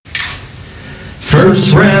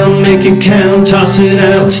First round, make it count, toss it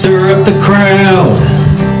out, stir up the crowd.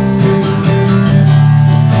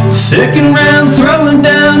 Second round, throwing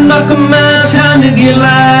down, knock 'em out, time to get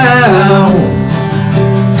loud.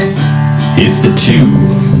 It's the Two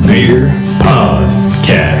Beer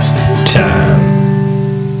Podcast time.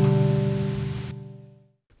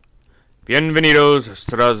 Bienvenidos,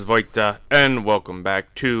 Strasvoita, and welcome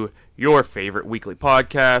back to your favorite weekly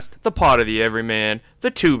podcast, the Pod of the Everyman,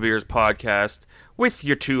 the Two Beers Podcast, with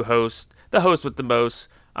your two hosts, the host with the most.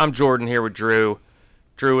 I'm Jordan here with Drew.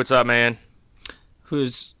 Drew, what's up, man?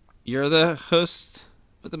 You're the host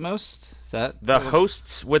with the most? Is that the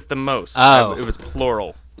hosts with the most? Oh. It was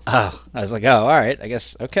plural. Oh, I was like, oh, all right. I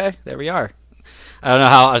guess, okay, there we are. I don't know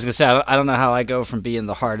how, I was going to say, I don't know how I go from being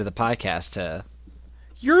the heart of the podcast to...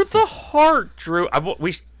 You're the heart, Drew. I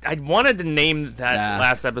wanted to name that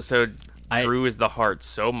last episode, Drew is the heart,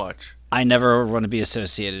 so much. I never want to be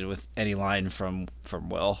associated with any line from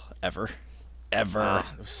Will, ever. It was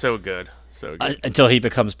so good. So good. Until he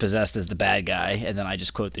becomes possessed as the bad guy, and then I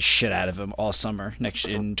just quote the shit out of him all summer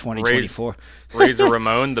in 2024. Razor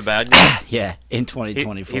Ramon, the bad guy? Yeah, in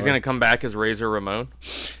 2024. He's going to come back as Razor Ramon?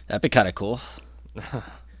 That'd be kind of cool.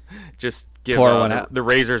 Just give Pour one out. the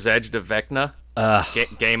Razor's Edge to Vecna.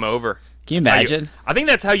 Game over. Can you imagine? I think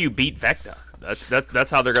that's how you beat Vecna.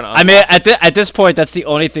 That's how they're gonna. I mean, at this point, that's the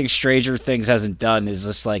only thing Stranger Things hasn't done is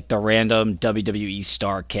just like the random WWE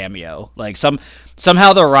star cameo. Like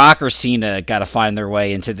somehow The Rock or Cena got to find their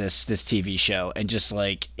way into this TV show and just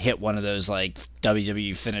like hit one of those like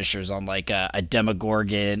WWE finishers on like a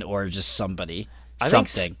Demogorgon or just somebody. I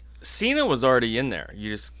think Cena was already in there.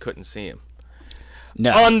 You just couldn't see him.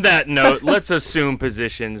 No. On that note, let's assume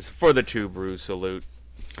positions for the Two Brews salute.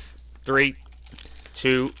 3,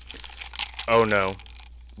 2. Oh no.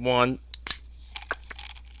 1.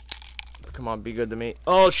 Come on, be good to me.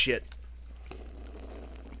 Oh shit.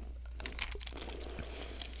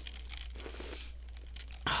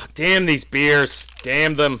 Oh, damn these beers.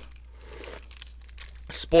 Damn them.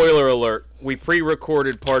 Spoiler alert. We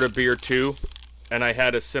pre-recorded part of beer 2, and I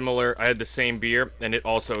had the same beer, and it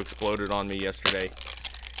also exploded on me yesterday.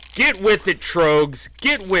 Get with it, Trogs.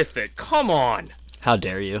 Get with it. Come on. How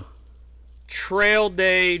dare you? Trail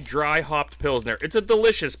Day Dry Hopped Pilsner. It's a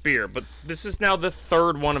delicious beer, but this is now the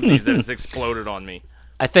third one of these that has exploded on me.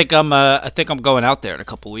 I think I'm going out there in a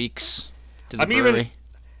couple weeks to the brewery.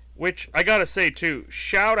 Which I gotta say too,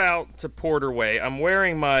 shout out to Porterway. I'm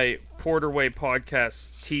wearing my Porterway podcast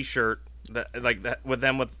T-shirt with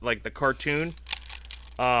like the cartoon.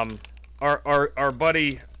 Our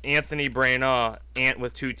buddy Anthony Braina, Ant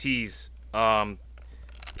with 2 T's,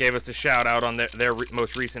 gave us a shout out on their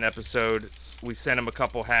most recent episode. We sent him a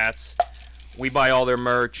couple hats. We buy all their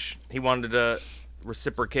merch. He wanted to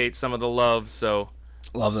reciprocate some of the love, so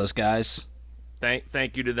love those guys.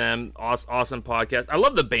 Thank you to them. Awesome podcast. I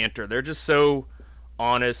love the banter. They're just so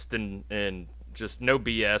honest and just no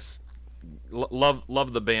BS.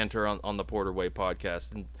 Love the banter on the Porterway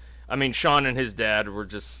podcast. And I mean, Sean and his dad were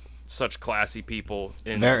just such classy people.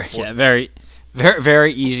 Very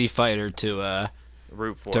very easy fighter to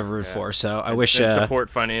root for. So I wish support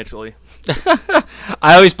financially.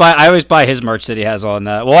 I always buy his merch that he has on.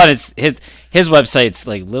 It's his website's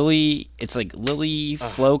like Lily. It's like Lily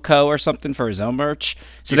Flowco or something for his own merch.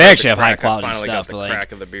 So they actually have high quality stuff. Got the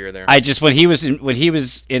crack of the beer there. I just when he was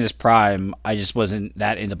in his prime, I just wasn't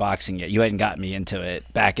that into boxing yet. You hadn't gotten me into it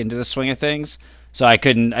back into the swing of things, so I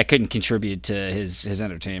couldn't contribute to his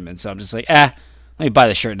entertainment. So I'm just like, let me buy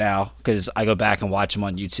the shirt now because I go back and watch him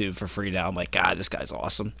on YouTube for free now. I'm like, God, this guy's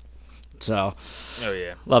awesome. So, oh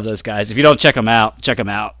yeah, love those guys. If you don't check them out, check them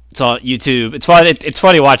out. It's on YouTube. It's fun. It's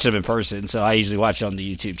funny watching them in person. So I usually watch it on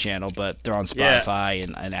the YouTube channel, but they're on Spotify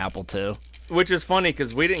and Apple too. Which is funny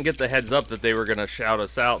because we didn't get the heads up that they were gonna shout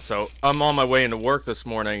us out. So I'm on my way into work this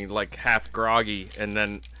morning, like half groggy, and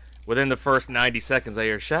then within the first 90 seconds, I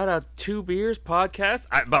hear shout out Two Beers Podcast.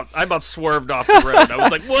 I about swerved off the road. I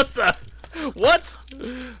was like, what the. What?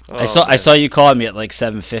 I saw you calling me at like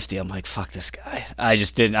 7:50. I'm like, fuck this guy. I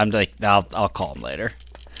just didn't. I'm like, I'll call him later.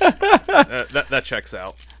 That checks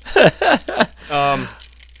out.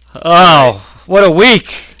 What a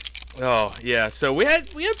week. Oh yeah. So we had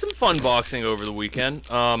some fun boxing over the weekend.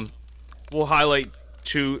 We'll highlight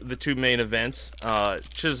the two main events.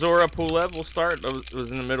 Chisora Pulev will start. It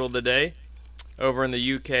was in the middle of the day over in the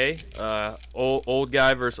UK. Old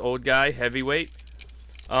guy versus old guy, heavyweight.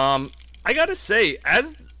 I gotta say,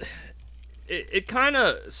 as it kind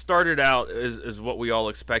of started out as what we all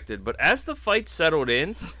expected, but as the fight settled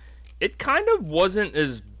in, it kind of wasn't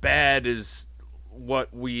as bad as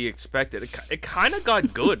what we expected. It kind of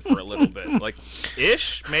got good for a little bit, like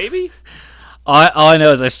ish maybe. All I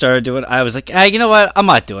know is I was like, hey, you know what? I'm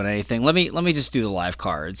not doing anything. Let me just do the live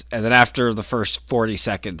cards. And then after the first 40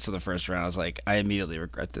 seconds of the first round, I was like, I immediately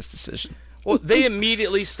regret this decision. Well, they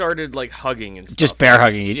immediately started like hugging and stuff. Just bear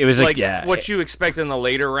hugging. It was like yeah. What you expect in the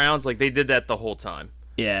later rounds, like they did that the whole time.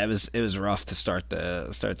 Yeah, it was rough to start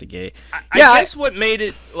the gate. I guess what made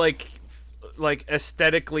it like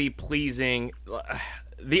aesthetically pleasing.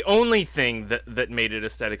 The only thing that made it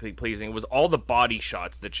aesthetically pleasing was all the body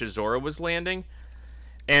shots that Chisora was landing,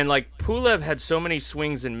 and like Pulev had so many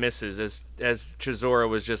swings and misses as Chisora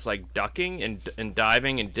was just like ducking and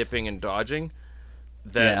diving and dipping and dodging.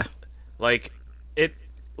 That like it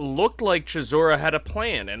looked like Chisora had a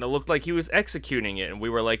plan, and it looked like he was executing it, and we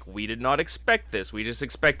were like, we did not expect this. We just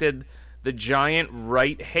expected the giant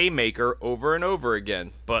right haymaker over and over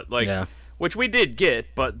again, but like, which we did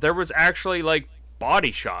get, but there was actually like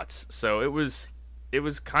body shots, so it was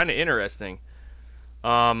kind of interesting.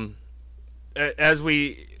 As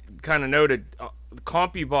we kind of noted,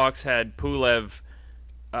 CompuBox had Pulev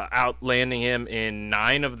outlanding him in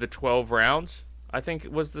 9 of the 12 rounds, I think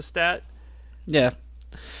it was the stat. Yeah.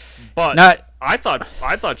 But I thought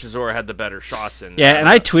Chisora had the better shots in. Yeah, and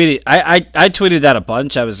I tweeted that a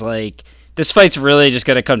bunch. I was like, this fight's really just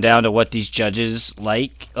going to come down to what these judges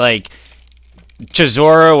like. Like,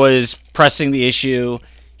 Chisora was pressing the issue.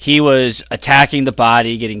 He was attacking the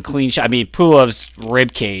body, getting clean shot. I mean, Pulev's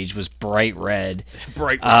rib cage was bright red.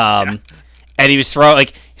 And he was throwing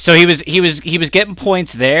like, so he was getting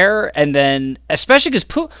points there, and then especially because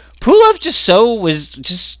Pulev was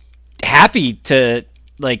just happy to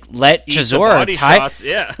like let Chisora tie. Shots,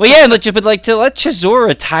 yeah. Well, yeah, but like to let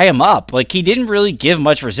Chisora tie him up. Like he didn't really give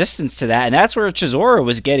much resistance to that, and that's where Chisora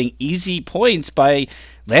was getting easy points by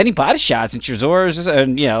landing body shots, and Chisora's just,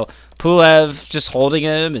 and Pulev just holding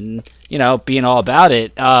him and being all about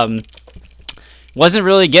it. Wasn't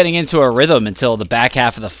really getting into a rhythm until the back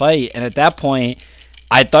half of the fight, and at that point,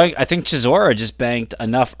 I think Chisora just banked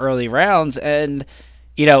enough early rounds, and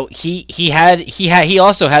he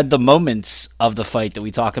also had the moments of the fight that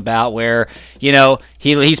we talk about where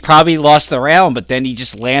he's probably lost the round, but then he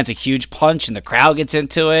just lands a huge punch and the crowd gets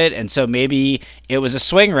into it, and so maybe it was a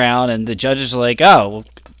swing round, and the judges are like, oh, well,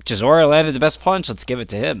 Chisora landed the best punch, let's give it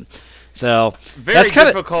to him. So very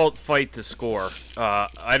difficult fight to score.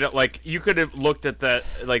 I don't like. You could have looked at that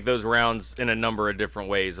those rounds in a number of different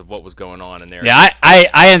ways of what was going on in there. Yeah, I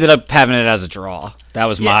ended up having it as a draw. That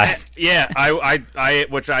was my. Yeah, I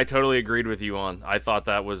which I totally agreed with you on. I thought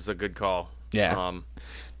that was a good call. Yeah.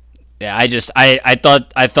 Yeah, I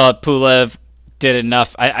thought Pulev did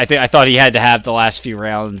enough. I thought he had to have the last few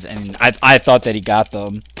rounds, and I thought that he got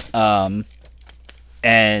them.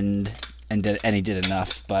 And he did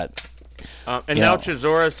enough, but. Now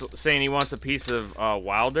Chisora's saying he wants a piece of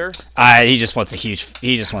Wilder. He just wants a huge pay.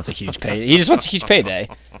 He just wants a huge payday.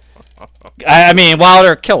 I mean,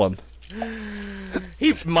 Wilder, kill him.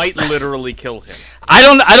 He might literally kill him. I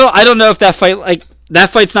don't know if that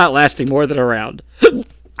fight's not lasting more than a round.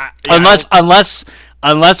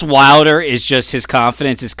 Unless Wilder is just, his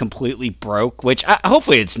confidence is completely broke, which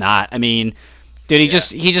hopefully it's not. I mean, dude, he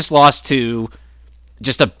just lost to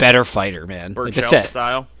just a better fighter, man. Burchell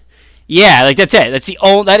style. Yeah, that's it.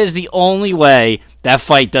 That is the only way that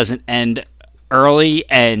fight doesn't end early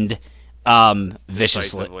and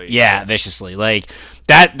viciously. Yeah, viciously. Like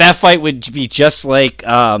that fight would be just like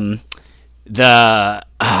that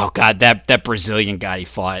Brazilian guy he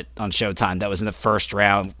fought on Showtime that was in the first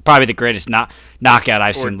round, probably the greatest knockout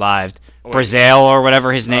I've seen live. Brazil or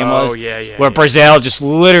whatever his name was. Yeah. Where Brazil just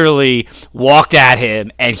literally walked at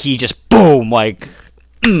him and he just boom like.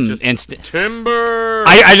 Instant timber.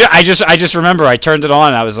 I just remember I turned it on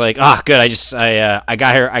and I was like, good. I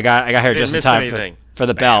got here just in time for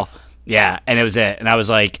the bell. Yeah, and it was it. And I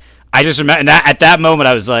was like, I just remember, and at that moment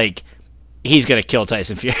I was like, he's gonna kill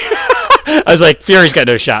Tyson Fury. I was like, Fury's got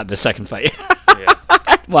no shot in the second fight. Yeah.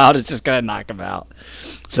 Wilder's just gonna knock him out.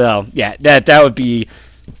 So yeah, that would be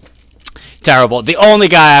terrible. The only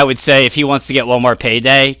guy I would say, if he wants to get one more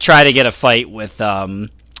payday, try to get a fight with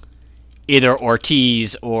either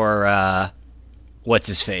Ortiz or what's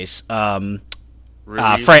his face, Frank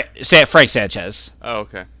Sanchez. Oh,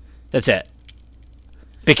 okay. That's it.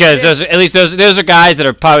 Because those are guys that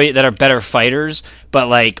are better fighters, but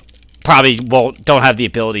like probably don't have the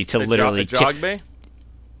ability to literally. Ajagbe?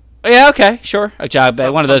 Yeah, okay, sure,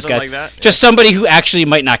 Ajagbe, one of those guys. Like that? Just somebody who actually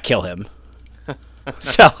might not kill him.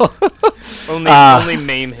 So only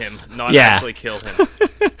maim him, not actually kill him.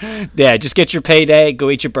 Yeah, just get your payday,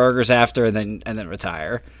 go eat your burgers after, and then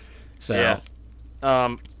retire. So yeah.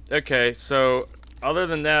 Okay, so other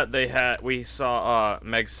than that, we saw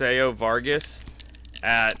Magsayo Vargas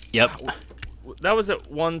at that was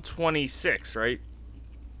at 126, right?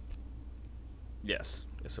 Yes.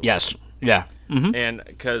 Yes. It was. Yes. Yeah. Mm-hmm. And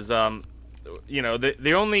because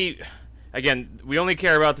the only, again, we only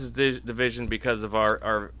care about this division because of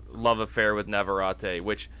our love affair with Navarrete,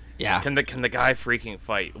 which can the guy freaking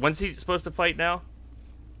fight? When's he supposed to fight now?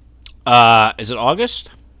 Is it August?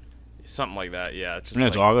 Something like that. Yeah, it's just I think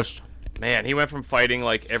it's August. Man, he went from fighting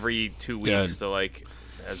like every 2 weeks to like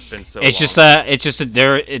has been so. It's long.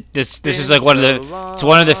 This is like one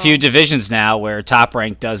of the few divisions now where Top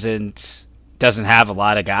Rank doesn't have a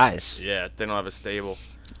lot of guys. Yeah, they don't have a stable.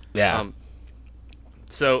 Yeah.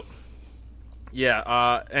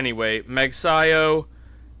 Anyway, Magsayo,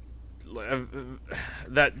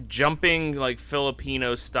 that jumping like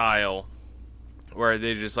Filipino style, where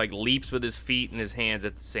they just like leaps with his feet and his hands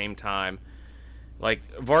at the same time. Like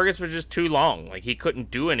Vargas was just too long. Like he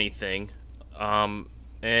couldn't do anything.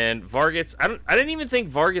 And Vargas, I didn't even think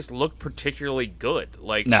Vargas looked particularly good.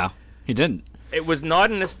 Like no, he didn't. It was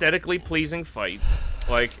not an aesthetically pleasing fight.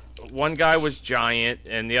 Like one guy was giant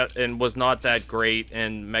and was not that great,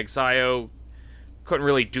 and Magsayo couldn't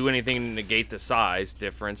really do anything to negate the size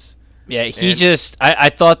difference. Yeah, I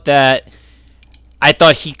thought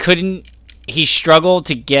he couldn't. He struggled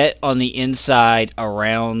to get on the inside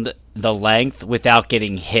around the length without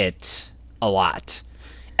getting hit a lot.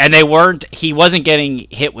 And he wasn't getting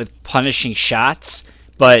hit with punishing shots,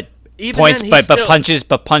 but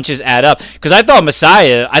punches add up. Because I thought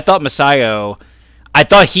Masayo,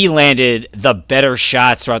 he landed the better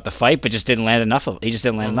shots throughout the fight, but just didn't land enough of. He just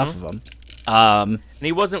didn't land enough of them. And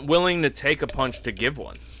he wasn't willing to take a punch to give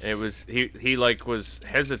one. It was he like was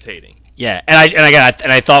hesitating. Yeah, and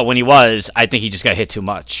I thought when he was, I think he just got hit too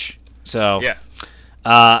much. So yeah.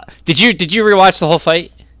 Did you rewatch the whole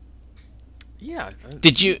fight? Yeah.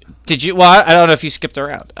 Did you? Well, I don't know if you skipped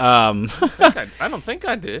around. I don't think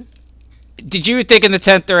I did. Did you think in the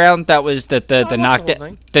 10th round that was the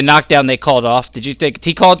knockdown? The knockdown they called off. Did you think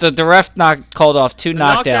he called the ref called off two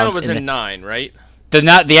knockdowns? The knockdown was in 9, right?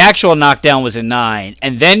 The actual knockdown was in 9,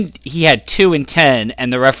 and then he had 2 and 10,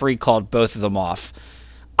 and the referee called both of them off.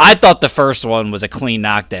 I thought the first one was a clean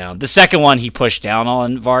knockdown. The second one he pushed down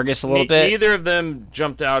on Vargas a little bit. Neither of them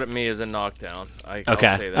jumped out at me as a knockdown. I'll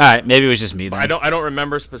say that. All right, maybe it was just me then. I don't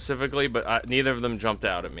remember specifically, but neither of them jumped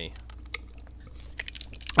out at me.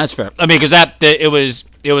 That's fair. I mean, because it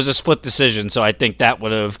was a split decision, so I think that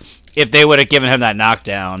would have, if they would have given him that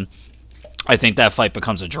knockdown, I think that fight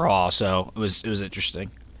becomes a draw. So it was interesting.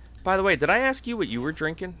 By the way, did I ask you what you were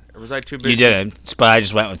drinking, or was I too busy? You didn't, but I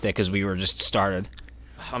just went with it because we were just started.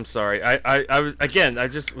 I'm sorry. I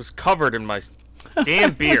just was covered in my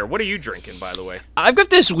damn beer. What are you drinking, by the way? I've got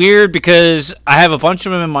this weird because I have a bunch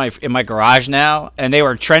of them in my garage now, and they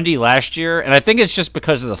were trendy last year, and I think it's just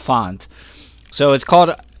because of the font. So it's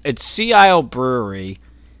CIO Brewery.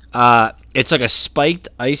 It's like a spiked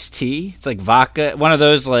iced tea. It's like vodka, one of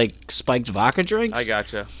those like spiked vodka drinks. I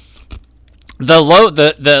gotcha.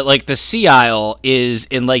 The sea aisle is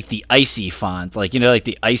in like the icy font, like like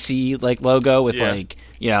the icy like logo with like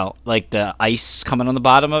like the ice coming on the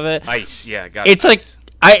bottom of it. Ice, yeah, got it. It's like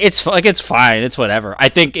it's fine, it's whatever. I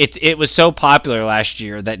think it was so popular last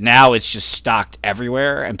year that now it's just stocked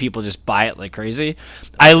everywhere and people just buy it like crazy.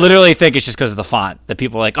 I literally think it's just because of the font that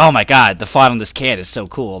people are like, oh my god, the font on this can is so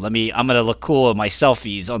cool. I'm gonna look cool in my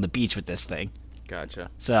selfies on the beach with this thing.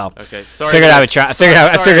 Gotcha. So okay, sorry. Figured I would try. I figured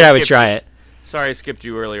I would try it. Sorry, I skipped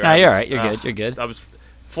you earlier. No, you're all right. You're good. You're good. I was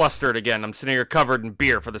flustered again. I'm sitting here covered in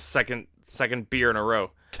beer for the second beer in a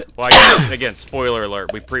row. Well, again, spoiler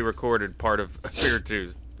alert. We pre-recorded part of Beer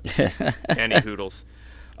 2. Annie Hoodles.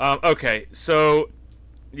 Okay, so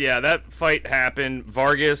yeah, that fight happened.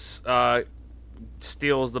 Vargas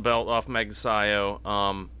steals the belt off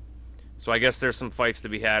Magsayo. So I guess there's some fights to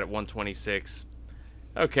be had at 126.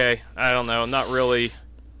 Okay, I don't know. Not really.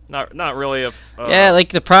 Not really a yeah, like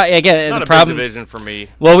the problem big division for me.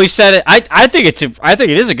 Well, we said it. I think it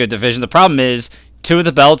is a good division. The problem is 2 of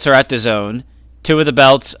the belts are at DAZN. 2 of the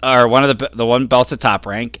belts are the one belt's at Top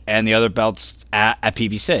Rank and the other belt's at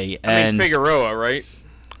PBC. And Figueroa, right?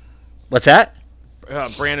 What's that?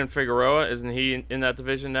 Brandon Figueroa, isn't he in that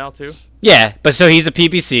division now too? Yeah, but so he's a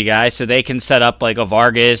PBC guy, so they can set up like a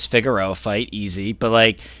Vargas Figueroa fight easy. But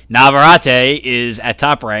like Navarrete is at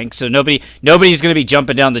Top Rank, so nobody's gonna be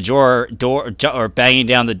jumping down the door or banging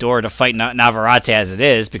down the door to fight Navarrete as it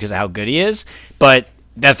is because of how good he is. But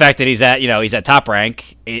the fact that he's at Top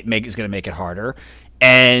Rank, is gonna make it harder.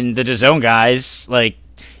 And the DAZN guys, like,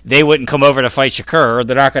 they wouldn't come over to fight Shakur.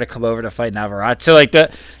 They're not going to come over to fight Navarrete. So, like,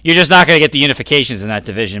 you're just not going to get the unifications in that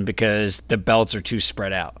division because the belts are too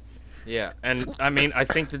spread out. Yeah, and I mean, I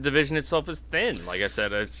think the division itself is thin. Like I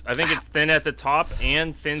said, I think it's thin at the top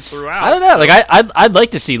and thin throughout. I don't know. Like I'd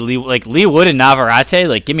like to see Lee Wood and Navarrete.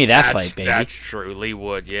 Like, give me that fight, baby. That's true. Lee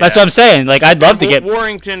Wood. Yeah. That's what I'm saying. Like, I'd love to get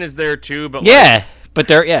Warrington is there too, but yeah. But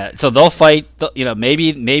so they'll fight. You know,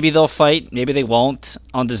 maybe they'll fight. Maybe they won't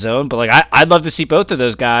on the zone. But like, I'd love to see both of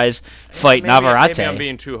those guys fight Navarrete. Maybe I'm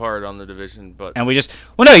being too hard on the division, but and we just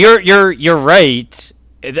no, you're right.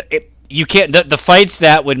 You can't the fights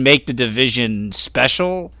that would make the division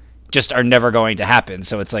special just are never going to happen.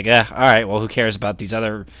 So it's like, all right, well, who cares about these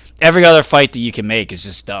every other fight that you can make is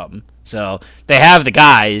just dumb. So they have the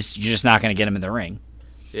guys, you're just not going to get them in the ring.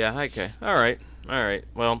 Yeah. Okay. All right.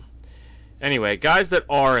 Well. Anyway, guys that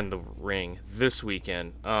are in the ring this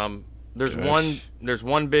weekend, there's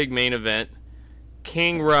one big main event.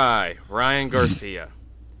 King Ryan Garcia,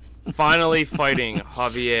 finally fighting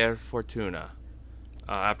Javier Fortuna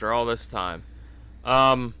after all this time.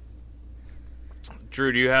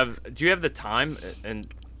 Drew, do you have the time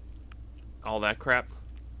and all that crap?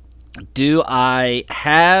 Do I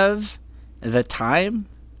have the time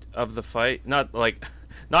of the fight? Not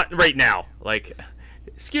right now. Like.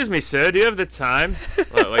 Excuse me, sir. Do you have the time?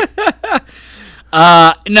 No,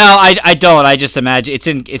 I don't. I just imagine I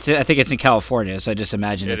think it's in California, so I just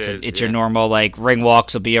imagine it's your normal like ring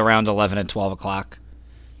walks will be around 11 and 12 o'clock.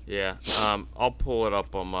 Yeah. I'll pull it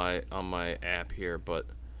up on my app here, but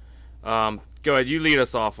go ahead. You lead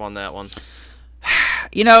us off on that one.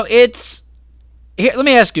 You know, it's here. Let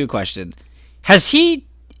me ask you a question. Has he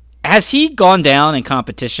gone down in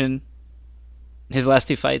competition? His last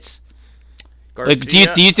two fights. Like, do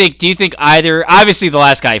you think either? Obviously, the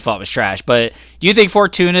last guy he fought was trash, but do you think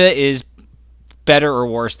Fortuna is better or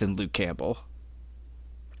worse than Luke Campbell?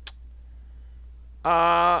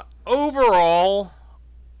 Overall,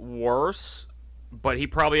 worse, but he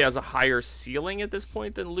probably has a higher ceiling at this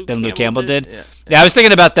point than Luke Campbell did. Yeah, I was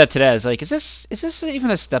thinking about that today. I was like, is this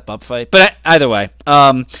even a step up fight? But either way,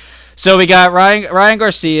 so we got Ryan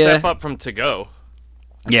Garcia. Step up from to go.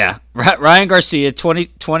 Yeah, Ryan Garcia,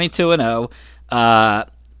 22-0.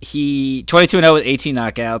 He 22-0 with 18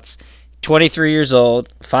 knockouts, 23 years old,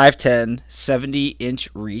 5'10", 70-inch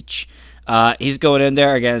reach. He's going in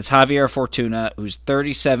there against Javier Fortuna, who's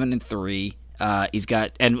 37-3. He's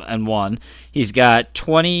got and one. He's got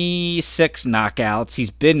 26 knockouts.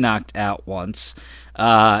 He's been knocked out once.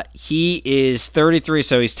 He is 33,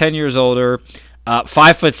 so he's 10 years older.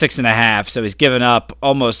 5'6.5", so he's given up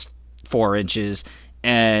almost 4 inches.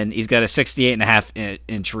 And he's got a 68.5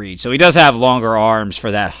 inch reach. So he does have longer arms for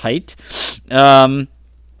that height.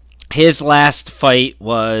 His last fight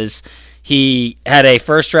was he had a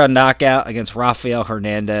first-round knockout against Rafael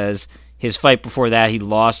Hernandez. His fight before that, he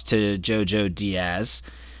lost to Jojo Diaz.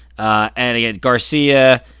 And again,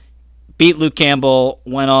 Garcia beat Luke Campbell,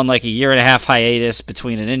 went on like a year-and-a-half hiatus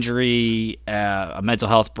between an injury, a mental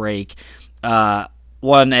health break,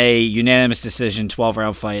 won a unanimous decision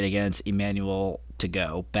 12-round fight against Emmanuel to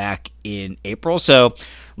go back in April. So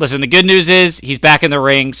listen, the good news is he's back in the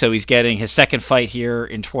ring, so he's getting his second fight here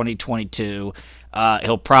in 2022.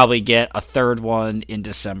 He'll probably get a third one in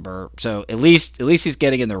December. So at least he's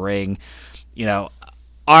getting in the ring. You know,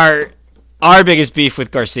 our biggest beef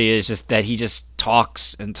with Garcia is just that he just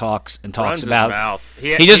talks and talks and talks about.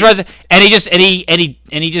 He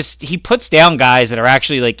puts down guys that are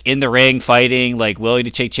actually like in the ring fighting, like willing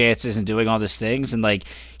to take chances and doing all these things, and like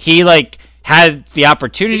he like had the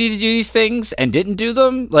opportunity to do these things and didn't do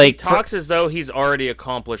them. Like, he talks as though he's already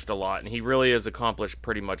accomplished a lot, and he really has accomplished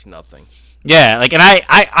pretty much nothing. Yeah, like, and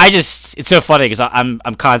I just, it's so funny because I'm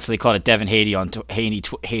constantly called a Devin Haney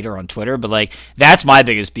hater on Twitter, but like that's my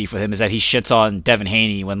biggest beef with him is that he shits on Devin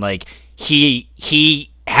Haney when like he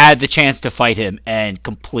had the chance to fight him and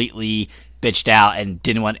completely bitched out and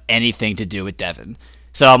didn't want anything to do with Devin.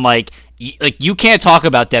 So I'm like you can't talk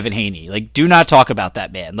about Devin Haney. Like, do not talk about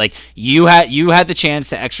that man. Like, you had the chance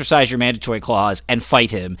to exercise your mandatory clause and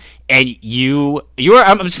fight him, and you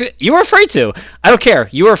were afraid to. I don't care.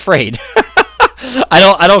 You were afraid.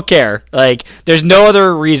 I don't care. Like, there's no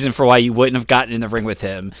other reason for why you wouldn't have gotten in the ring with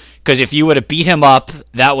him. Because if you would have beat him up,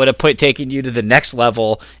 that would have taken you to the next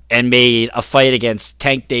level and made a fight against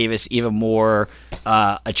Tank Davis even more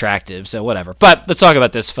attractive. So whatever. But let's talk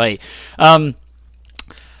about this fight.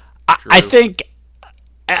 I think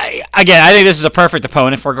this is a perfect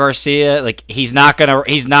opponent for Garcia. Like, he's not gonna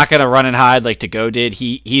run and hide like To-Go did.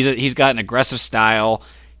 He's got an aggressive style.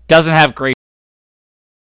 Doesn't have great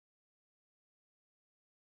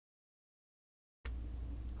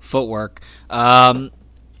footwork.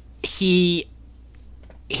 He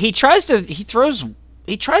tries to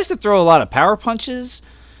throw a lot of power punches.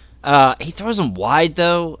 He throws them wide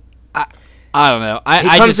though. I don't know.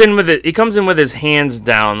 He comes in with his hands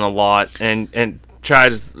down a lot and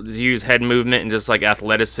tries to use head movement and just like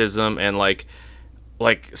athleticism and like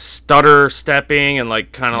stutter stepping and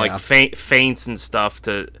like kind of like feints and stuff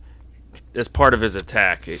as part of his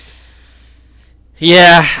attack.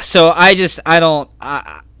 Yeah, so I just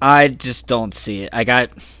don't see it.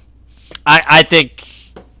 I think,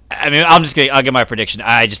 I mean, I'll give my prediction.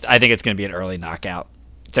 I think it's gonna be an early knockout,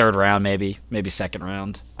 3rd round maybe 2nd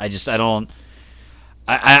round. I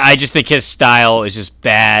just think his style is just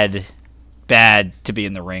bad to be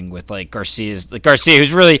in the ring with like Garcia,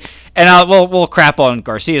 who's really, and we'll crap on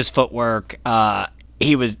Garcia's footwork.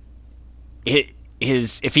 If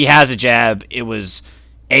he has a jab, it was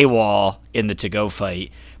AWOL in the to-go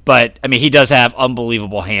fight. But I mean, he does have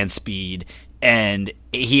unbelievable hand speed, and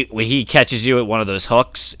when he catches you at one of those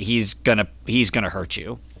hooks, he's gonna hurt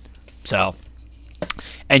you. So,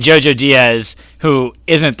 and Jojo Diaz, who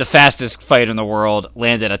isn't the fastest fighter in the world,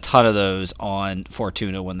 landed a ton of those on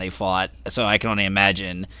Fortuna when they fought. So I can only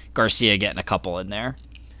imagine Garcia getting a couple in there.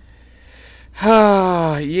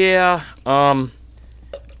 Yeah.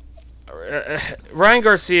 Ryan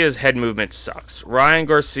Garcia's head movement sucks. Ryan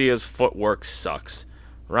Garcia's footwork sucks.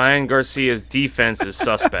 Ryan Garcia's defense is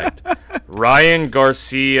suspect. Ryan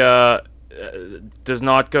Garcia does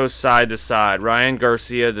not go side to side. Ryan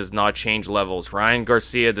Garcia does not change levels. Ryan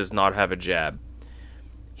Garcia does not have a jab.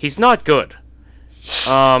 He's not good.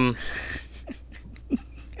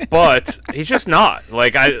 But he's just not.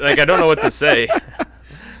 Like I don't know what to say.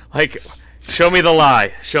 Like, show me the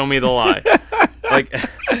lie. Show me the lie. Like,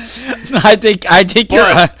 I think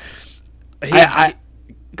you're.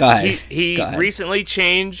 Go ahead. He recently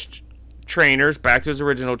changed trainers back to his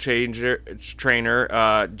original trainer,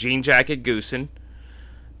 Jean Jacket Goosen.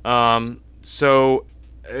 So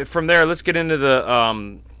from there, let's get into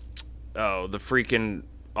the freaking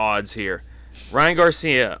odds here. Ryan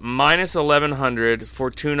Garcia minus 1100,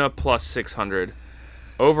 Fortuna plus 600.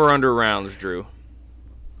 Over under rounds, Drew.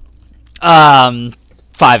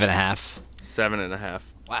 5.5. 7.5.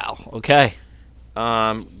 Wow. Okay.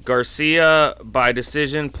 Garcia by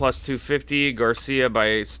decision plus 250. Garcia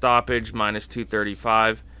by stoppage minus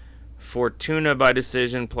 235. Fortuna by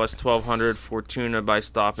decision plus 1200. Fortuna by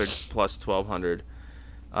stoppage plus 1200.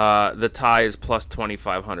 The tie is plus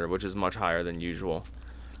 2500, which is much higher than usual.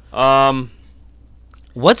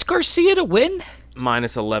 What's Garcia to win?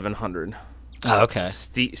 Minus 1100. Oh, okay.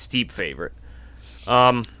 Steep favorite.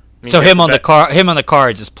 So him on the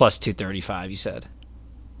cards is plus 235. You said.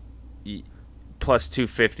 Plus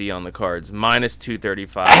 250 on the cards, minus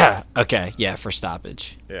 235. Okay, yeah, for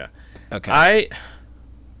stoppage. Yeah. Okay.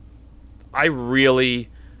 I really,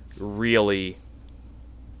 really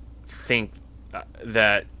think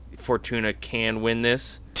that Fortuna can win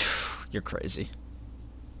this. You're crazy.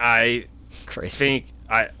 I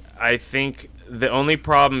think the only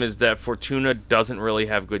problem is that Fortuna doesn't really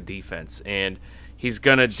have good defense, and he's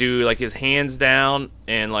gonna do like his hands down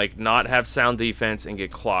and like not have sound defense and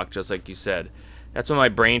get clocked, just like you said. That's what my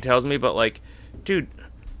brain tells me, but like, dude,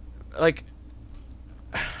 like,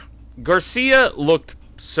 Garcia looked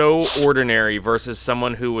so ordinary versus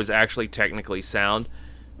someone who was actually technically sound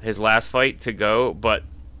his last fight to go, but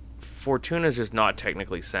Fortuna's just not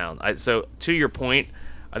technically sound. So to your point,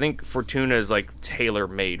 I think Fortuna is like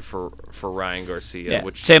tailor-made for Ryan Garcia,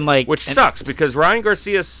 which sucks because Ryan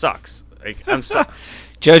Garcia sucks. Like, I'm sorry.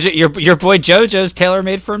 Jojo, your boy Jojo's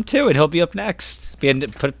tailor-made for him too, and he'll be up next.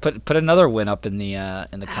 Put another win up in the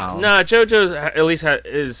column. Nah, Jojo's at least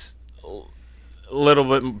is a little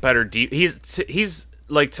bit better deep. He's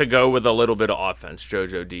like to go with a little bit of offense.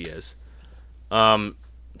 Jojo Diaz.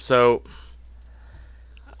 So,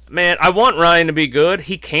 man, I want Ryan to be good.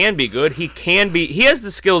 He can be good. He has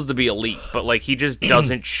the skills to be elite, but like he just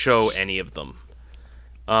doesn't show any of them.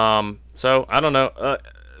 So I don't know.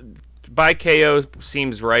 By KO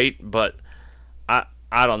seems right, but I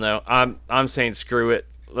don't know. I'm saying screw it.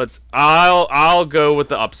 I'll go with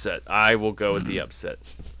the upset. I will go with the upset.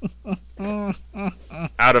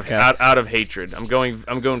 out of hatred. I'm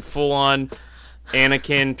going full on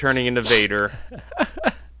Anakin turning into Vader.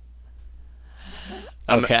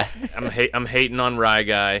 Okay. I'm hating on Rye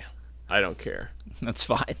Guy. I don't care. That's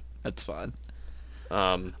fine.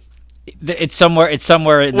 It's somewhere in the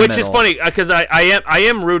middle. Which is funny because I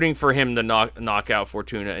am rooting for him to knock out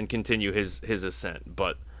Fortuna and continue his ascent,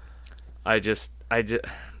 but I just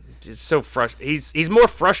it's so he's more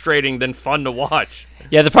frustrating than fun to watch.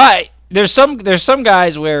 Yeah, there's some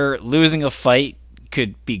guys where losing a fight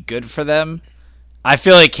could be good for them. I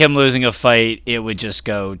feel like him losing a fight, it would just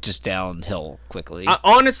go downhill quickly.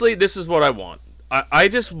 Honestly, this is what I want. I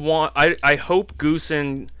hope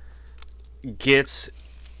Goosen gets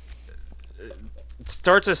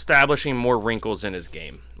starts establishing more wrinkles in his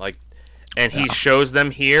game, like, and he shows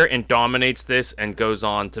them here and dominates this and goes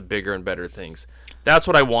on to bigger and better things. That's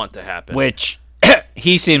what I want to happen. Which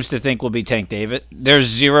he seems to think will be Tank David. There's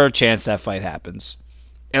zero chance that fight happens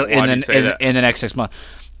in the next 6 months.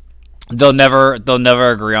 They'll never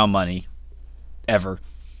agree on money, ever.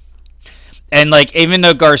 And like, even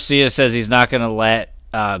though Garcia says he's not going to let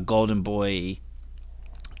Golden Boy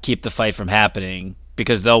keep the fight from happening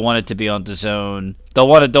because they'll want it to be on DAZN. They'll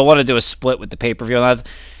want to do a split with the pay-per-view on that.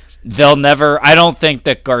 They'll never. I don't think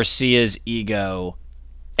that Garcia's ego,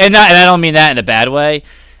 and I don't mean that in a bad way.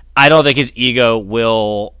 I don't think his ego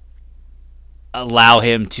will allow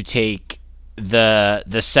him to take the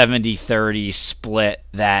 70-30 split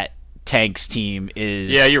that Tank's team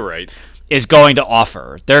is. Yeah, you're right. Is going to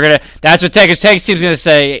offer. That's what Tank's team's gonna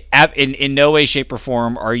say. In no way, shape, or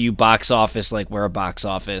form are you box office like we're a box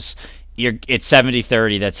office. It's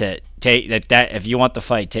 70-30. That's it. Take that. If you want the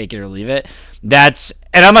fight, take it or leave it.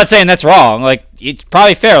 And I'm not saying that's wrong. Like, it's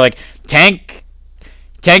probably fair. Like, Tank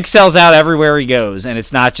sells out everywhere he goes, and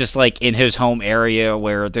it's not just like in his home area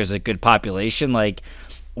where there's a good population. Like,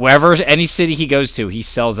 wherever, any city he goes to, he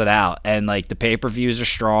sells it out, and like the pay-per-views are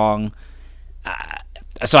strong.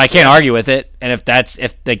 So I can't argue with it. And if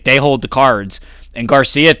they hold the cards, and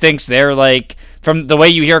Garcia thinks they're like, from the way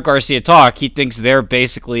you hear Garcia talk, he thinks they're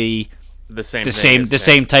basically the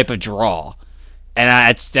same type of draw,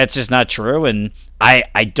 and that's just not true. And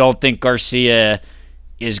I don't think Garcia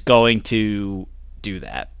is going to do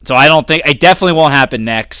that. So I definitely won't happen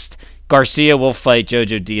next. Garcia will fight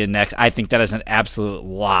Jojo Diaz next. I think that is an absolute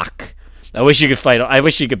lock. I wish you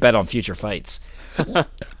could bet on future fights.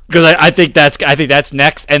 Because I think that's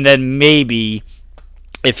next, and then maybe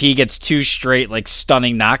if he gets 2 straight like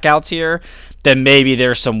stunning knockouts here, then maybe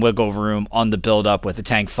there's some wiggle room on the build up with the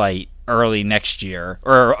Tank fight early next year,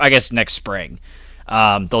 or I guess next spring.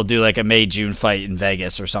 They'll do like a May-June fight in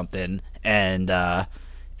Vegas or something, and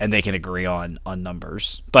they can agree on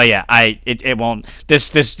numbers. But yeah, it won't.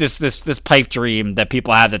 This pipe dream that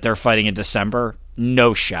people have that they're fighting in December,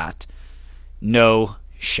 no shot.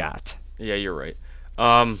 Yeah, you're right.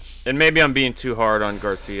 And maybe I'm being too hard on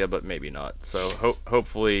Garcia, but maybe not. So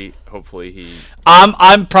hopefully he.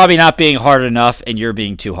 I'm probably not being hard enough, and you're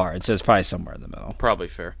being too hard. So it's probably somewhere in the middle. Probably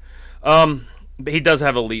fair. But he does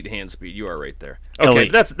have elite hand speed. You are right there. Okay,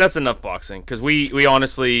 elite. That's enough boxing, because we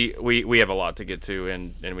honestly we have a lot to get to,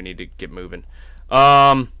 and we need to get moving.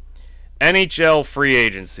 NHL free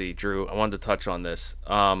agency, Drew. I wanted to touch on this.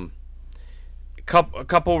 A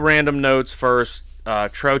couple random notes first.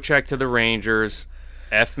 Trocheck to the Rangers.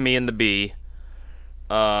 F me and the B.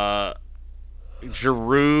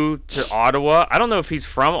 Giroux to Ottawa. I don't know if he's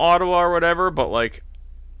from Ottawa or whatever, but like,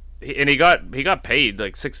 he got paid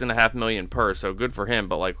like $6.5 million per, so good for him.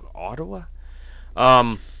 But like, Ottawa,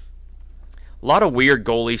 a lot of weird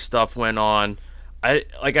goalie stuff went on. I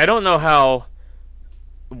don't know how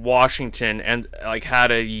Washington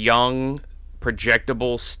had a young,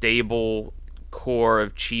 projectable, stable core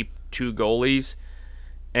of cheap 2 goalies,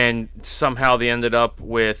 and somehow they ended up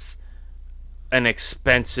with an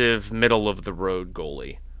expensive, middle-of-the-road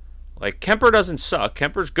goalie. Like, Kemper doesn't suck.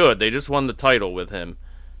 Kemper's good. They just won the title with him.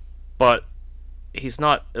 But he's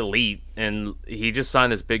not elite, and he just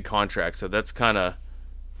signed this big contract, so that's kind of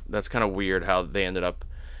weird how they ended up.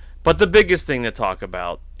 But the biggest thing to talk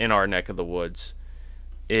about in our neck of the woods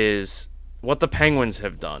is what the Penguins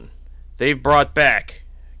have done. They've brought back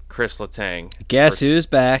Chris Letang. Guess who's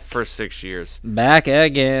back? For 6 years. Back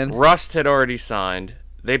again. Rust had already signed.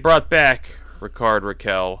 They brought back Rickard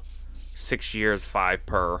Rakell, 6 years, 5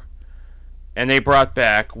 per. And they brought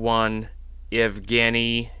back one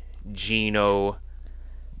Evgeny Gino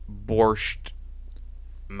Borscht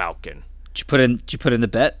Malkin. Did you put in the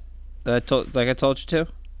bet that I told you to?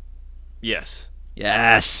 Yes.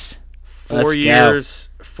 Yes. 4 years,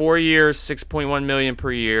 6.1 million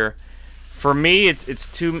per year. For me, it's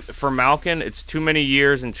too, for Malkin, it's too many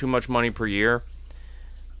years and too much money per year.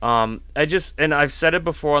 And I've said it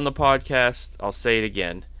before on the podcast, I'll say it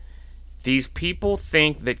again. These people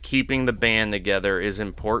think that keeping the band together is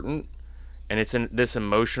important, and it's this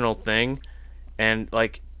emotional thing. And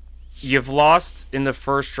like, you've lost in the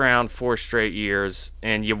first round 4 straight years,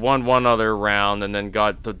 and you won one other round, and then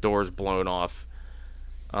got the doors blown off.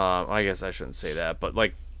 I guess I shouldn't say that, but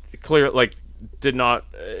like, did not.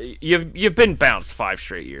 You've been bounced 5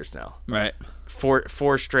 straight years now. Right.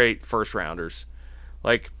 4 straight first rounders.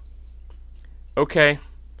 Like, okay,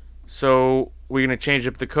 so we're gonna change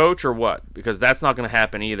up the coach or what? Because that's not gonna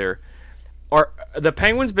happen either. The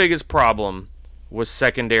Penguins' biggest problem was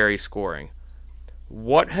secondary scoring.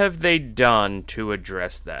 What have they done to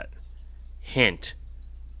address that? Hint,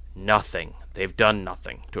 nothing. They've done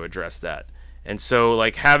nothing to address that. And so,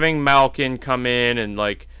 like, having Malkin come in and,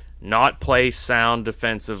 like, not play sound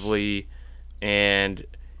defensively, and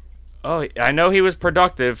I know he was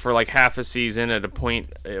productive for like half a season at a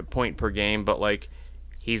point per game, but like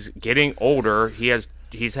he's getting older.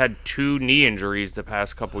 He's had 2 knee injuries the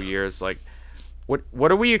past couple years. Like,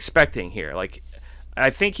 what are we expecting here? Like, I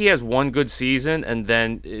think he has one good season and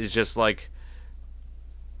then is just like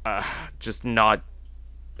just not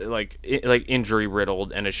like injury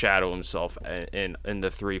riddled and a shadow himself in the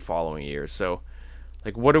 3 following years. So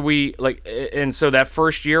like, what do we like? And so that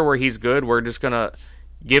first year where he's good, we're just gonna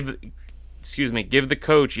give the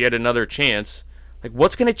coach yet another chance. Like,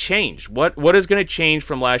 what's gonna change? What is gonna change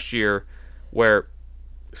from last year, where,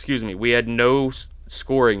 we had no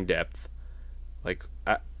scoring depth. Like,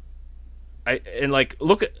 and like,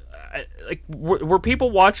 look at like, were people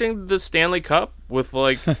watching the Stanley Cup with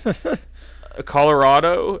like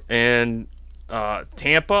Colorado and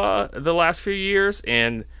Tampa the last few years,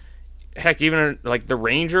 and heck, even like the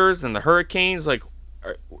Rangers and the Hurricanes? Like,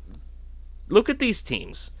 look at these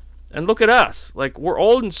teams and look at us. Like, we're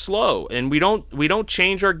old and slow, and we don't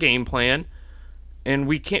change our game plan, and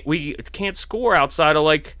we can't score outside of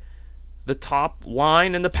like the top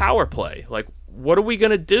line and the power play. Like, what are we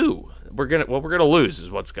gonna do? We're gonna lose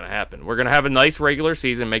is what's gonna happen. We're gonna have a nice regular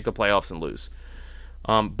season, make the playoffs, and lose.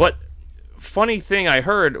 But funny thing I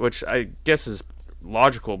heard, which I guess is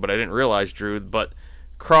logical, but I didn't realize, Drew, but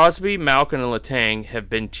Crosby, Malkin, and Letang have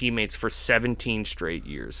been teammates for 17 straight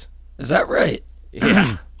years. Is that right?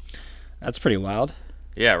 Yeah. That's pretty wild.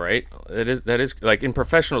 Yeah, right? That is like, in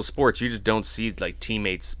professional sports, you just don't see like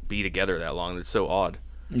teammates be together that long. It's so odd.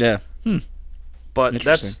 Yeah. But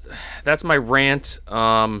that's my rant.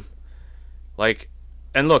 Like,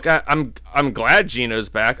 and look, I'm glad Gino's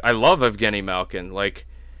back. I love Evgeny Malkin. Like,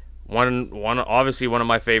 obviously one of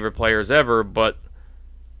my favorite players ever, but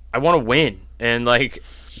I want to win. And like,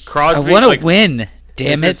 Crosby, I want to win.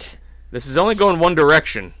 Damn it! This is only going one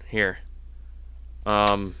direction here.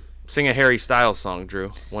 Sing a Harry Styles song,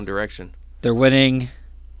 Drew. One Direction. They're winning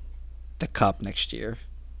the cup next year.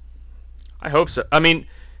 I hope so. I mean,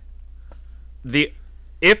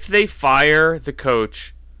 if they fire the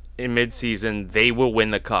coach in midseason, they will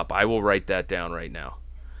win the cup. I will write that down right now,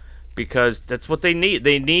 because that's what they need.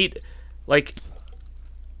 They need, like,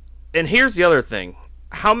 and here's the other thing.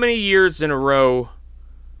 How many years in a row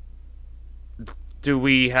do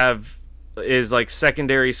we have is like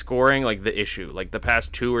secondary scoring like the issue? Like the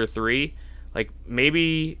past 2 or 3? Like,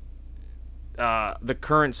 maybe the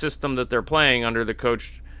current system that they're playing under the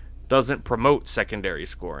coach doesn't promote secondary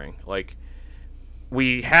scoring. Like,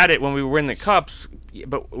 we had it when we were in the cups,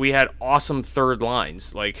 but we had awesome third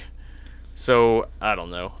lines. Like, so I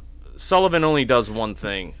don't know. Sullivan only does one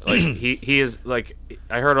thing. Like, he is, like,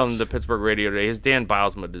 I heard on the Pittsburgh radio today, his Dan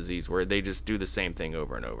Bilesma disease, where they just do the same thing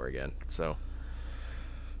over and over again. So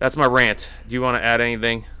that's my rant. Do you want to add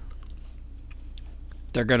anything?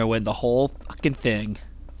 They're gonna win the whole fucking thing.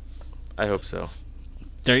 I hope so.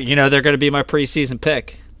 They're gonna be my preseason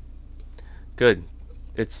pick. Good.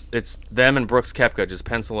 It's them and Brooks Koepka. Just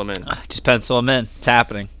pencil them in. Just pencil them in. It's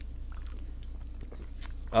happening.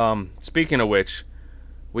 Speaking of which,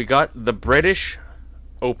 we got the British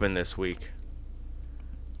Open this week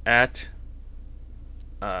at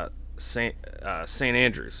St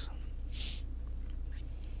Andrews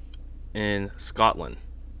in Scotland.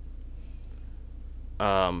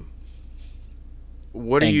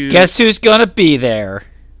 Guess who's gonna be there?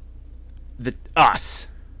 Us.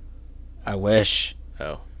 I wish.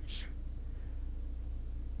 Oh.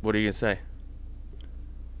 What are you gonna say?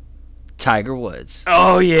 Tiger Woods.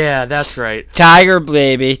 Oh yeah, that's right. Tiger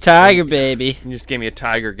baby. You just gave me a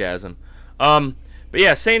tiger-gasm. But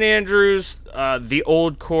yeah, St. Andrews, the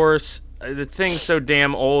old course. The thing's so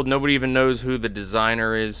damn old, nobody even knows who the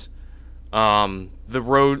designer is. The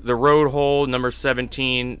road hole, number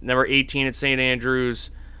 17, number 18 at St. Andrews.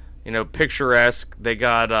 Picturesque. They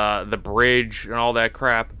got the bridge and all that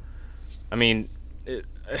crap. I mean,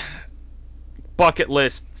 bucket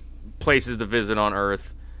list places to visit on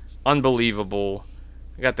Earth. Unbelievable.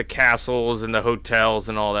 You got the castles and the hotels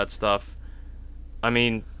and all that stuff. I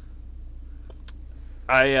mean,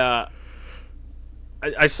 I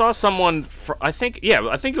saw someone. I think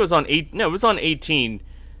it was on 8. No, it was on 18.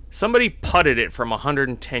 Somebody putted it from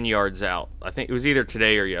 110 yards out. I think it was either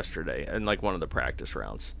today or yesterday, in like one of the practice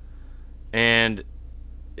rounds, and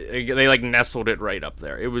they like nestled it right up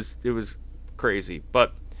there. It was crazy.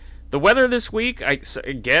 But the weather this week, I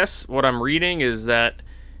guess what I'm reading is that,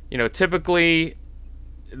 typically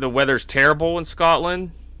the weather's terrible in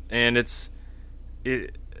Scotland, and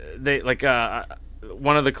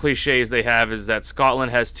one of the cliches they have is that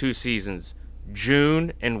Scotland has 2 seasons,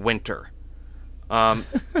 June and winter. But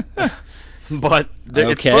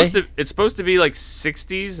it's supposed to be like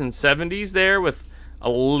 60s and 70s there with a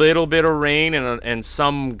little bit of rain and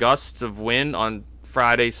some gusts of wind on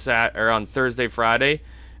on Thursday, Friday,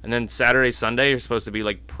 and then Saturday, Sunday are supposed to be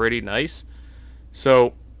like pretty nice.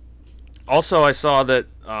 So, also I saw that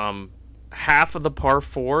half of the par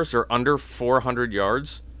 4s are under 400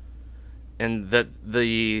 yards, and that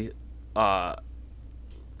the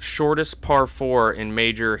shortest par 4 in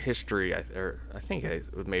major history, I think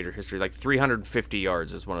with major history, like 350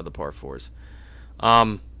 yards is one of the par 4s.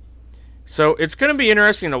 So it's going to be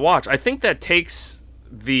interesting to watch. I think that takes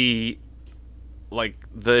the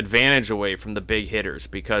advantage away from the big hitters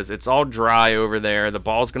because it's all dry over there. The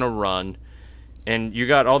ball's going to run, and you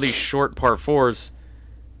got all these short par 4s,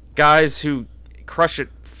 guys who crush it,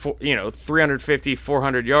 350,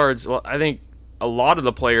 400 yards. Well, I think a lot of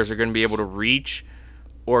the players are going to be able to reach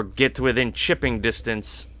or get to within chipping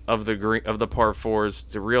distance of the par 4s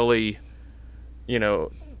to really,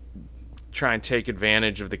 try and take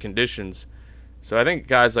advantage of the conditions. So I think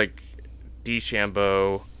guys like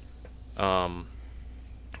DeChambeau,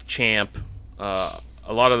 Champ, a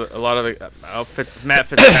lot of the outfits. Matt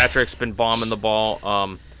Fitzpatrick's been bombing the ball.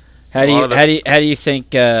 How do you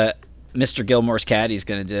think Mr. Gilmore's caddy's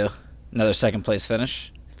going to do? Another second place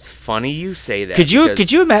finish? It's funny you say that. Could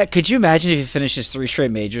you imagine if he finishes 3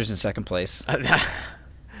 straight majors in second place? Has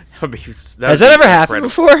that ever happened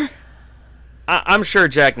before? I'm sure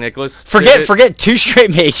Jack Nicklaus. Forget 2 straight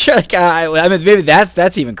majors. I mean, maybe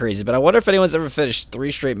that's even crazy. But I wonder if anyone's ever finished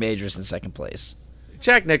 3 straight majors in second place.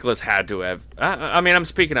 Jack Nicklaus had to have. I mean, I'm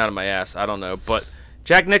speaking out of my ass. I don't know, but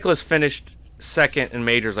Jack Nicklaus finished second in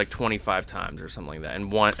majors like 25 times or something like that,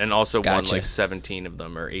 and also won like 17 of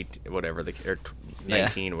them or 18, whatever or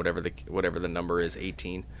 19, whatever the number is,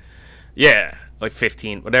 18. Yeah, like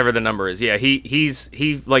 15, whatever the number is. Yeah,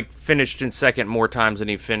 he like finished in second more times than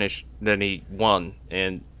he won,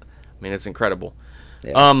 and I mean it's incredible.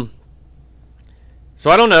 Yeah. So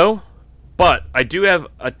I don't know, but I do have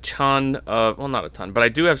a ton of not a ton, but I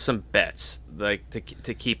do have some bets like to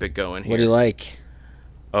keep it going here. What do you like?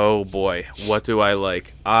 Oh boy, what do I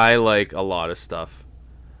like? I like a lot of stuff.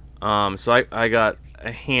 So I got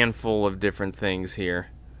a handful of different things here.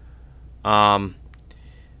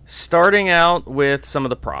 Starting out with some of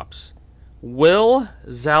the props. Will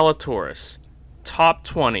Zalatoris, top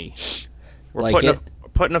 20. We're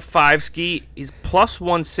putting a 5 ski. He's plus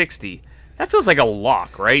 160. That feels like a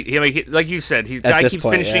lock, right? Like you said, guy keeps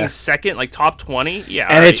finishing second, like top 20. Yeah,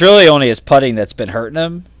 and it's really only his putting that's been hurting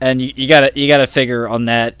him. And you gotta figure on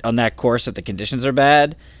that course that the conditions are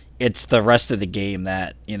bad. It's the rest of the game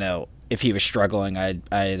that if he was struggling, I'd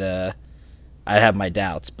have my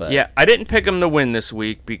doubts. But yeah, I didn't pick him to win this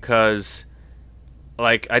week because,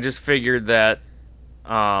 I just figured that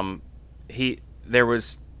there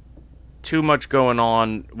was too much going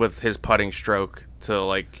on with his putting stroke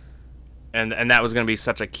to and that was going to be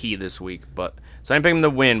such a key this week. But so I didn't pick him to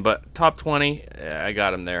win, but top 20, I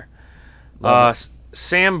got him there.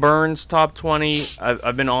 Sam Burns, top 20.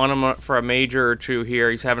 I've been on him for a major or two here.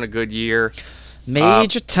 He's having a good year.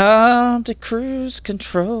 Major Tom to cruise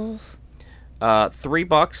control.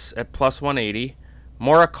 $3 at plus 180.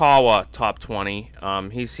 Morikawa, top 20.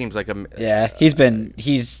 He seems like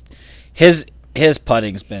his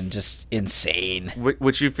putting's been just insane.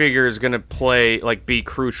 Which you figure is going to be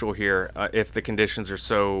crucial here if the conditions are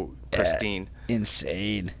so pristine.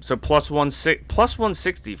 Insane. So plus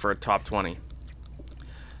 160 for a top 20.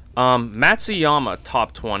 Matsuyama,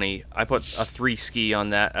 top 20. I put a 3 ski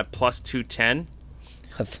on that at plus 210.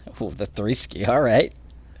 The 3 ski, all right.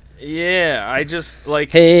 Yeah, I just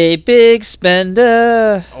Hey, big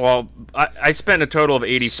spender. Well, I spent a total of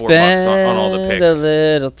 $84 on all the picks. Spend a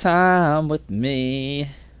little time with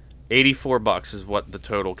me. $84 is what the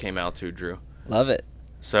total came out to, Drew. Love it.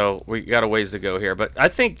 So we got a ways to go here, but I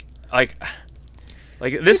think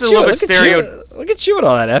this is a little bit stereo. Look at you with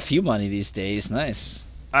all that FU money these days. Nice.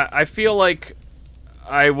 I feel like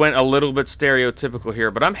I went a little bit stereotypical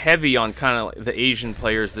here, but I'm heavy on kind of the Asian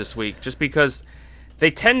players this week, just because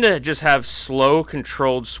they tend to just have slow,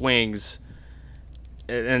 controlled swings,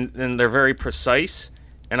 and they're very precise.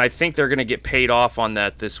 And I think they're going to get paid off on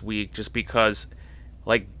that this week, just because,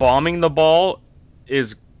 bombing the ball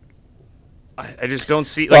is. I just don't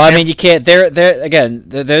see. Well, I mean, you can't.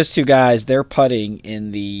 Those two guys. They're putting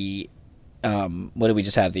in the. What did we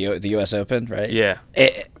just have? The U.S. Open, right? Yeah.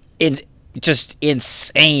 Just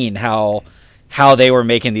insane how how they were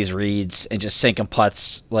making these reads and just sinking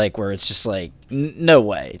putts like where it's just like no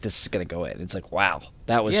way this is gonna go in. It's like wow,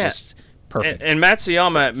 that was just perfect. And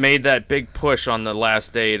Matsuyama made that big push on the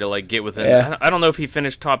last day to like get within. Yeah. I don't know if he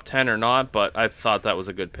finished top 10 or not, but I thought that was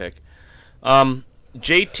a good pick.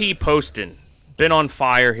 JT Poston been on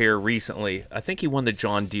fire here recently. I think he won the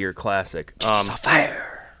John Deere Classic.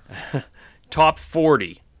 Fire. Top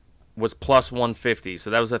 40 was plus 150, so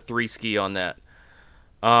that was a 3-ski on that.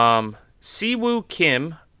 Siwoo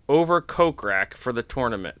Kim over Kokrak for the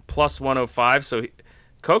tournament, plus 105. So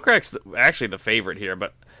Kokrak's actually the favorite here,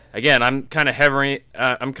 but again, I'm kind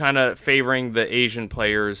of favoring the Asian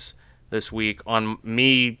players this week on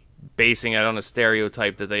me basing it on a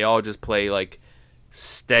stereotype that they all just play like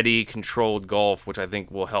steady, controlled golf, which I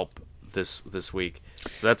think will help this week.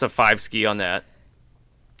 So that's a 5-ski on that.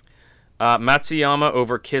 Matsuyama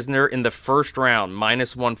over Kisner in the first round,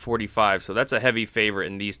 minus 145. So that's a heavy favorite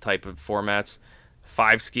in these type of formats.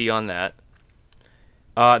 5-ski on that.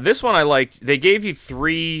 This one I liked. They gave you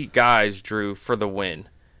 3 guys, Drew, for the win.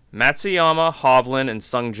 Matsuyama, Hovland, and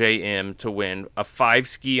Sung Jae Im to win. A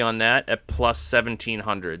 5-ski on that at plus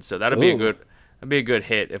 1,700. So that'd be a good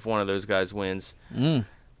hit if one of those guys wins.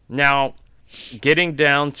 Now, getting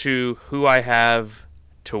down to who I have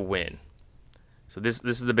to win. So this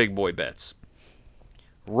is the big boy bets.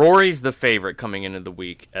 Rory's the favorite coming into the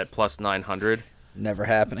week at plus 900. Never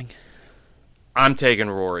happening. I'm taking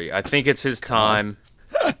Rory. I think it's his time.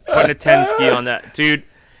 Putting a 10-ski on that. Dude,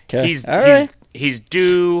 he's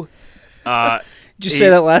due. Did you say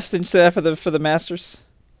that last? Didn't you say that for the Masters?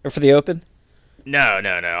 Or for the Open? No.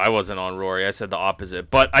 I wasn't on Rory. I said the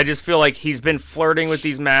opposite. But I just feel like he's been flirting with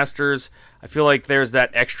these Masters. I feel like there's that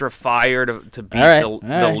extra fire to beat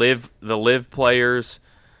the live players.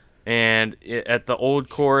 And at the old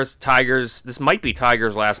course, Tigers. This might be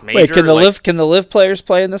Tiger's last major. Wait, can the live players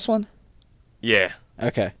play in this one? Yeah.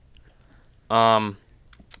 Okay.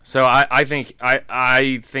 So I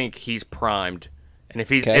think he's primed. And if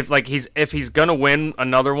he's gonna win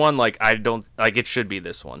another one, it should be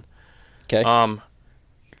this one. Okay.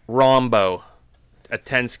 Rombo, a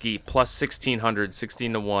 10-ski plus 1,600,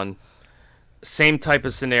 16-1. Same type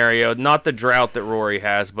of scenario, not the drought that Rory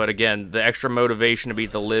has, but again, the extra motivation to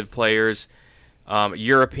beat the live players.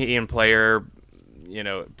 European player,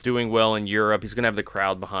 doing well in Europe. He's gonna have the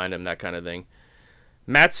crowd behind him, that kind of thing.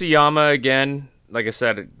 Matsuyama again, like I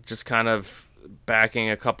said, just kind of backing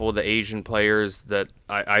a couple of the Asian players that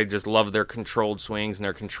I just love their controlled swings and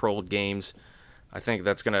their controlled games. I think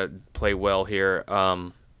that's going to play well here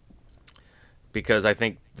because I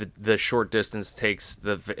think the short distance takes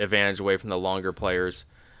the advantage away from the longer players.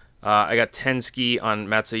 I got 10-ski on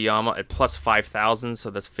Matsuyama at plus 5,000, so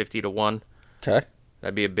that's 50-1. Okay.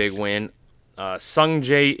 That'd be a big win. Sung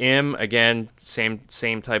Jae Im, again, same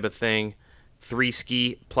type of thing.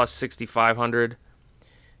 3-ski plus 6,500.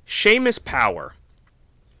 Seamus Power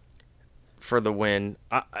for the win.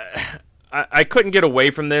 I couldn't get away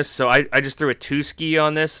from this, so I just threw a 2-ski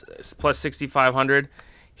on this, plus 6,500.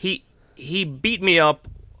 He beat me up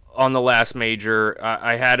on the last major.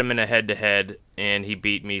 I had him in a head-to-head, and he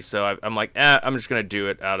beat me, so I'm like, I'm just going to do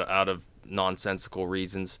it out of nonsensical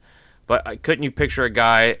reasons. But couldn't you picture a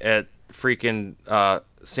guy at freaking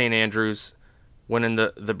St. Andrews winning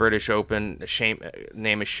the British Open?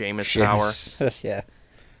 Name is Seamus Power. Yeah.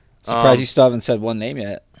 Surprised you still haven't said one name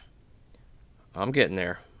yet. I'm getting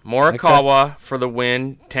there. Morikawa for the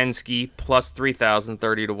win, 10-ski, plus 3,000,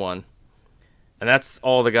 30-1. And that's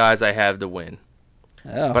all the guys I have to win.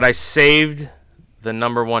 Oh. But I saved the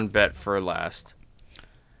number one bet for last.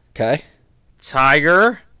 Okay.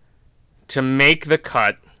 Tiger to make the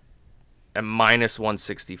cut at minus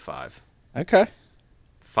 165. Okay.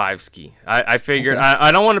 5-ski. I figured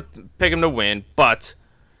I don't want to pick him to win, but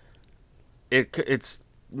it's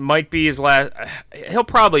might be his last. He'll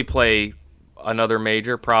probably play another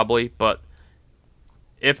major, probably, but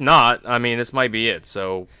if not, I mean, this might be it.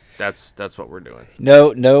 So that's what we're doing.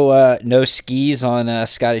 No skis on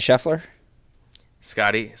Scotty Scheffler.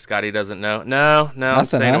 Scotty doesn't know. No, I'm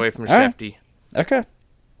staying away from Shefty. Right. Okay.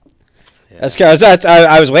 Yeah. That's good.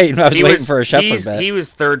 I was waiting. I was waiting for a Scheffler bet. He was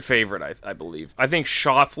third favorite, I believe. I think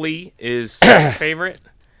Schauffele is second favorite.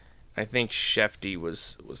 I think Shefty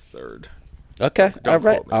was third. Okay. All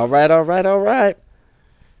right.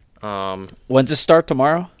 When's it start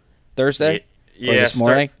tomorrow? Thursday? Yeah. Or this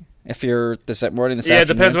morning? If you're this morning, this afternoon? It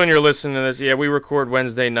depends when you're listening to this. Yeah, we record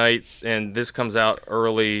Wednesday night, and this comes out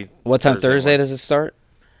early. What time Thursday does it start?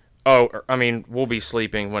 Oh, I mean, we'll be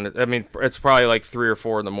sleeping when it's probably like 3 or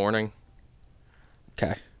 4 in the morning.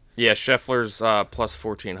 Okay. Yeah, Scheffler's plus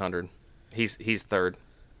 1,400. He's third.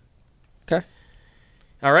 Okay.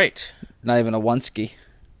 All right. Not even a one ski.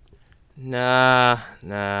 Nah.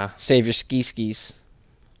 Save your skis.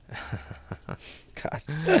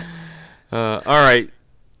 God. All right.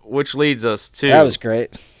 Which leads us to... That was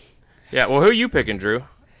great. Yeah, well, who are you picking, Drew?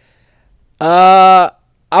 I'm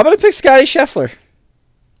gonna pick Scotty Scheffler.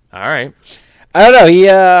 All right. I don't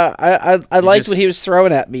know. I liked just- what he was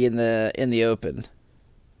throwing at me in the Open.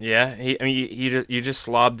 Yeah, you just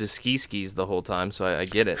slobbed the skis the whole time, so I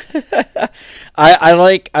get it. I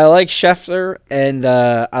like Scheffler and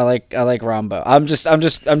I like Rombo. I'm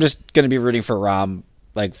just gonna be rooting for Rom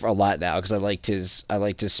like for a lot now because I liked his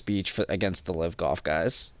speech against the Live Golf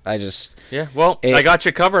guys. Yeah, well, I got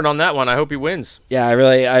you covered on that one. I hope he wins. Yeah, I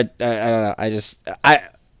don't know.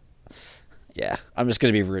 I'm just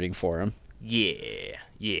gonna be rooting for him.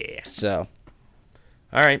 Yeah. So,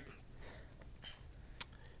 All right.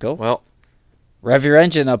 cool. Well, Rev your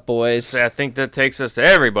engine up, boys. so I think that takes us to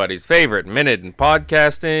everybody's favorite minute in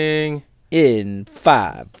podcasting. In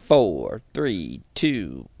 5, 4, 3,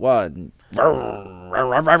 2, 1,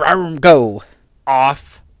 go.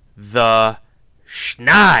 Off the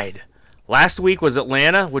schneid. Last week was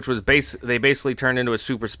Atlanta, which was they basically turned into a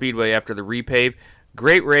super speedway after the repave.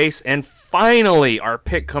 Great race, and finally our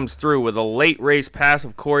pick comes through with a late race pass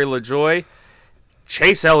of Corey LaJoie.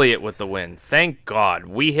 Chase Elliott with the win. Thank God.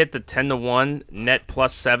 We hit the 10-1 net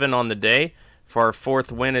 +7 on the day for our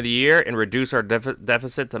 4th win of the year and reduce our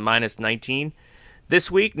deficit to -19. This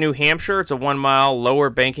week, New Hampshire, it's a 1-mile lower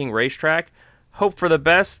banking racetrack. Hope for the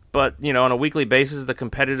best, but on a weekly basis, the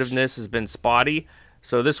competitiveness has been spotty.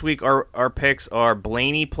 So this week, our picks are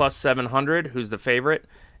Blaney +700, who's the favorite,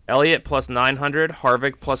 Elliott +900,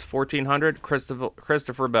 Harvick +1400,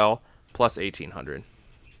 Christopher Bell +1800.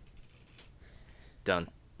 Done.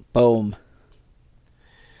 Boom.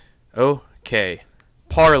 Okay.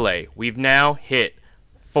 Parlay. We've now hit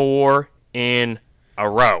 4 in a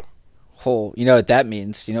row. Oh, you know what that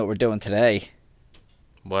means? You know what we're doing today?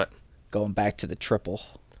 What? Going back to the triple.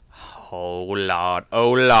 Oh,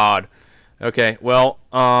 Lord. Okay, well,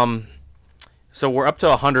 so we're up to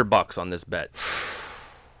 $100 on this bet.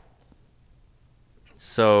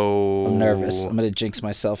 So... I'm nervous. I'm going to jinx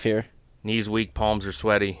myself here. Knees weak, palms are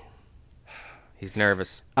sweaty. He's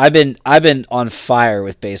nervous. I've been on fire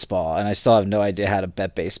with baseball, and I still have no idea how to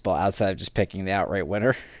bet baseball outside of just picking the outright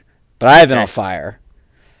winner. But I have been on fire.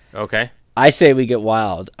 Okay. I say we get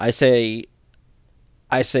wild. I say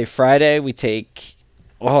Friday we take.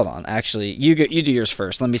 Well, hold on. Actually, you do yours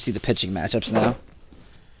first. Let me see the pitching matchups now.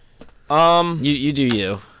 You do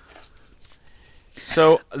you.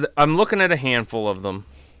 So I'm looking at a handful of them.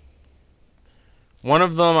 One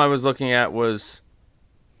of them I was looking at was,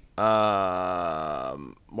 where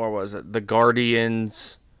was it? The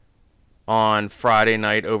Guardians on Friday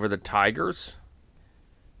night over the Tigers.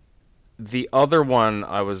 The other one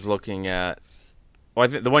I was looking at, well, I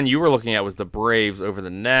think the one you were looking at was the Braves over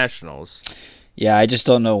the Nationals. Yeah, I just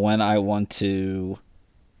don't know when I want to.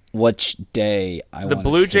 Which day I want. The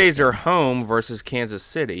Blue Jays are home versus Kansas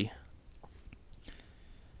City.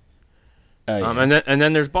 Yeah. And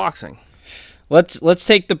then there's boxing. Let's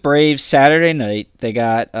take the Braves Saturday night. They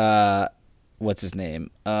got what's his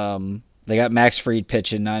name? They got Max Fried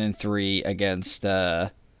pitching 9-3 against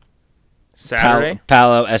Saturday?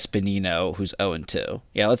 Paolo Espinino, who's 0-2.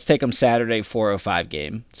 Yeah, let's take them Saturday 4:05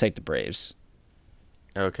 game. Let's take the Braves.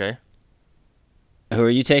 Okay. Who are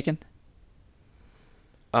you taking?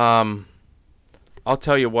 I'll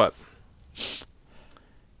tell you what.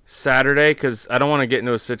 Saturday, because I don't want to get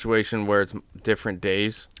into a situation where it's different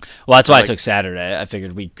days. Well, that's why I took Saturday. I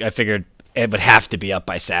figured it would have to be up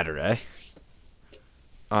by Saturday.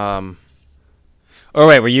 Or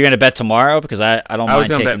wait, were you going to bet tomorrow? Because I don't mind I was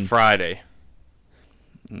going taking... to bet Friday.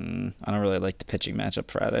 I don't really like the pitching matchup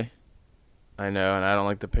Friday. I know, and I don't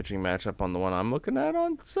like the pitching matchup on the one I'm looking at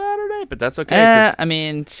on Saturday, but that's okay. I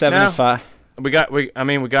mean, 7-5. We got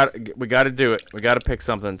to do it. We got to pick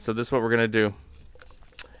something. So this is what we're gonna do.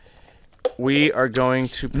 We are going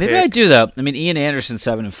to pick... Maybe I do though. I mean, Ian Anderson's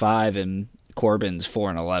 7-5 and Corbin's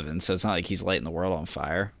 4-11, so it's not like he's lighting the world on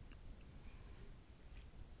fire.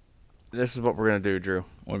 This is what we're gonna do, Drew.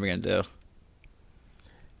 What are we gonna do?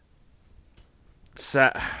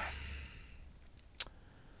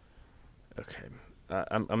 Okay,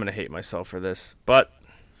 I'm gonna hate myself for this, but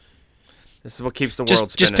this is what keeps the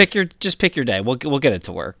world spinning. Just pick your day. We'll get it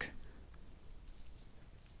to work.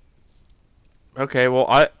 Okay, well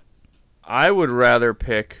I would rather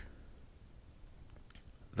pick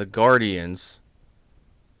the Guardians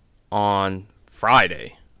on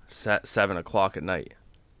Friday, 7:00 at night.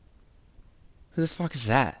 Who the fuck is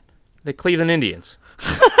that? The Cleveland Indians.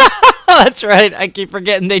 That's right. I keep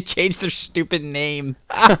forgetting they changed their stupid name.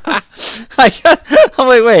 I'm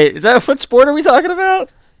like, wait, is that what sport are we talking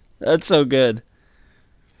about? That's so good.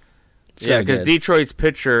 So yeah, because good. Detroit's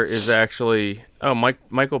pitcher is actually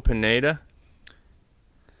Michael Pineda.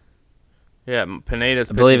 Yeah, Pineda's.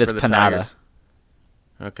 I believe pitching it's for the Pineda. Tigers.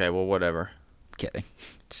 Okay, well, whatever. Kidding.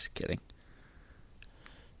 Just kidding.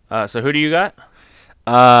 So who do you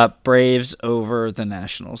got Braves over the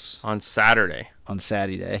Nationals on Saturday? on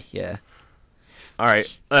Saturday. Yeah. All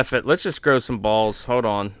right, F it. Let's just grow some balls. Hold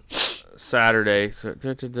on. Saturday. So,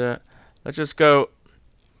 let's just go.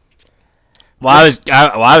 Well,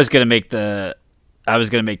 I was gonna make the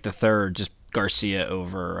third, just Garcia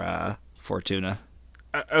over Fortuna.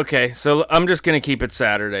 Okay, so I'm just gonna keep it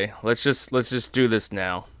Saturday. Let's just do this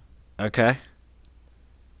now. Okay.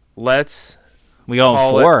 Let's. We going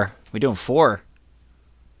Call 4. We doing 4.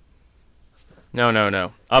 No.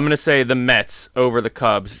 I'm gonna say the Mets over the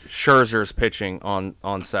Cubs. Scherzer's pitching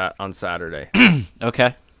on Saturday.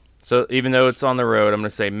 Okay. So even though it's on the road, I'm gonna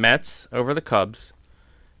say Mets over the Cubs,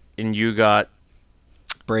 and you got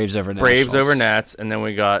Braves over Nationals. Braves over Nats, and then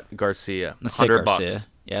we got Garcia. Let's say $100. Garcia.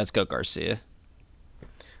 Yeah, let's go Garcia.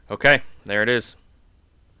 Okay, there it is.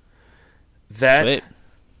 That Sweet.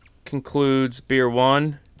 concludes beer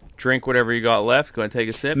 1. Drink whatever you got left. Go ahead and take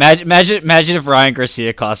a sip. Imagine if Ryan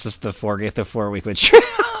Garcia cost us the 4-week win streak.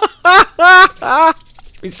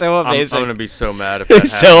 Be so I'm amazing. gonna be so mad if that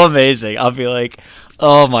It's so amazing. I'll be like,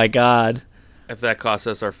 oh my god. if that costs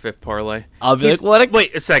us our 5th parlay. I'll be like, what?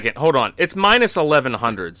 Wait a second. Hold on. It's minus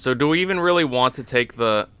 1100. So do we even really want to take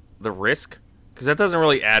the risk? Because that doesn't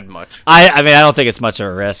really add much. I mean, I don't think it's much of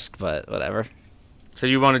a risk, but whatever. So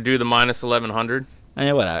you want to do the minus 1100? I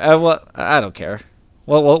mean, whatever. I don't care.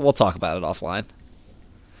 We'll talk about it offline.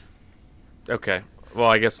 Okay. Well,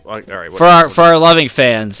 I guess. All right. For our loving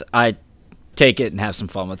fans, I take it and have some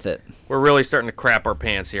fun with it. We're really starting to crap our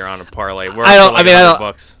pants here on a parlay. We're I don't. up to I mean, I don't.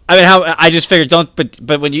 $100. I mean, how I just figured don't.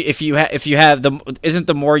 But when you if you have the isn't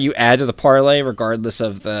the more you add to the parlay, regardless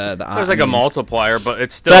of the There's like a multiplier, but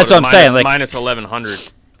it's still. That's what I'm saying, like- minus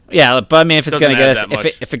 1100. Yeah, but I mean, if it's Doesn't gonna get add us, that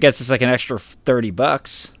much. if it gets us like an extra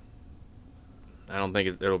 $30. I don't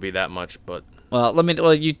think it'll be that much, but Well,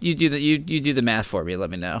 you do the math for me. Let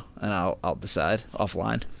me know, and I'll decide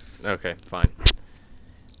offline. okay, fine.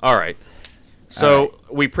 All right. So All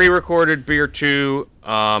right. we pre-recorded beer 2.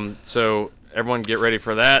 So everyone get ready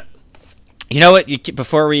for that. You know what?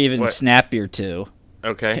 Before we even What? snap your 2,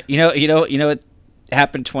 Okay. you know what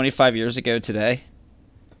happened 25 years ago today?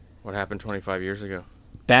 What happened 25 years ago?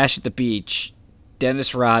 Bash at the Beach.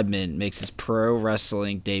 Dennis Rodman makes his pro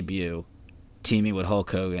wrestling debut, teaming with Hulk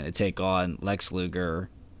Hogan to take on Lex Luger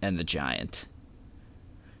and the Giant.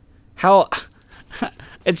 How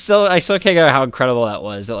I still can't get over how incredible that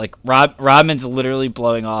was. That like Rodman's literally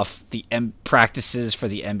blowing off the practices for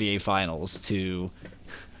the NBA Finals to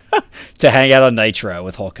hang out on Nitro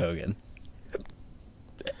with Hulk Hogan.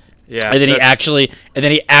 Yeah. And then that's-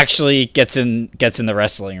 he actually gets in the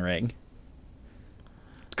wrestling ring.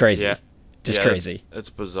 It's crazy. Yeah. Just Yeah, crazy. That's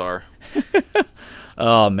bizarre.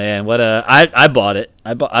 Oh man, I bought it.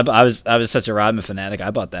 I was such a Rodman fanatic.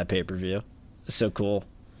 I bought that pay-per-view. It's so cool.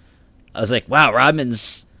 I was like, wow,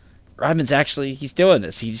 Rodman's actually he's doing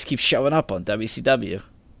this. He just keeps showing up on WCW.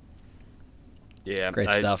 Yeah.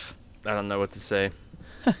 Great stuff. I don't know what to say.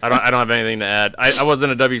 I don't have anything to add. I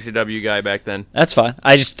wasn't a WCW guy back then. That's fine.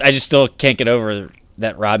 I just still can't get over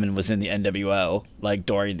that Rodman was in the NWO like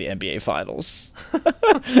during the NBA Finals,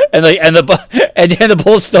 and the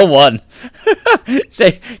Bulls still won.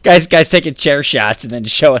 Say, guys taking chair shots and then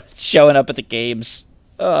showing up at the games.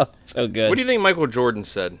 Oh, so good. What do you think Michael Jordan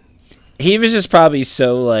said? He was just probably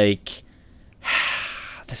so like,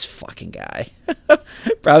 this fucking guy.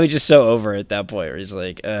 Probably just so over at that point where he's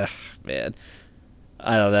like, man.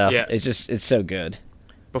 I don't know. Yeah. It's so good.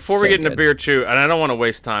 Before we So get into good. beer 2, and I don't want to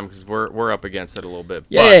waste time because we're up against it a little bit.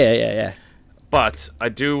 Yeah. But I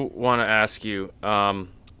do want to ask you. Nah,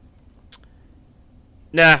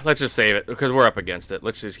 let's just save it because we're up against it.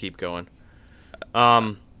 Let's just keep going.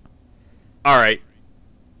 All right.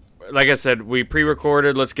 Like I said, we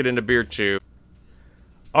pre-recorded. Let's get into beer 2.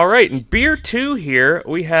 All right, in beer 2 here,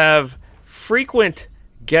 we have frequent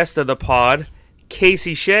guest of the pod,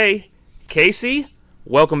 Casey Shea. Casey,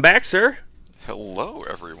 welcome back, sir. Hello,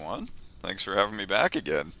 everyone. Thanks for having me back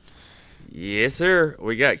again. Yes, sir.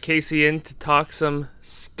 We got Casey in to talk some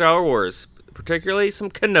Star Wars, particularly some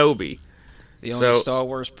Kenobi. The only Star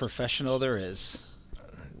Wars professional there is.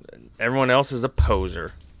 Everyone else is a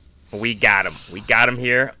poser. We got him. We got him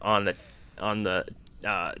here on the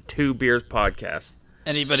Two Beers podcast.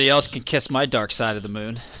 Anybody else can kiss my dark side of the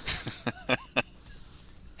moon.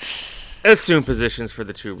 Assume positions for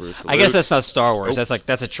the two Bruce. I guess Luke. that's not Star Wars. Oh.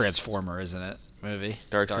 That's a Transformer, isn't it? Movie.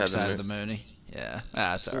 Dark Side Side of the Moon. Yeah,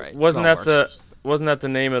 that's all right. Wasn't It all that works. wasn't that the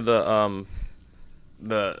name of the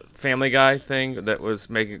Family Guy thing that was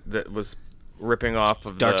ripping off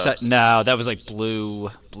of Dark the Side? No, that was like Blue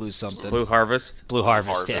something. Blue Harvest? Blue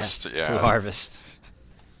Harvest. Yeah. Blue Harvest.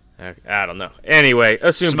 I don't know. Anyway,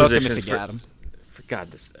 assume Smoke him positions if you got him. for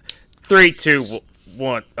God this 3, 2,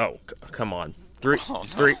 1. Oh, come on. 3 Oh, no.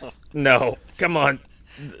 3. No, come on.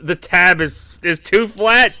 The tab is too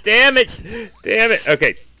flat. Damn it.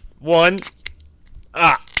 Okay. 1.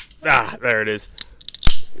 There it is.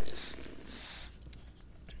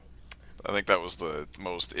 I think that was the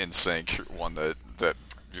most in sync one that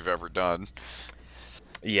you've ever done.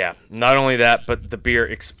 Yeah, not only that, but the beer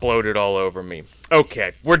exploded all over me.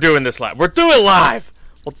 Okay, we're doing this live. We'll do it live.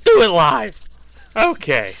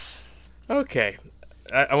 Okay.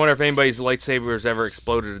 I wonder if anybody's lightsaber has ever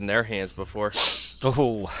exploded in their hands before.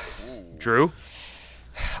 Oh, Drew?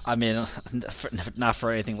 I mean, not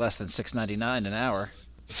for anything less than $6.99 an hour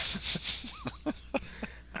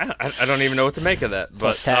I don't even know what to make of that. But,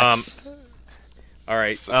 plus tax. all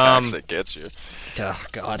right. It's the tax that gets you. Oh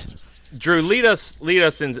God. Drew, lead us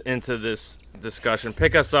into this discussion.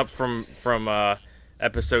 Pick us up from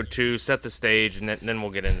episode 2. Set the stage, and then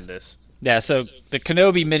we'll get into this. Yeah, so the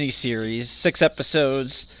Kenobi miniseries, 6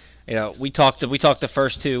 episodes. You know, we talked the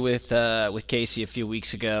first 2 with Casey a few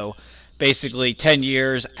weeks ago. Basically, 10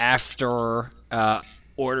 years after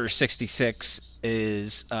Order 66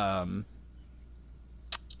 is I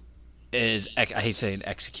hate saying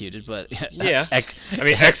executed, but Yeah. I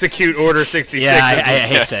mean, execute Order 66. yeah, I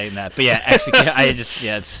hate saying that, but yeah, execute.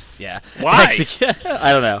 Why?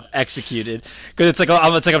 I don't know. Executed because it's like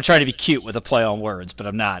I'm trying to be cute with a play on words, but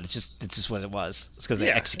I'm not. It's just what it was. It's because they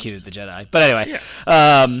Yeah. executed the Jedi. But anyway,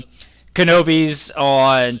 Kenobi's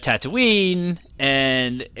on Tatooine,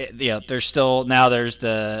 and there's still now there's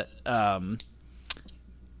the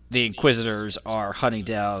Inquisitors are hunting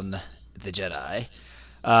down the Jedi.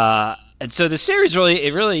 And so the series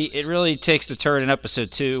really takes the turn in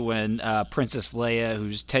episode 2 when Princess Leia,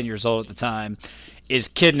 who's 10 years old at the time, is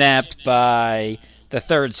kidnapped by the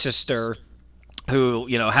third sister, who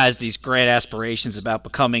has these grand aspirations about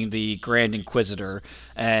becoming the Grand Inquisitor,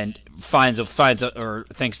 and finds or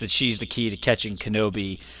thinks that she's the key to catching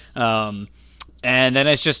Kenobi. And then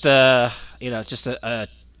it's just a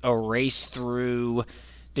race through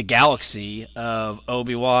the galaxy of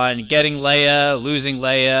Obi-Wan getting Leia, losing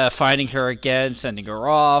Leia, finding her again, sending her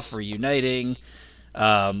off, reuniting,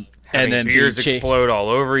 and then beers explode all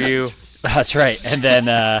over you. That's right. And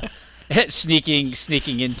then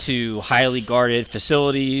sneaking into highly guarded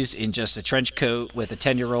facilities in just a trench coat with a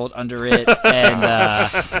 10-year-old under it, and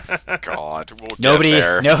God, we'll nobody,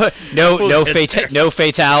 get there. no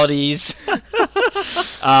fatalities.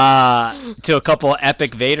 To a couple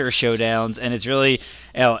epic Vader showdowns, and it's really,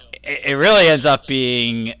 it really ends up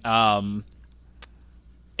being, in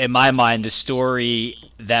my mind, the story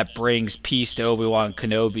that brings peace to Obi-Wan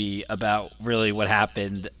Kenobi about really what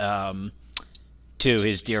happened to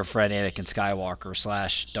his dear friend Anakin Skywalker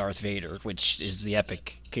 / Darth Vader, which is the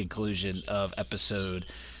epic conclusion of Episode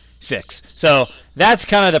 6. So that's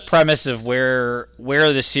kind of the premise of where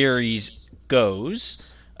the series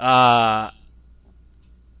goes.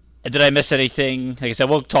 Did I miss anything? Like I said,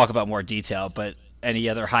 we'll talk about more detail, but any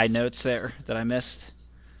other high notes there that I missed?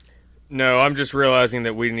 No, I'm just realizing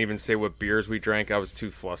that we didn't even say what beers we drank. I was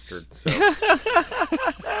too flustered. So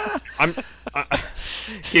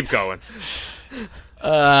keep going.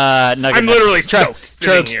 I'm literally stoked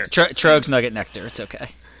sitting here. Trogs Nugget Nectar. It's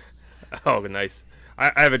okay. Oh, nice.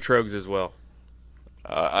 I have a Trogs as well.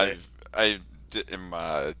 I am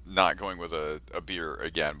not going with a beer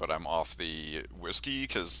again, but I'm off the whiskey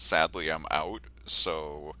because sadly I'm out.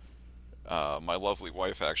 So my lovely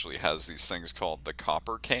wife actually has these things called the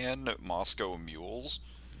Copper Can Moscow Mules,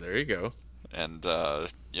 There you go. and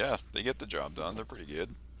yeah, they get the job done. They're pretty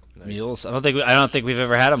good. Nice. Mules. I don't think we've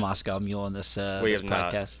ever had a Moscow Mule in this We this have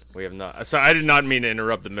podcast. not. We have not. So I did not mean to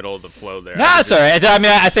interrupt the middle of the flow there. No, it's all right. I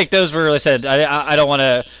mean, I think those were really said. I don't want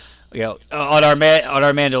to, on our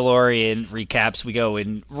Mandalorian recaps, we go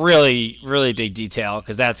in really, really big detail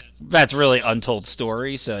because that's really untold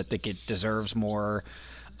story. So I think it deserves more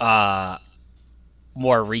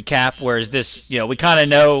recap. Whereas this, we kind of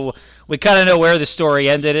know where the story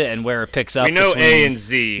ended and where it picks up. We know between, A and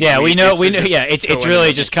Z. Yeah, we know. Yeah, it's fill in really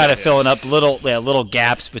the just kind of detail. filling up little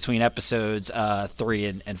gaps between episodes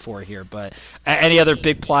 3 and 4 here. But any other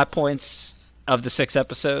big plot points of the 6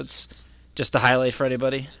 episodes, just to highlight for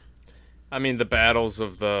anybody? I mean, the battles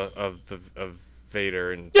of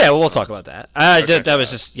Vader and Yeah, well, we'll talk about that. That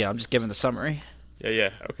was just I'm just giving the summary. yeah,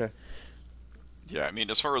 okay. Yeah, I mean,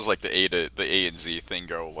 as far as like the A and Z thing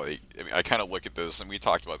go, like, I mean, I kind of look at this, and we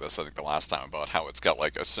talked about this, I think, the last time about how it's got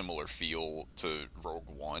like a similar feel to Rogue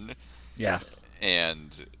One, Yeah.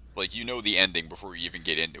 and like the ending before you even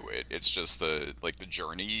get into it. It's just the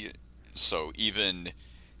journey. So even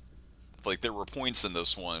like there were points in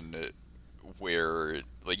this one where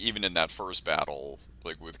like even in that first battle,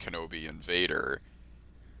 like with Kenobi and Vader,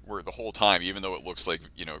 where the whole time, even though it looks like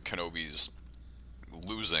Kenobi's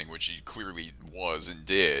losing, which he clearly was and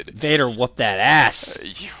did. Vader whooped that ass.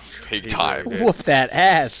 Big time. really did. Whooped that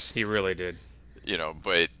ass. He really did.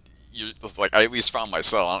 But like I at least found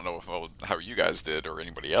myself. I don't know how you guys did or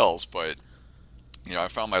anybody else, but I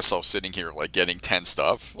found myself sitting here like getting tensed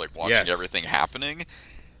up, like watching Yes. everything happening,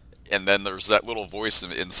 and then there's that little voice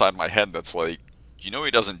inside my head that's like, he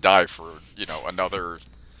doesn't die for another.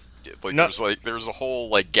 Like No. there's a whole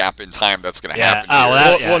like gap in time that's gonna Yeah. happen.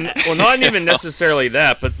 Oh, here. well, Well, not even necessarily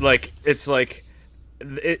that, but like it's like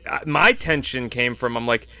my tension came from I'm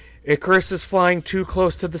like, Icarus is flying too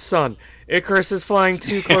close to the sun. Icarus is flying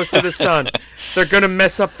too close to the sun. They're gonna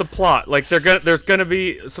mess up the plot. Like there's gonna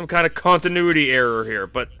be some kind of continuity error here.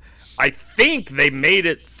 But I think they made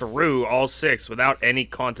it through all 6 without any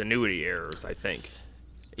continuity errors. I think.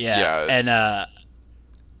 Yeah. Yeah. And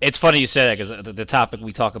it's funny you say that because the topic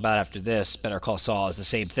we talk about after this, Better Call Saul, is the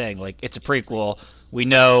same thing. Like, it's a prequel. We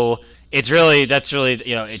know it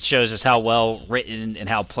shows us how well written and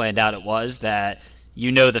how planned out it was, that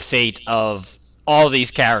the fate of all these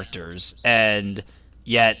characters, and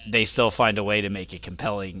yet they still find a way to make it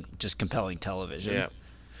compelling television. Yeah.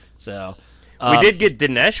 So We did get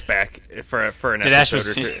Dinesh back for an Dinesh episode was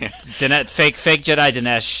or two. fake Jedi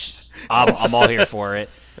Dinesh. I'm all here for it.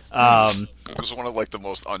 It was one of like the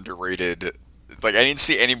most underrated. Like I didn't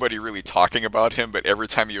see anybody really talking about him, but every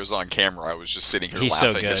time he was on camera, I was just sitting here He's so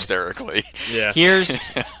laughing good. hysterically. Yeah. Here's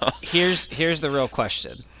the real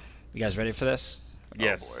question. You guys ready for this?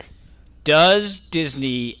 Yes. Oh boy. Does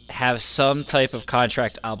Disney have some type of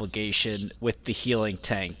contract obligation with the healing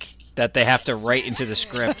tank that they have to write into the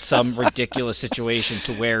script some ridiculous situation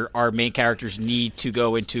to where our main characters need to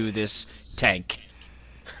go into this tank?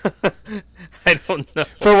 I don't know.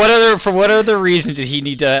 For what other reason did he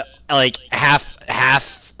need to like half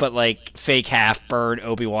but like fake half burn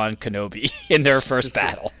Obi-Wan Kenobi in their first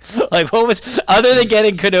battle? Like, what was, other than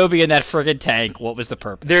getting Kenobi in that friggin' tank, what was the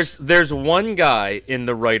purpose? There's one guy in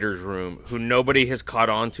the writer's room who nobody has caught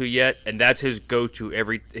on to yet, and that's his go-to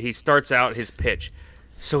he starts out his pitch.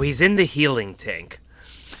 So he's in the healing tank.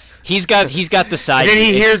 He's got the side. And then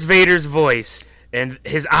he hears Vader's voice, and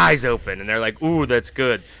his eyes open, and they're like, ooh, that's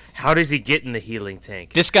good. How does he get in the healing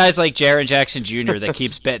tank? This guy's like Jaron Jackson Jr.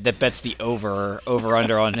 that bets the over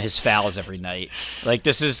under on his fouls every night. Like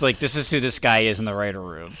this is who this guy is in the writer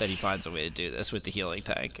room, that he finds a way to do this with the healing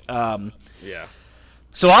tank. Yeah.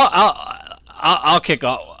 So I'll kick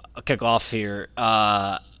off here.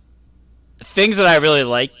 Things that I really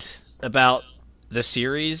liked about the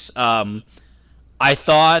series. I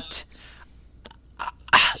thought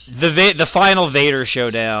the final Vader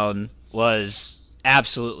showdown was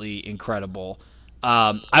absolutely incredible.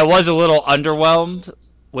 I was a little underwhelmed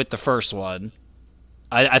with the first one.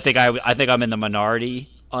 I think I'm in the minority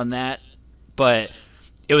on that, but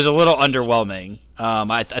it was a little underwhelming.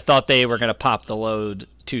 I thought they were going to pop the load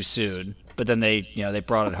too soon, but then they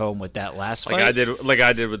brought it home with that last fight. Like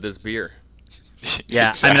I did with this beer. Yeah,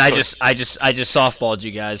 Exactly. I mean, I just softballed you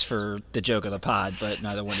guys for the joke of the pod, but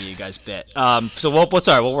neither one of you guys bit. So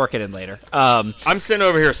we'll work it in later. I'm sitting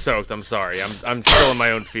over here soaked. I'm sorry. I'm still in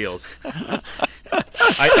my own feels.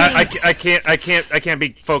 I can't be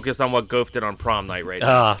focused on what Goff did on prom night right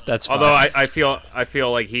now. That's fine. Although I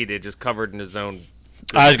feel like he did, just covered in his own.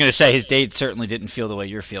 I was gonna say his date certainly didn't feel the way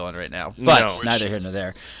you're feeling right now, but No. neither here nor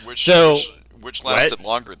there. Which So- which lasted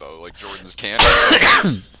longer though, like Jordan's can.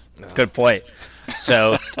 Good point.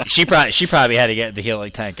 So she probably had to get in the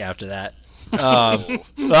healing tank after that. Oh,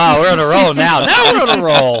 we're on a roll now. Now we're on a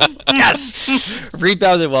roll. Yes,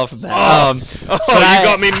 rebounded well from that. Oh, but you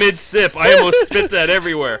got me mid sip. I almost spit that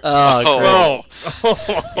everywhere. Oh, great.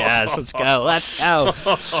 Oh, Yes, let's go.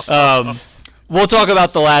 We'll talk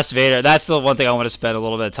about the last Vader. That's the one thing I want to spend a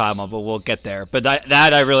little bit of time on, but we'll get there. But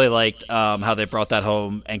that I really liked, how they brought that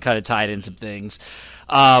home and kind of tied in some things.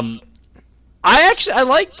 I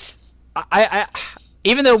liked. I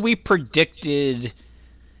even though we predicted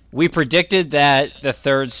that the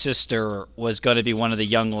third sister was going to be one of the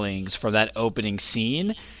younglings from that opening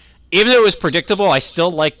scene. Even though it was predictable, I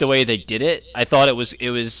still liked the way they did it. I thought it was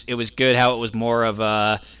good how it was more of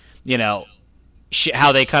a,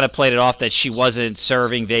 how they kind of played it off that she wasn't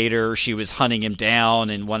serving Vader, she was hunting him down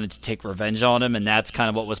and wanted to take revenge on him, and that's kind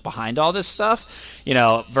of what was behind all this stuff,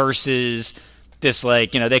 versus this,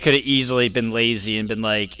 like, they could have easily been lazy and been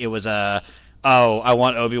like, it was I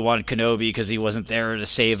want Obi-Wan Kenobi because he wasn't there to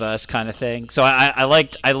save us kind of thing. So I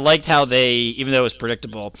liked how they, even though it was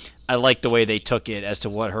predictable, I liked the way they took it as to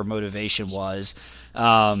what her motivation was.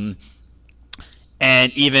 And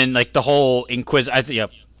even like the whole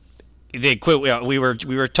we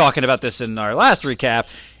were talking about this in our last recap.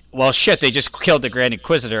 Well, shit, they just killed the Grand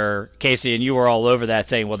Inquisitor, Casey, and you were all over that,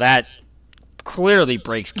 saying, well, that clearly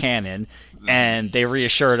breaks canon. And they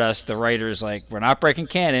reassured us, the writers, like, we're not breaking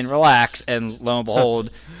canon, relax. And lo and behold,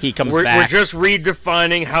 he comes back. We're just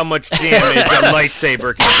redefining how much damage a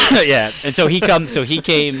lightsaber can do. Yeah, and so he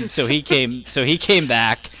came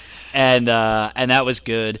back, and that was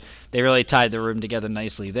good. They really tied the room together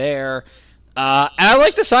nicely there. And I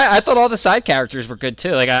like I thought all the side characters were good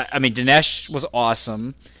too. Like I mean, Dinesh was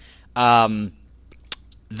awesome. The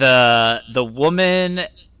woman,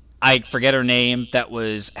 I forget her name, that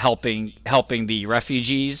was helping the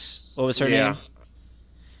refugees. What was her name?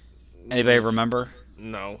 Anybody remember?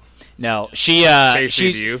 No. She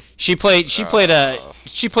played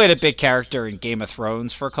a big character in Game of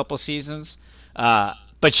Thrones for a couple seasons.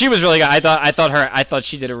 But she was really good. I thought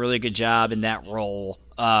she did a really good job in that role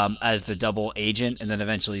as the double agent, and then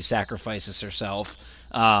eventually sacrifices herself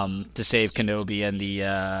to save Kenobi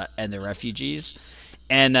and the refugees.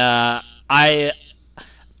 And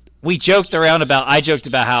we joked around about. I joked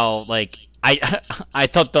about how, like, I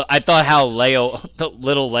thought how the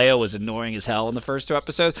little Leia was annoying as hell in the first 2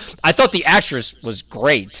 episodes. I thought the actress was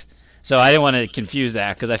great, so I didn't want to confuse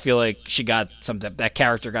that, because I feel like she got that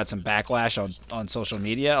character got some backlash on social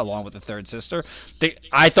media along with the third sister.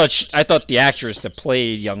 I thought the actress that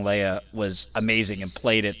played young Leia was amazing and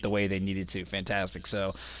played it the way they needed to. Fantastic.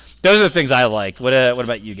 So those are the things I liked. What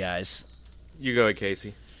about you guys? You go ahead,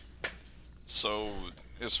 Casey. So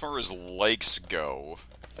as far as likes go,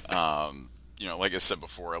 like I said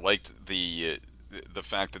before, I liked the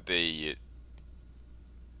fact that they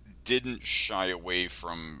didn't shy away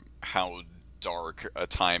from how dark a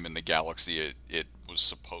time in the galaxy it was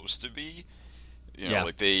supposed to be.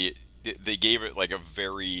 Like they gave it like a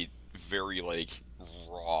very, very like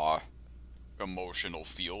raw emotional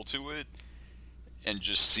feel to it, and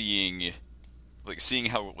just seeing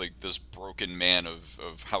how like this broken man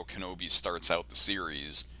of how Kenobi starts out the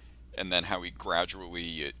series, and then how he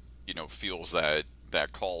gradually feels that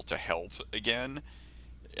call to help again,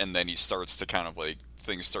 and then he starts to kind of like,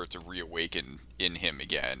 things start to reawaken in him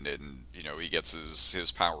again, and he gets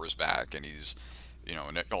his powers back, and he's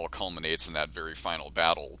and it all culminates in that very final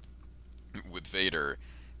battle with Vader.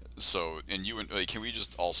 So, and can we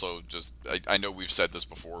just also I know we've said this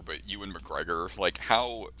before, but Ewan McGregor, like,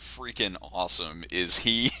 how freaking awesome is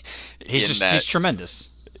he? He's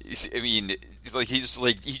tremendous. I mean, like, he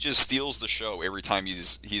just steals the show every time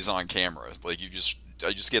he's on camera. Like,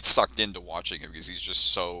 I just get sucked into watching him because he's just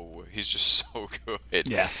so good.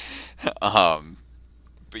 Yeah.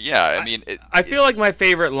 But yeah, I mean, I feel like my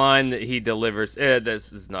favorite line that he delivers.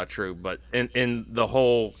 This is not true, but in the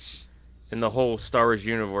whole Star Wars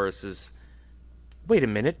universe is, wait a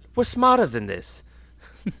minute, we're smarter than this.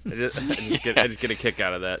 I just get a kick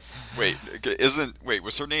out of that. Wait,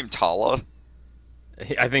 was her name Tala?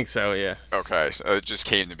 I think so. Yeah. Okay, it just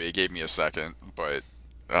came to me. It gave me a second, but.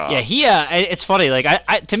 It's funny. Like,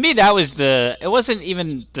 to me, that was it wasn't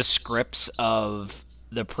even the scripts of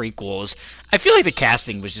the prequels. I feel like the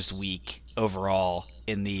casting was just weak overall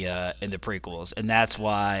in the prequels, and that's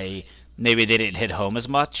why maybe they didn't hit home as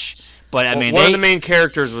much. But I mean, one of the main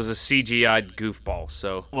characters was a CGI goofball.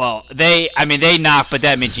 So they knocked, but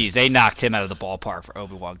they knocked him out of the ballpark for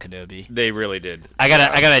Obi-Wan Kenobi. They really did. I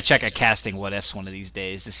gotta check a casting what ifs one of these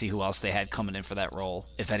days to see who else they had coming in for that role,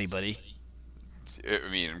 if anybody. I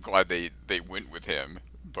mean, I'm glad they went with him,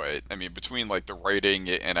 but I mean, between like the writing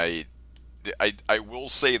and I will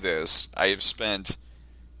say this: I have spent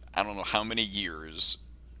I don't know how many years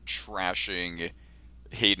trashing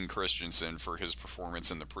Hayden Christensen for his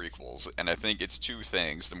performance in the prequels, and I think it's two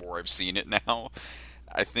things. The more I've seen it now,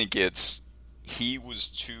 I think it's he was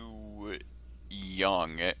too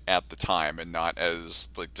young at the time and not as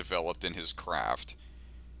like developed in his craft,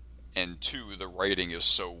 and two, the writing is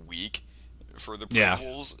so weak for the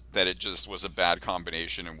prequels that it just was a bad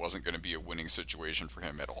combination and wasn't going to be a winning situation for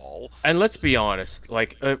him at all. And let's be honest,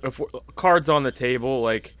 like, if cards on the table,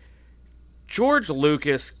 like, George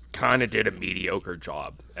Lucas kind of did a mediocre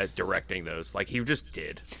job at directing those. Like, he just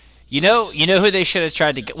did. You know who they should have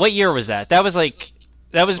tried to get? What year was that? That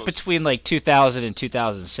was between like 2000 and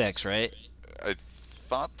 2006, right? I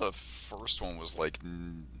thought the first one was like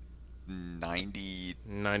 90.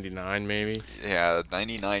 99 maybe. Yeah,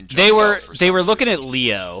 99. They were for they some were looking reason. at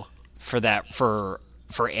Leo for that for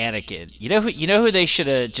Anakin. You know who they should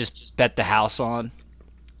have just bet the house on?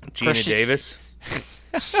 Gina Christian- Davis.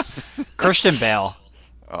 Christian Bale.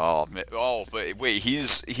 Oh, man. Oh, but wait,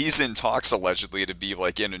 he's in talks allegedly to be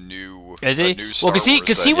like in a new Is a he? new Well, Star because Wars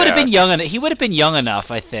he thing, would have yeah. been young. He would have been young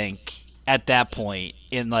enough, I think, at that point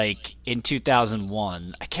in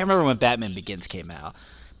 2001. I can't remember when Batman Begins came out,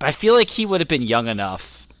 but I feel like he would have been young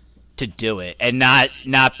enough to do it and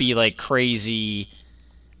not be like crazy.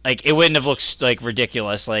 Like it wouldn't have looked like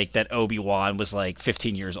ridiculous, like that Obi-Wan was like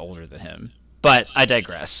 15 years older than him. But I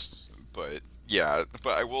digress. But yeah,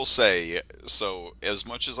 but I will say, so as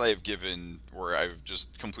much as I have given, where I've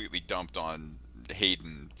just completely dumped on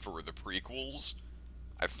Hayden for the prequels,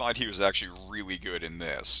 I thought he was actually really good in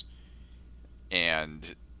this.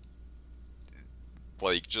 And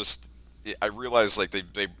like just I realized like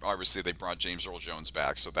they obviously they brought James Earl Jones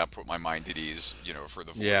back, so that put my mind at ease, for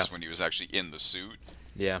the voice Yeah. when he was actually in the suit.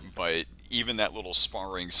 Yeah. But even that little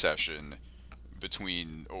sparring session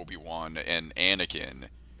between Obi-Wan and Anakin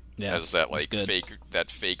Yeah, as that it was like good.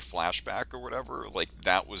 fake flashback or whatever, like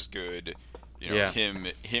that was good. Yeah.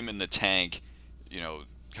 Him in the tank,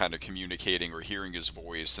 kind of communicating or hearing his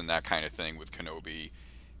voice and that kind of thing with Kenobi.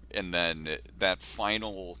 And then that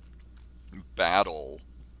final battle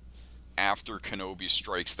after Kenobi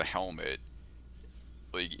strikes the helmet,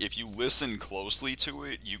 like if you listen closely to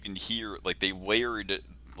it, you can hear like they layered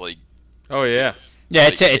like Oh yeah. Yeah,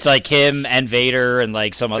 like- it's like him and Vader and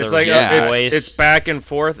like some other It's like Yeah. voice. it's back and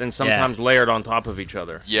forth and sometimes layered on top of each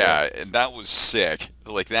other. yeah, and that was sick.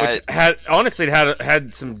 Like that. It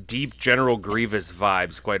had some deep General Grievous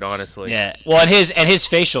vibes, quite honestly. Yeah. Well, and his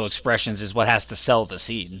facial expressions is what has to sell the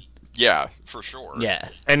scene. Yeah, for sure. Yeah.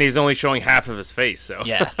 And he's only showing half of his face, so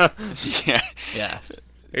Yeah. Yeah. Yeah.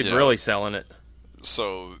 he's Yeah. really selling it.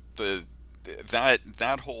 So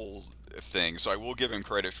that whole thing. So I will give him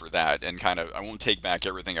credit for that, and kind of I won't take back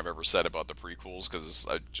everything I've ever said about the prequels because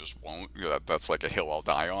I just won't. That's like a hill I'll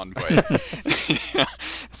die on.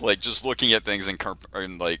 But like just looking at things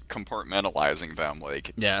and like compartmentalizing them,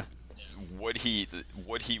 like Yeah. what he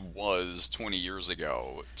was 20 years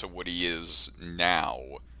ago to what he is now.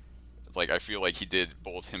 Like I feel like he did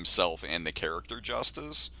both himself and the character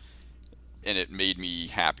justice, and it made me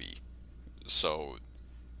happy. So,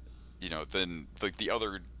 then like the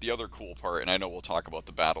other cool part, and I know we'll talk about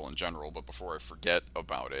the battle in general, but before I forget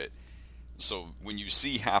about it, so when you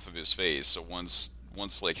see half of his face, so once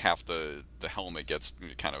like half the helmet gets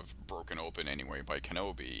kind of broken open anyway by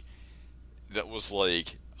Kenobi, that was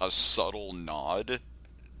like a subtle nod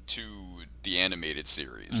to the animated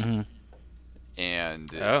series.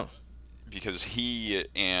 And Oh. because he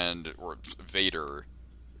or Vader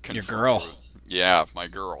Your confer- girl. Yeah, my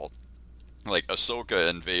girl. Like Ahsoka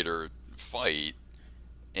and Vader fight,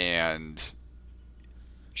 and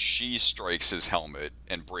she strikes his helmet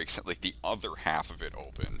and breaks like the other half of it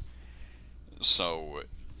open. So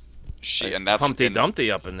and that's Humpty and- Dumpty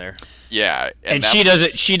up in there. Yeah, And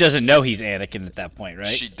that's- she doesn't know he's Anakin at that point, right?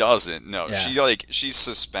 She doesn't. No, Yeah. she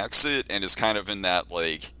suspects it and is kind of in that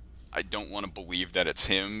like I don't want to believe that it's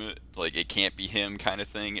him. Like it can't be him kind of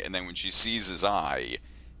thing. And then when she sees his eye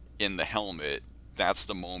in the helmet, that's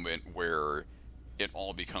the moment where it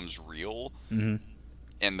all becomes real. Mhm.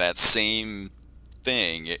 And that same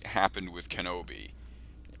thing it happened with Kenobi,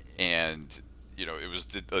 and it was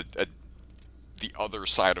the other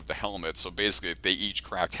side of the helmet. So basically, they each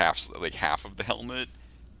cracked half of the helmet,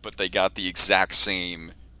 but they got the exact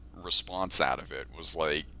same response out of it. Was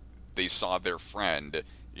like they saw their friend,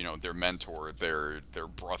 their mentor, their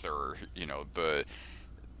brother, the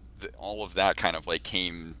all of that kind of like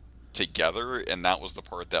came together, and that was the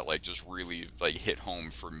part that like just really like hit home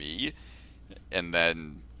for me. And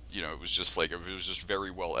then it was just like it was just very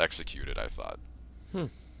well executed, I thought.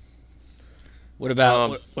 What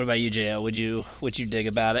about you, JL? What'd you dig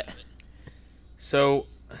about it? So,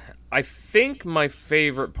 I think my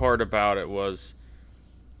favorite part about it was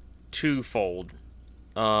twofold.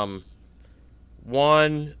 One,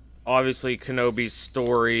 obviously Kenobi's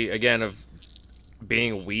story again of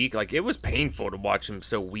being weak. Like it was painful to watch him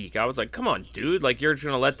so weak. I was like, "Come on, dude! Like you're just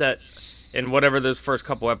gonna let that." In whatever those first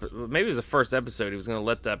couple maybe it was the first episode, he was gonna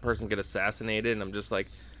let that person get assassinated, and I'm just like,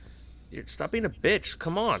 stop being a bitch.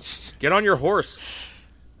 Come on, get on your horse.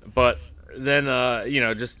 But then,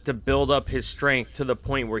 just to build up his strength to the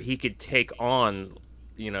point where he could take on,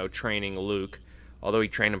 training Luke. Although he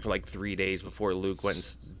trained him for like 3 days before Luke went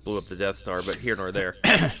and blew up the Death Star, but here nor there.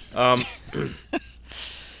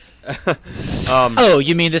 Oh,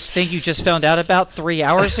 you mean this thing you just found out about 3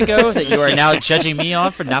 hours ago that you are now judging me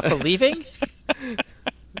on for not believing?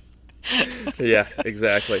 Yeah,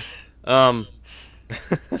 exactly.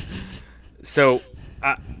 So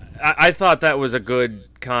I thought that was a good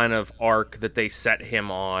kind of arc that they set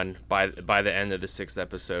him on by the end of the 6th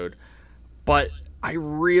episode. But I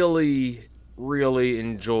really, really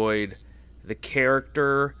enjoyed the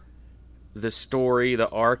character, the story, the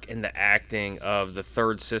arc, and the acting of the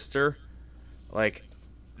third sister. Like,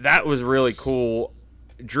 that was really cool.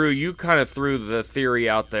 Drew, you kind of threw the theory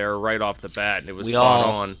out there right off the bat, and it was spot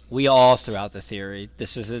on. We all threw out the theory.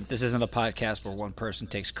 This isn't a podcast where one person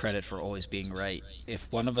takes credit for always being right.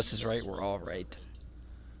 If one of us is right, we're all right.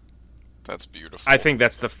 That's beautiful. I think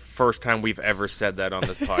that's the first time we've ever said that on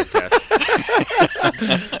this podcast.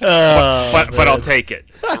 but I'll take it.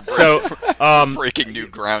 So, breaking new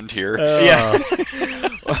ground here. yeah.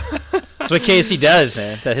 That's what Casey does,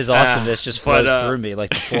 man. That his awesomeness just flows through me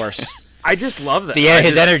like the Force. I just love that.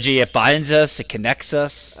 His energy, it binds us, it connects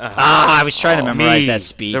us. I was trying to memorize that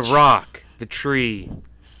speech. The rock, the tree.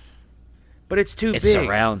 But it's too big. It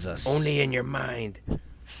surrounds us. Only in your mind.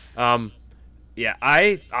 Yeah,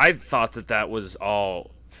 I thought that was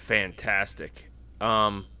all fantastic.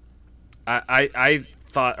 I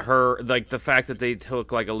thought her, like, the fact that they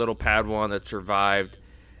took, like, a little Padawan that survived,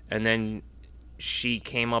 and then she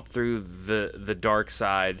came up through the dark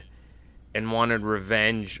side and wanted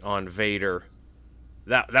revenge on Vader.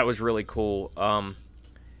 That was really cool.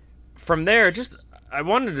 From there, I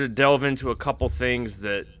wanted to delve into a couple things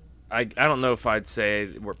that I don't know if I'd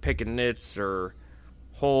say were picking nits or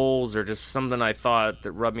holes or just something I thought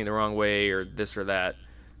that rubbed me the wrong way or this or that.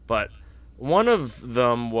 But one of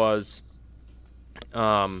them was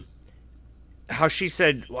how she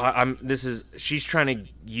said she's trying to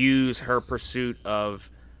use her pursuit of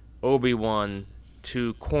Obi-Wan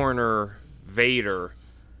to corner Vader.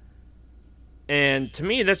 And to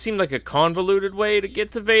me, that seemed like a convoluted way to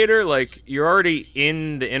get to Vader. Like, you're already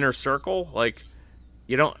in the inner circle. Like,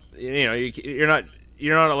 you're not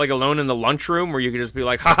like alone in the lunchroom where you could just be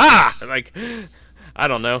like, ha ha! Like, I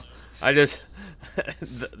don't know. I just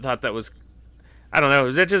thought that was, I don't know.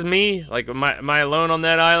 Is that just me? Like, am I alone on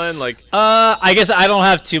that island? Like, I guess I don't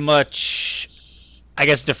have too much. I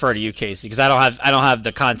guess defer to you, Casey, because I don't have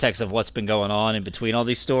the context of what's been going on in between all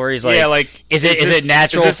these stories. Like, yeah, like, is it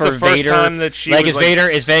natural for Vader?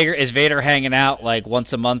 Is Vader hanging out like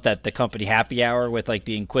once a month at the company happy hour with like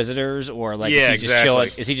the Inquisitors, or like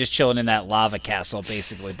is he just chilling in that lava castle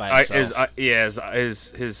basically by himself?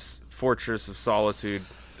 His fortress of solitude.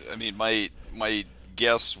 I mean, my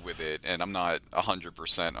guess with it, and I'm not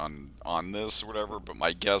 100% on this or whatever, but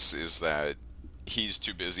my guess is that he's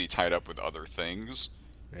too busy tied up with other things,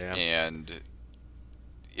 and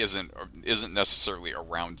isn't necessarily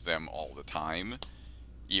around them all the time,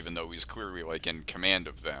 even though he's clearly like in command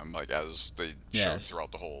of them, like as they showed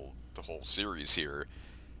throughout the whole series here.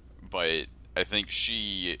 But I think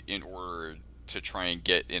she, in order to try and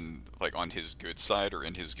get in like on his good side or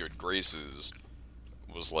in his good graces,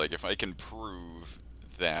 was like, if I can prove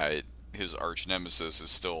that his arch nemesis is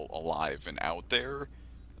still alive and out there,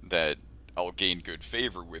 that I'll gain good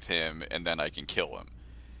favor with him, and then I can kill him.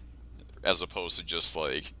 As opposed to just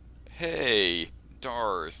like, hey,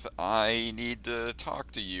 Darth, I need to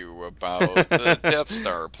talk to you about the Death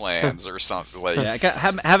Star plans or something. Like, yeah,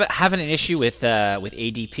 having an issue with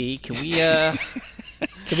ADP. Can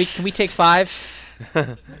we take 5?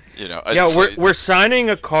 You know, yeah, we're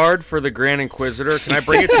signing a card for the Grand Inquisitor. Can I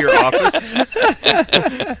bring it to your office?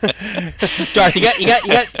 Darth, you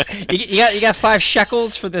got 5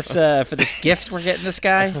 shekels for this gift we're getting this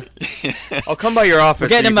guy. I'll come by your office.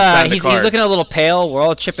 We're getting him. He's looking a little pale. We're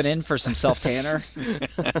all chipping in for some self tanner.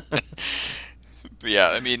 But yeah,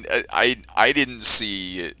 I mean, I didn't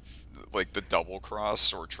see like the double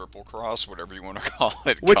cross or triple cross, whatever you want to call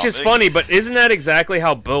it. Which is funny, but isn't that exactly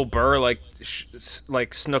how Bill Burr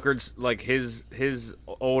snookered like his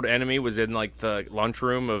old enemy was in like the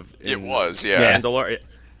lunchroom of Mandalore?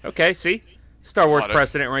 Okay, see, Star Wars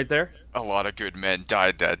precedent right there. A lot of good men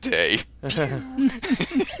died that day.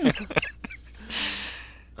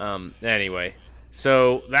 Anyway,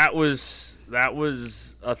 so that was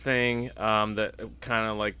a thing that kind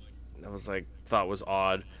of like thought was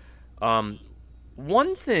odd.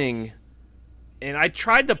 One thing, and I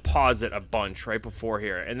tried to pause it a bunch right before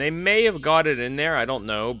here, and they may have got it in there, I don't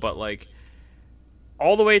know, but like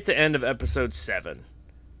all the way at the end of episode 7,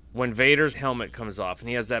 when Vader's helmet comes off and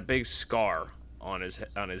he has that big scar on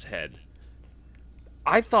his head,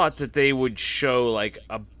 I thought that they would show like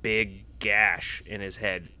a big gash in his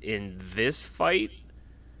head in this fight,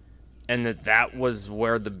 and that was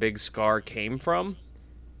where the big scar came from.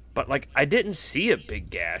 But like I didn't see a big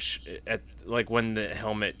gash at like when the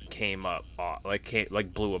helmet came up,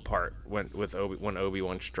 like blew apart when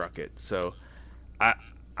Obi-Wan struck it. So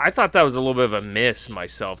I thought that was a little bit of a miss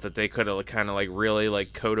myself, that they could have kind of like really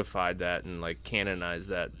like codified that and like canonized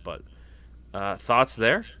that. But thoughts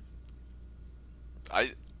there? I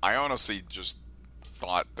honestly just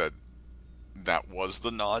thought that was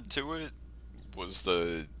the nod to it. Was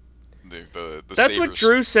the That's what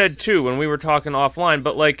Drew said too when we were talking offline.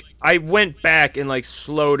 But like I went back and like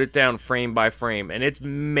slowed it down frame by frame, and it's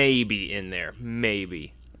maybe in there,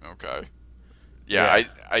 maybe. Okay. Yeah.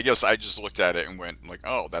 I guess I just looked at it and went like,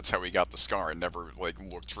 oh, that's how he got the scar, and never like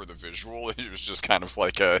looked for the visual. It was just kind of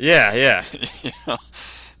like a yeah. You know,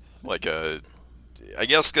 like I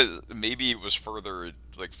guess 'cause maybe it was further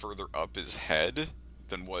up his head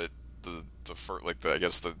than what I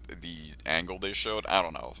guess the angle they showed. I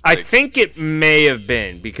don't know. I think it may have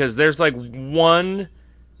been, because there's like one,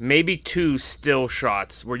 maybe two still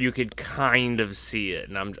shots where you could kind of see it,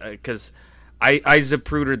 and I'm because I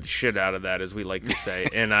zaprudered the shit out of that, as we like to say,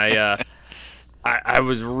 and I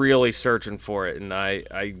was really searching for it, and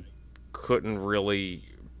I couldn't really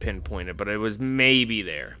pinpoint it, but it was maybe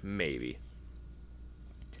there, maybe.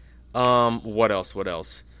 What else?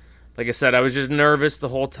 Like I said, I was just nervous the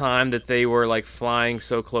whole time that they were like flying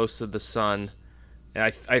so close to the sun,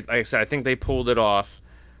 and like I said, I think they pulled it off.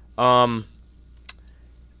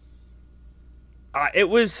 It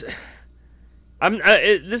was.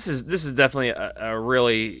 This is definitely a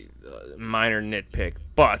really minor nitpick,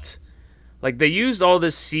 but like they used all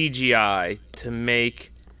this CGI to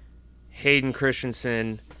make Hayden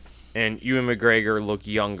Christensen and Ewan McGregor look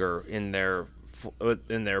younger in their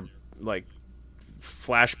like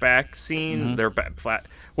flashback scene,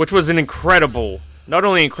 which was an not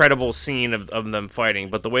only incredible scene of them fighting,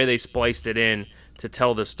 but the way they spliced it in to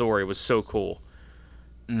tell the story was so cool.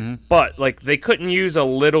 But like they couldn't use a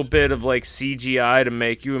little bit of like CGI to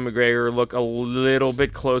make Ewan McGregor look a little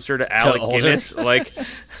bit closer to Alec Guinness. Like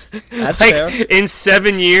that's fair. In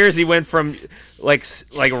 7 years, he went from like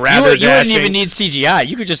rather you wouldn't even need CGI.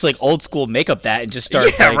 You could just like old school makeup that and just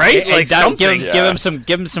start. Yeah, like, right. Like something. Give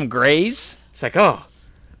him some grays. It's like oh,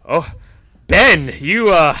 Ben,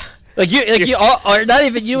 you or not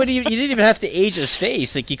even you didn't even have to age his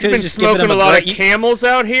face. Like you could have just smoking given him a lot of Camels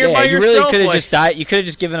out here by yourself. You really could have just died. You could have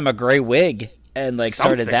just given him a gray wig and like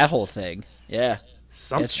started that whole thing. Yeah,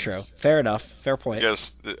 that's true. Fair enough. Fair point.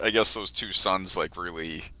 I guess those two suns like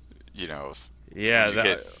really,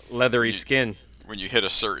 that leathery skin. When you hit a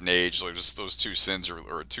certain age, like just those two suns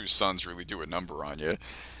really do a number on you.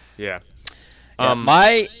 Yeah. Oh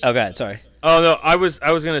god, sorry. Oh no, I was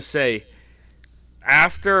gonna say.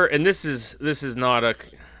 After, and this is not a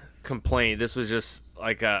complaint. This was just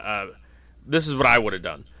like this is what I would have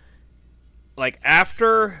done. Like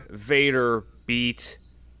after Vader beat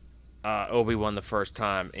Obi-Wan the first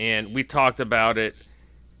time, and we talked about it.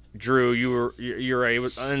 Drew, you're right. It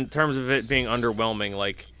was, in terms of it being underwhelming,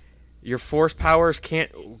 like your force powers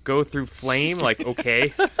can't go through flame. Like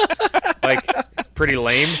okay, like pretty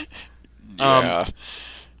lame. Yeah.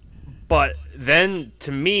 But then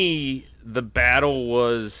to me, the battle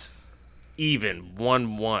was even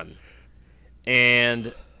 1-1,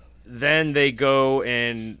 and then they go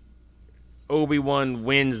and Obi-Wan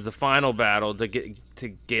wins the final battle to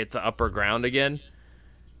get the upper ground again.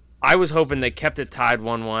 I was hoping they kept it tied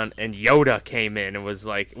 1-1, and Yoda came in and was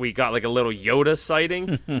like, we got like a little Yoda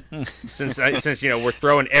sighting, since we're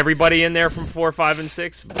throwing everybody in there from 4, 5, and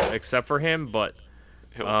 6 except for him, but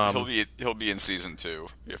he'll be in season 2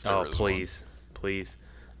 if there is please.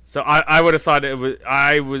 So I would have thought it would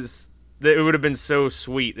have been so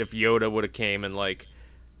sweet if Yoda would have came and like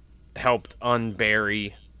helped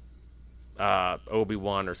unbury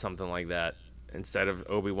Obi-Wan or something like that, instead of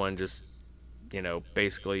Obi-Wan just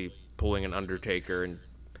basically pulling an Undertaker and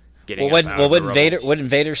getting. Wouldn't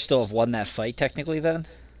Vader still have won that fight technically then?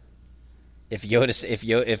 If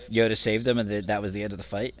Yoda saved him and that was the end of the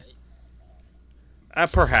fight.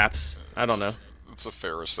 Perhaps, I don't know. It's a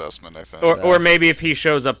fair assessment, I think. Or maybe if he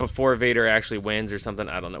shows up before Vader actually wins or something,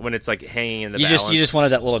 I don't know. When it's like hanging in the balance. You just wanted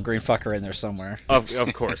that little green fucker in there somewhere. Of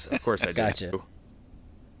course I do. Gotcha.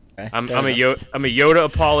 Okay, I'm a Yoda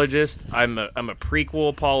apologist. I'm a prequel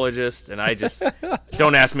apologist, and I just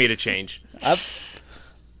don't ask me to change.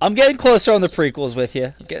 I'm getting closer on the prequels with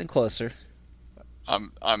you. I'm getting closer.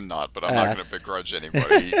 I'm not, but I'm not going to begrudge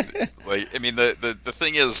anybody. Like, I mean, the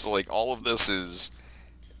thing is, like, all of this is,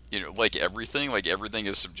 like everything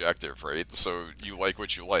is subjective, right? So you like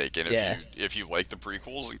what you like, and if you like the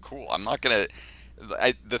prequels, then cool. I'm not gonna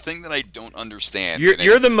The thing that I don't understand.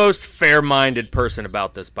 You're the most fair-minded person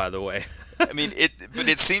about this, by the way. I mean, but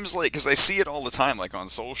it seems like, because I see it all the time, like on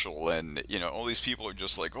social, and all these people are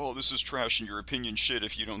just like, "Oh, this is trash, and your opinion shit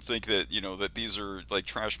if you don't think that that these are like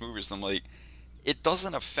trash movies." And I'm like, it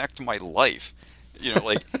doesn't affect my life,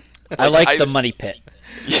 like. I like the money pit.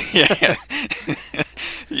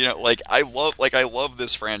 Yeah, I love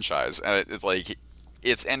this franchise, and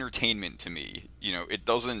it's entertainment to me. It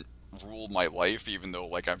doesn't rule my life, even though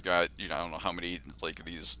like I've got I don't know how many like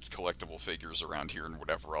these collectible figures around here and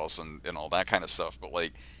whatever else and all that kind of stuff, but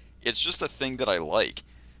like it's just a thing that I like,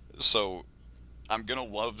 so I'm gonna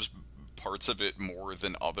love parts of it more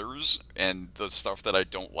than others, and the stuff that I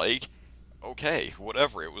don't like, okay,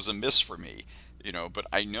 whatever, it was a miss for me. But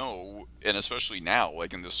I know, and especially now,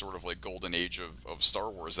 like in this sort of like golden age of Star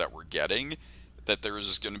Wars that we're getting, that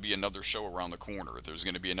there's going to be another show around the corner. There's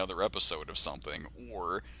going to be another episode of something.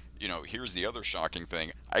 Or, here's the other shocking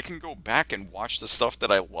thing. I can go back and watch the stuff that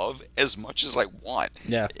I love as much as I want.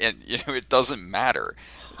 Yeah. And, it doesn't matter.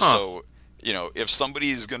 So, if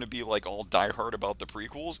somebody's going to be like all diehard about the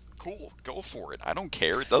prequels, cool, go for it. I don't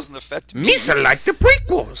care. It doesn't affect me. Misa like the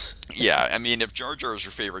prequels. Yeah, I mean, if Jar Jar is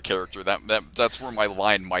your favorite character, that's where my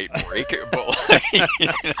line might break. But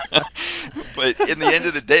but in the end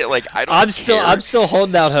of the day, like I don't. I'm still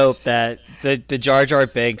holding out hope that the Jar Jar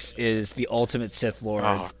Binks is the ultimate Sith Lord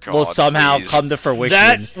will somehow come to fruition.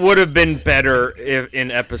 That would have been better if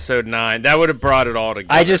in Episode 9. That would have brought it all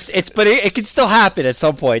together. But it can still happen at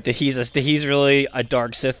some point that he's really a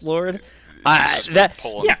dark Sith Lord. If they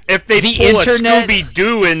pull a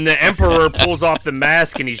Scooby-Doo and the Emperor pulls off the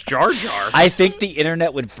mask and he's Jar Jar, I think the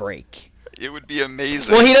internet would break. It would be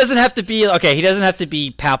amazing. Well, he doesn't have to be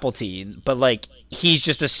Palpatine, but like he's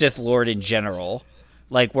just a Sith Lord in general,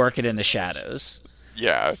 like working in the shadows.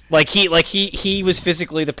 Yeah. Like he was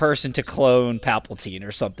physically the person to clone Palpatine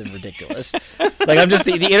or something ridiculous. Like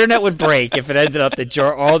the internet would break if it ended up that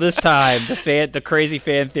all this time the crazy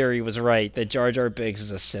fan theory was right that Jar Jar Binks is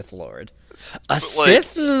a Sith Lord.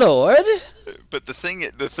 Sith Lord? But the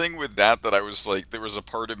thing with that I was like, there was a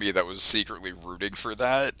part of me that was secretly rooting for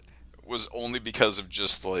that, was only because of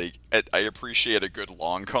just like I appreciate a good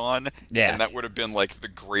long con, and that would have been like the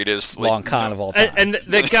greatest long con of all time. And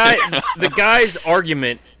the guy's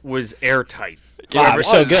argument was airtight. Yeah, it was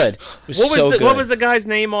so good. What was the guy's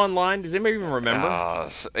name online? Does anybody even remember?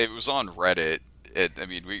 It was on Reddit.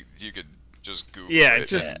 You could just Google it.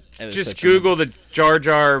 Just Google the Jar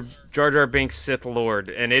Jar Binks Sith Lord,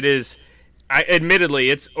 and it is, admittedly,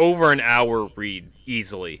 it's over an hour read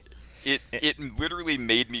easily. It literally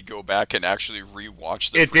made me go back and actually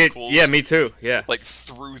rewatch the prequels. Yeah, me too. Yeah, like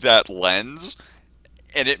through that lens,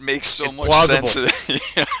 and it makes so much plausible.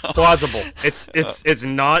 sense. Plausible. It's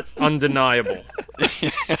not undeniable.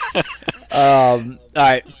 All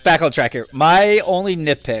right, back on track here. My only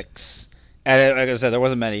nitpicks, and like I said, there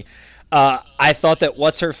wasn't many. I thought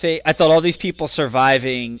that I thought all these people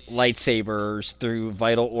surviving lightsabers through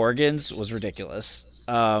vital organs was ridiculous.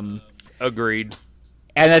 Agreed.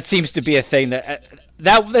 And that seems to be a thing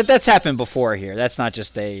that's happened before here. That's not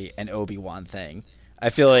just an Obi-Wan thing. I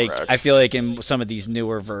feel like in some of these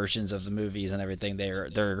newer versions of the movies and everything,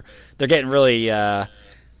 they're getting really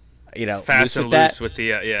fast and loose with the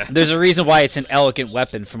yeah. There's a reason why it's an elegant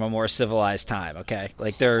weapon from a more civilized time. Okay,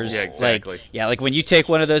 like there's exactly. like when you take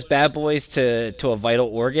one of those bad boys to a vital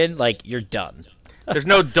organ, like you're done. There's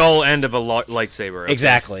no dull end of a lightsaber. Okay?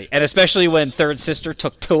 Exactly, and especially when Third Sister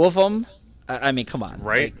took two of them. I mean, come on,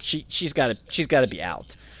 right? Like, she's got to be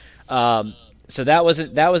out. So that was a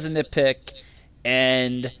nitpick,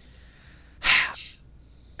 and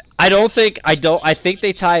I think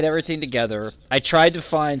they tied everything together. I tried to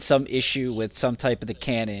find some issue with some type of the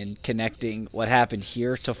canon connecting what happened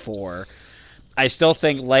here to 4. I still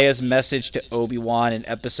think Leia's message to Obi-Wan in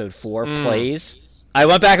Episode 4 plays. I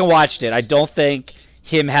went back and watched it. I don't think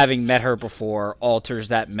him having met her before alters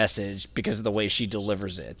that message because of the way she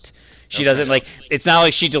delivers it. She doesn't it's not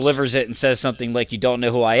like she delivers it and says something like, you don't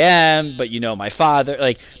know who I am, but you know my father.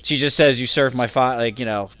 Like, she just says, you served my father,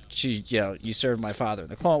 you served my father in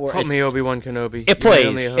the Clone Wars. Call me Obi-Wan Kenobi. It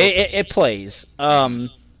plays. It plays. And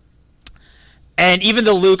even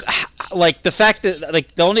the Luke, like the fact that,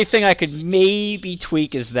 like, the only thing I could maybe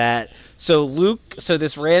tweak is that, so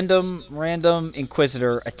this random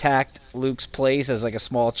Inquisitor attacked Luke's place as like a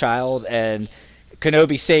small child, and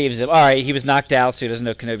Kenobi saves him. All right, he was knocked out, so he doesn't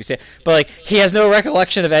know Kenobi saved. But like, he has no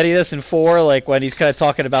recollection of any of this in 4. Like when he's kind of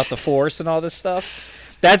talking about the Force and all this stuff.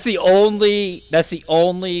 That's the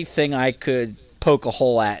only thing I could poke a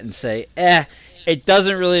hole at and say, it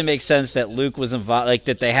doesn't really make sense that Luke was involved. Like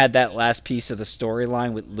that they had that last piece of the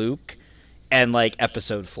storyline with Luke and like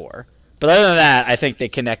episode 4. But other than that, I think they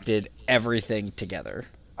connected everything together.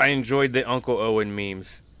 I enjoyed the Uncle Owen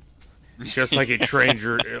memes. Just like he trained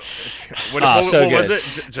your. What so was good.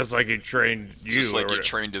 it? Just like he trained you. Just like or he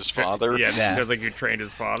trained his father. Yeah, just like you trained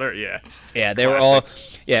his father. Yeah. Yeah, they were all.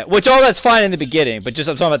 Yeah, which all that's fine in the beginning, but just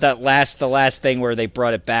I'm talking about the last thing where they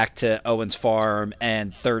brought it back to Owen's farm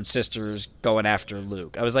and Third Sister's going after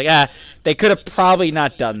Luke. I was like, they could have probably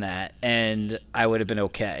not done that, and I would have been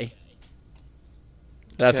okay.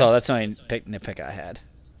 That's all. That's the only nitpick I had.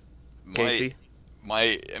 Casey?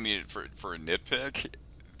 I mean, for a nitpick,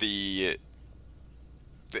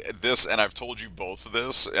 this, and I've told you both of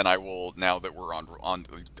this, and I will, now that we're on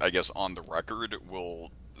I guess on the record,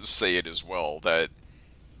 will say it as well, that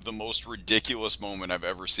the most ridiculous moment I've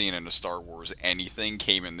ever seen in a Star Wars anything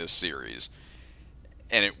came in this series,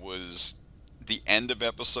 and it was the end of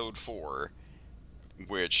Episode 4,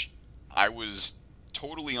 which I was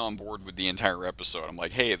totally on board with the entire episode. I'm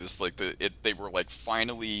like, hey, this like they were like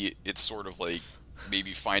finally, it's sort of like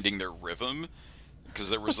maybe finding their rhythm, because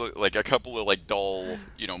there was like a couple of like dull,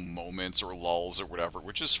 moments or lulls or whatever,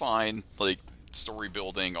 which is fine, like story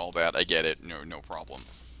building, all that, I get it, no problem.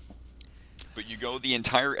 But you go the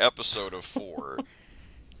entire episode of 4,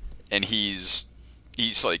 and he's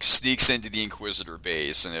like sneaks into the Inquisitor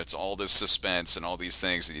base, and it's all this suspense and all these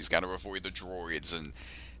things, and he's got to avoid the droids, and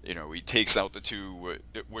he takes out the 2,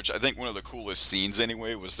 which I think one of the coolest scenes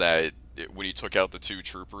anyway was that when he took out the 2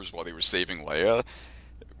 troopers while they were saving Leia,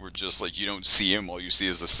 were just like, you don't see him, all you see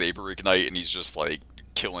is the saber ignite, and he's just like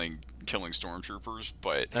killing stormtroopers.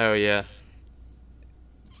 But Oh yeah.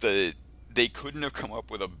 They couldn't have come up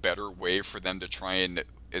with a better way for them to try and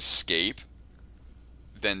escape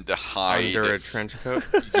than to hide Under a trench coat.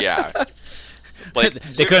 Yeah. Like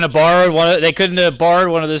They couldn't have borrowed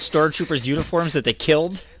one of those stormtroopers' uniforms that they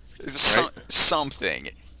killed. something.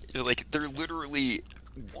 Like, they're literally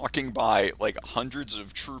walking by like hundreds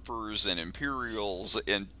of troopers and Imperials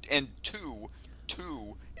and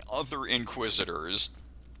two other Inquisitors,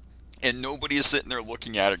 and nobody is sitting there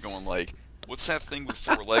looking at it going like, what's that thing with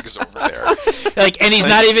 4 legs over there? Like, and he's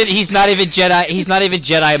not even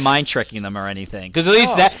Jedi mind tricking them or anything. Because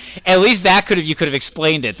at least you could have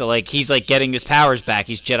explained it. That like he's like getting his powers back.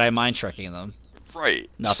 He's Jedi mind tricking them. Right.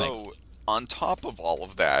 Nothing. So on top of all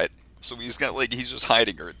of that, so he's just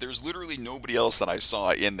hiding her. There's literally nobody else that I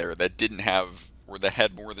saw in there that didn't have, or that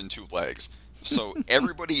had more than 2 legs. So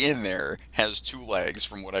everybody in there has 2 legs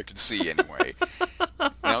from what I could see anyway.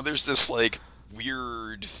 Now there's this like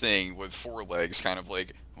weird thing with 4 legs, kind of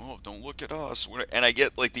like, oh, don't look at us. And I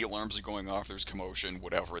get like the alarms are going off, there's commotion,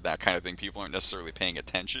 whatever, that kind of thing. People aren't necessarily paying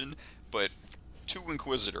attention, but 2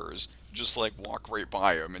 Inquisitors just like walk right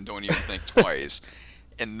by him and don't even think twice.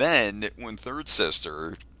 And then when Third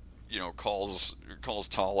Sister, calls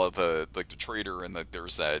Tala the traitor, and that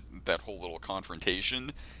there's that whole little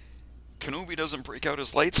confrontation, Kenobi doesn't break out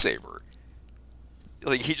his lightsaber.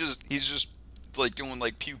 Like he's just like going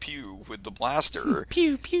like pew pew with the blaster.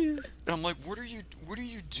 Pew pew. And I'm like, what are you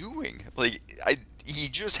doing? Like he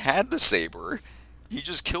just had the saber. He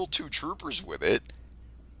just killed 2 troopers with it.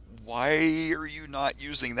 Why are you not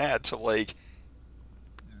using that to like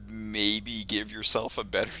maybe give yourself a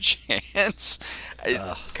better chance?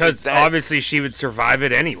 Because obviously she would survive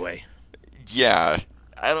it anyway. Yeah,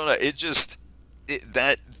 I don't know.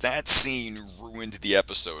 That scene ruined the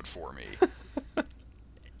episode for me.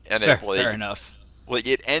 And Fair enough. Like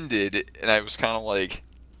it ended, and I was kind of like,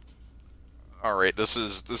 all right, this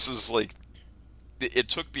is like, it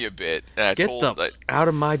took me a bit, and I told out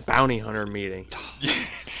of my bounty hunter meeting.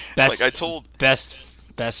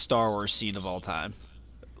 Best Star Wars scene of all time.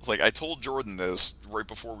 Like I told Jordan this right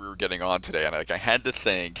before we were getting on today, and like I had to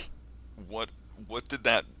think, what did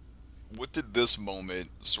this moment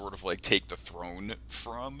sort of like take the throne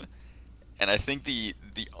from? And I think the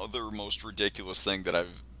other most ridiculous thing that I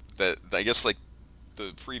guess like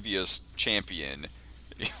the previous champion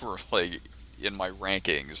were like in my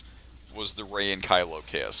rankings was the Rey and Kylo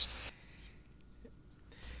kiss.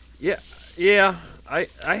 Yeah. I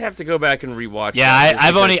have to go back and rewatch. Yeah,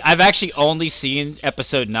 that I've actually only seen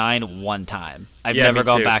Episode 9 one time. I've never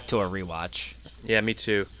gone back to a rewatch. Yeah, me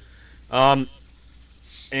too. And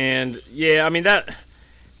yeah, I mean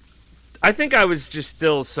I think I was just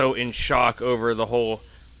still so in shock over the whole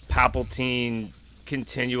Palpatine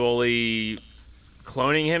continually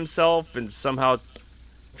cloning himself and somehow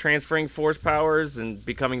transferring Force powers and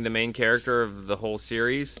becoming the main character of the whole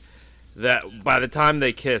series, that by the time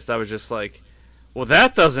they kissed, I was just like, well,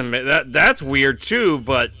 that's weird too,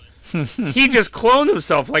 but he just cloned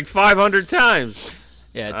himself like 500 times.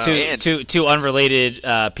 Yeah, And- two unrelated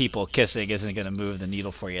people kissing isn't going to move the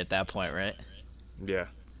needle for you at that point, right? Yeah.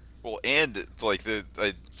 Well, and like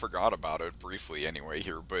I forgot about it briefly anyway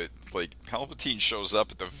here, but like Palpatine shows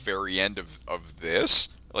up at the very end of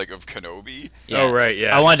this, like of Kenobi. Yeah. Oh, right,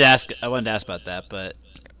 yeah. I wanted to ask about that, but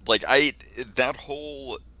Like that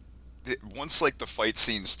whole once like the fight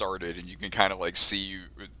scene started and you can kind of like see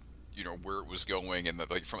where it was going and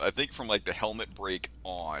like from like the helmet break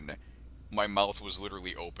on, my mouth was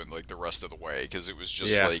literally open like the rest of the way because it was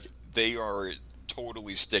just Yeah. like they are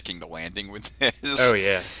totally sticking the landing with this. Oh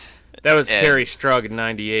yeah. That was And- Terry Strug in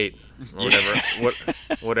 '98 or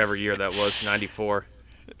whatever year that was, '94.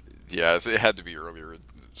 Yeah, it had to be earlier.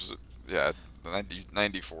 Yeah,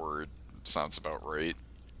 94 sounds about right.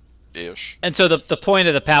 Ish. and so the point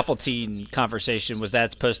of the Palpatine conversation was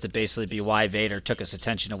that's supposed to basically be why Vader took his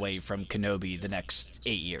attention away from Kenobi the next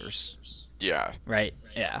 8 years, Yeah. right?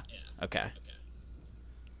 Yeah. Okay.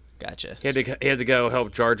 Gotcha. He had to go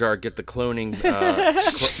help Jar Jar get the cloning.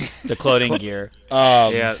 The cloning gear.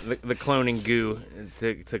 Yeah, the cloning goo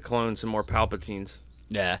to clone some more Palpatines.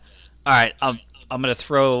 Yeah. All right. I'm gonna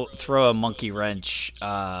throw a monkey wrench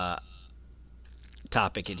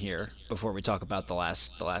topic in here before we talk about the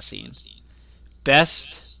last scene.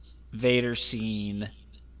 Best Vader scene,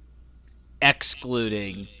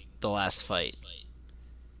 excluding the last fight.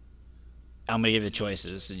 I'm gonna give you the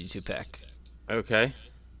choices, and you two pick. Okay.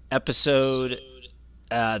 The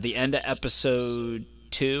end of episode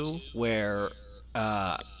 2, where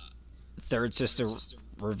Third Sister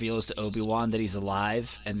reveals to Obi-Wan that he's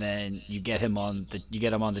alive, and then you get him on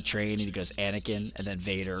the train, and he goes Anakin, and then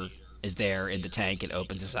Vader is there in the tank and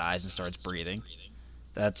opens his eyes and starts breathing.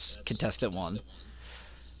 That's contestant 1.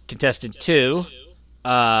 Contestant 2,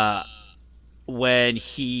 when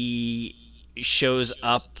he shows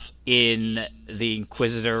up in the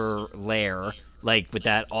Inquisitor lair, like with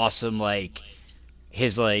that awesome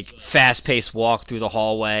his fast-paced walk through the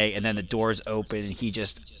hallway, and then the doors open, and he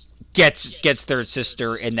just gets Third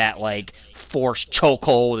Sister in that forced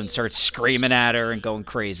chokehold and starts screaming at her and going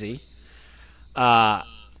crazy.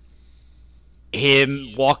 Him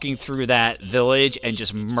walking through that village and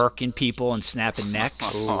just murking people and snapping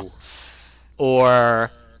necks, or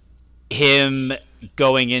him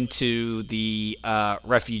going into the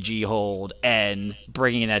refugee hold and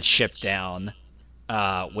bringing that ship down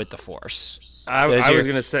with the Force. I was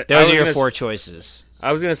gonna say those are your 4 choices.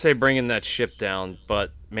 I was gonna say bringing that ship down,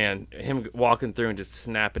 but man, him walking through and just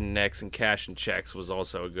snapping necks and cashing checks was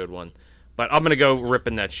also a good one. But I'm gonna go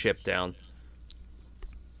ripping that ship down.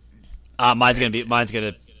 Mine's gonna be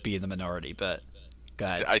in the minority, but go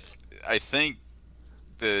ahead. I think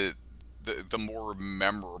the more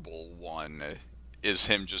memorable one is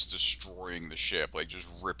him just destroying the ship, like just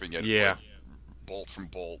ripping it, Yeah. like, bolt from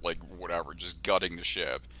bolt, like whatever, just gutting the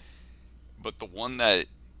ship. But the one that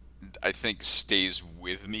I think stays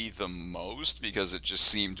with me the most because it just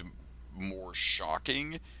seemed more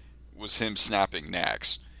shocking was him snapping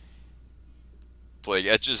necks. Like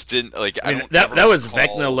it just didn't like I don't that ever was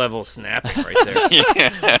recall- Vecna level snapping right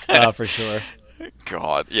there. Oh, for sure.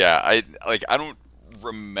 God, yeah, I don't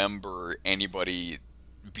remember anybody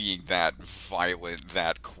being that violent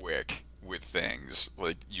that quick with things,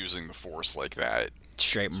 like using the Force like that.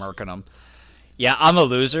 Straight murking them. Yeah, I'm a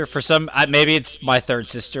loser. For some, maybe it's my Third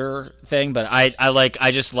Sister thing, but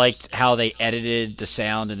I just liked how they edited the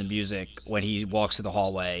sound and the music when he walks through the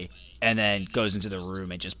hallway and then goes into the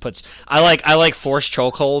room and just puts. I like Force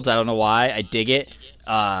chokeholds. I don't know why. I dig it.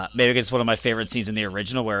 Maybe it's one of my favorite scenes in the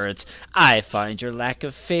original where it's "I find your lack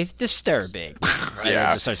of faith disturbing." Right? Yeah.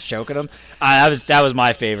 And just starts choking him. That was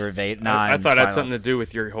my favorite Vader. I thought it had something to do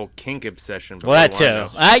with your whole kink obsession. but Well, that I don't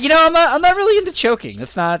too. know. I'm not really into choking.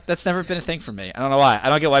 That's never been a thing for me. I don't know why. I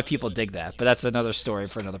don't get why people dig that, but that's another story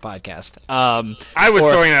for another podcast. I was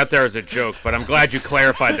throwing it out there as a joke, but I'm glad you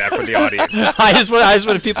clarified that for the audience. I just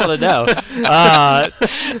wanted people to know.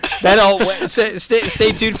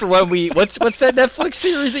 Stay tuned for when what's that Netflix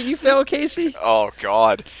series that you found, Casey? Oh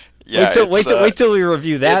God, yeah. Wait till we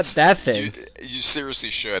review that thing. You seriously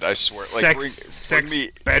should. I swear. Like Sex bring me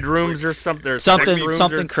bedrooms or something. Or Something sex rooms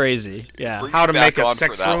something or, crazy. Yeah. bring how me to back make a on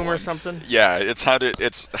sex for that room or one. something. Yeah, it's how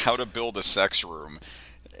to build a sex room.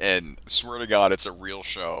 And swear to God, it's a real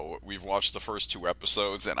show. We've watched the first 2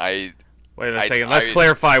 episodes, and Wait a second. Let's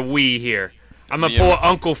clarify we here. I'm gonna Me pull and- an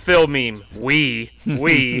Uncle Phil meme. We.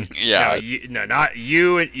 Yeah. No, not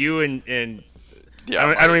you and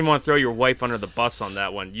yeah, I don't even want to throw your wife under the bus on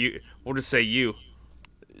that one. We'll just say you.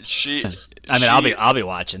 she. I mean, I'll be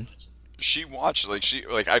watching. She watched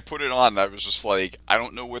I put it on. I was just like, I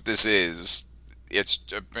don't know what this is. it's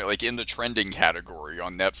like in the trending category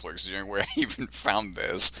on Netflix, where I even found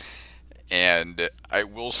this. And I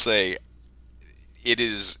will say, it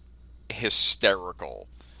is hysterical.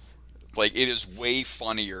 Like, it is way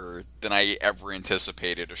funnier than I ever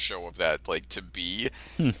anticipated a show of that, like, to be.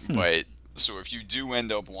 But, so if you do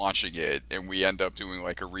end up watching it, and we end up doing,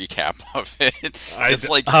 like, a recap of it, it's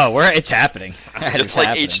like... Oh, it's happening. It's like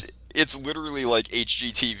happening. It's literally like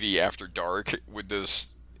HGTV After Dark with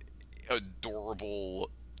this adorable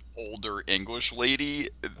older English lady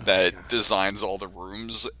that designs all the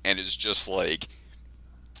rooms and is just like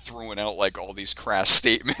throwing out like all these crass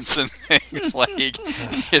statements and things. Like,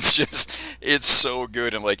 it's so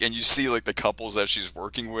good. And like, and you see like the couples that she's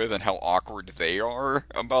working with and how awkward they are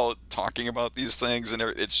about talking about these things, and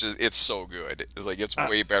it's so good. It's like, it's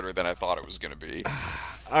way better than I thought it was gonna be.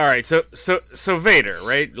 All right, so Vader,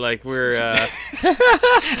 right? Like, we're so good.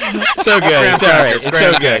 It's all right. It's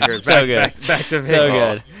so good. Back, So good. Back to Vader. So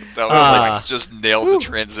good. That was like just nailed the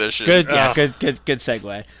transition. Good. Yeah. Good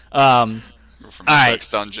segue. From all right. Sex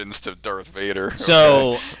Dungeons to Darth Vader.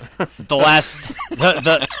 So the last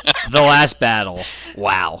battle.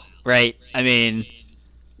 Wow. Right? I mean,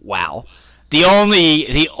 wow. The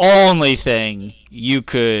only thing you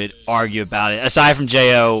could argue about it, aside from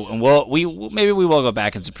Jo, and maybe we will go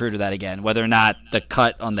back and Zapruder that again, whether or not the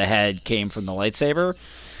cut on the head came from the lightsaber.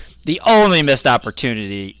 The only missed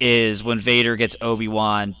opportunity is when Vader gets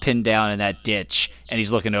Obi-Wan pinned down in that ditch, and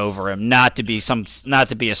he's looking over him, not to be a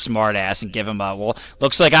smartass and give him a, well,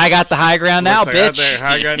 looks like I got the high ground now, bitch.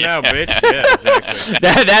 High ground now, bitch. Yeah, exactly.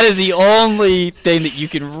 That is the only thing that you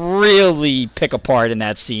can really pick apart in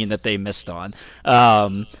that scene that they missed on.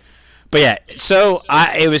 But yeah, so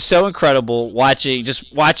it was so incredible watching these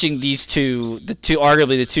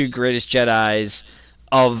arguably the two greatest Jedis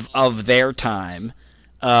of their time.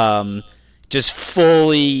 Just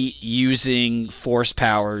fully using force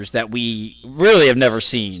powers that we really have never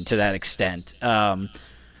seen to that extent.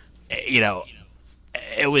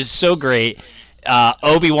 It was so great.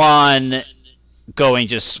 Obi-Wan going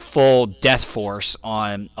just full death force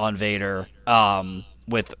on Vader,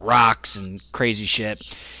 with rocks and crazy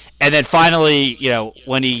shit. And then finally,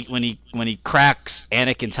 when he cracks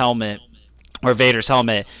Anakin's helmet, or Vader's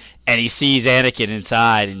helmet, and he sees Anakin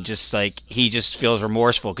inside, and just like he just feels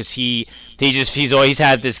remorseful because he's always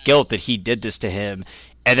had this guilt that he did this to him,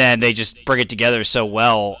 and then they just bring it together so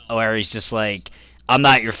well where he's just like, I'm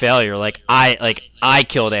not your failure. Like I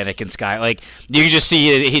killed Anakin Skywalker. Like, you can just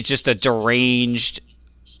see he's just a deranged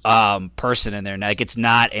person in there. Like, it's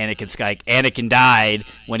not Anakin Skywalker. Anakin died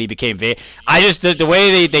when he became Vader. The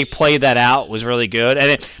way they played that out was really good,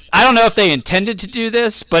 and I don't know if they intended to do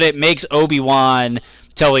this, but it makes Obi-Wan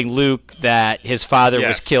telling Luke that his father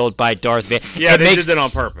was killed by Darth Vader. Yeah, they did that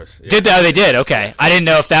on purpose. Yeah. Did that? Oh, they did? Okay. I didn't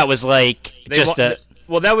know if that was like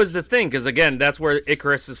Well, that was the thing, because again, that's where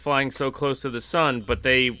Icarus is flying so close to the sun, but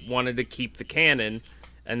they wanted to keep the canon,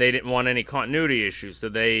 and they didn't want any continuity issues, so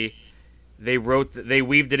they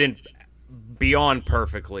weaved it in beyond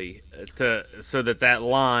perfectly so that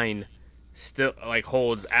line still like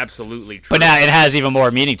holds absolutely true. But now it has even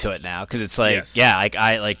more meaning to it now, because it's like, yes.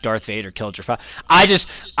 I like Darth Vader killed your father. I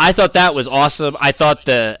thought that was awesome. I thought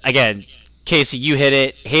again, Casey, you hit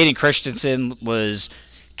it. Hayden Christensen was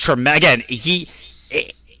tremendous. Again, he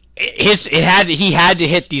had to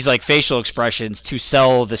hit these like facial expressions to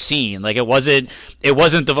sell the scene. Like, it wasn't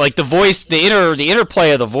the voice, the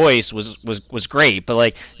interplay of the voice was great, but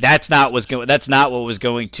like that's not what was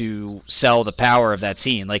going to sell the power of that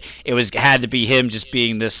scene. Like, it had to be him just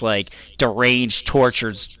being this like deranged,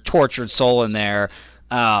 tortured soul in there,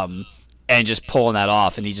 and just pulling that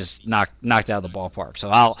off, and he just knocked it out of the ballpark.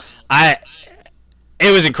 So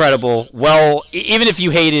it was incredible. Well, even if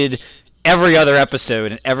you hated every other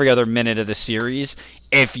episode and every other minute of the series,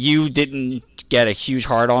 if you didn't get a huge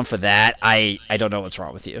hard-on for that, I don't know what's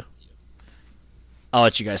wrong with you. I'll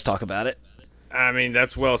let you guys talk about it. I mean,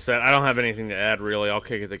 that's well said. I don't have anything to add, really. I'll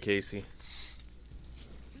kick it to Casey.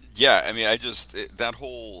 Yeah, I mean, that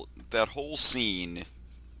whole scene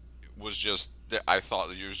was just, I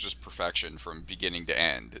thought it was just perfection from beginning to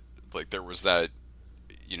end. Like, there was that,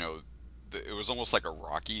 it was almost like a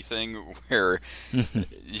Rocky thing where,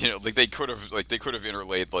 like they could have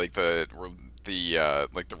interlaid like the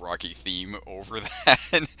Rocky theme over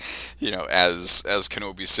that, as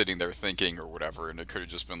Kenobi's sitting there thinking or whatever, and it could have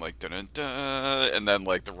just been like dun dun, and then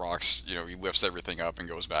like the rocks, he lifts everything up and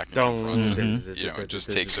goes back and confronts it, it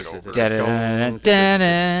just takes it over.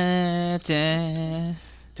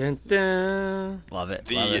 Love it.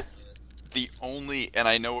 The only, and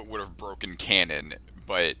I know it would have broken canon,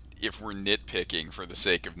 but if we're nitpicking for the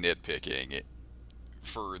sake of nitpicking,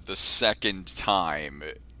 for the second time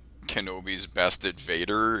Kenobi's bested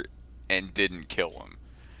Vader and didn't kill him.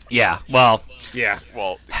 Yeah, well, Yeah.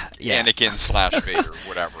 Well, Yeah. Anakin / Vader,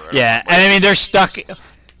 whatever. yeah, Like, and I mean they're stuck.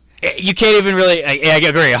 You can't even really. I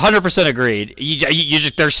agree, 100% agreed. You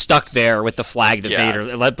just they're stuck there with the flag that Yeah.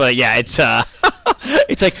 Vader. But yeah, it's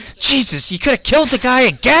it's like Jesus. You could have killed the guy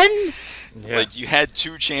again. Yeah. like you had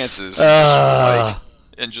 2 chances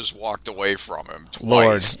and just walked away from him Lord,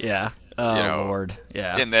 twice. yeah. Oh You know, Lord,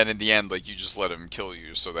 yeah. And then in the end, like you just let him kill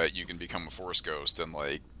you so that you can become a Force ghost and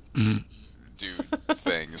like do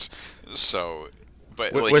things. So,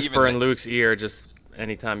 but like Whisper in even Luke's ear just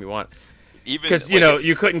anytime you want. even Because, like,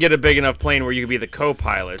 you couldn't get a big enough plane where you could be the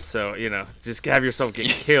co-pilot. So, just have yourself get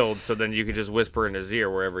killed so then you could just whisper in his ear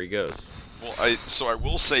wherever he goes. Well, I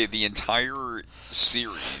will say the entire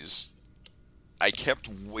series, I kept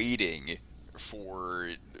waiting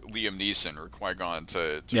for Liam Neeson or Qui-Gon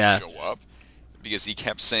to Yeah. show up because he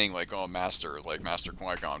kept saying like, "Oh, Master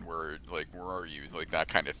Qui-Gon, where are you?" Like that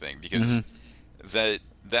kind of thing. Because that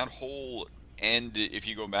whole end, if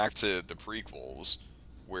you go back to the prequels,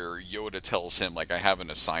 where Yoda tells him like, "I have an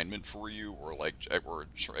assignment for you," or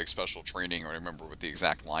special training, or I don't remember what the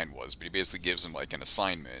exact line was, but he basically gives him like an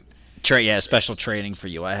assignment. Special training for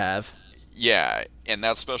you. I have. Yeah, and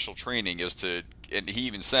that special training is to, and he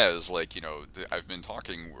even says, like, I've been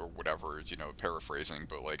talking, or whatever, paraphrasing,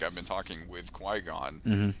 but, like, I've been talking with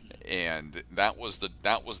Qui-Gon, and that was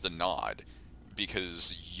the nod,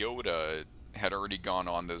 because Yoda had already gone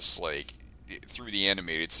on this, like, through the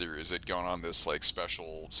animated series, had gone on this, like,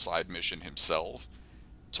 special side mission himself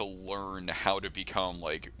to learn how to become,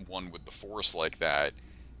 like, one with the Force like that,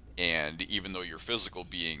 and even though your physical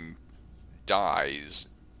being dies,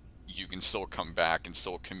 you can still come back and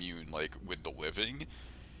still commune like with the living.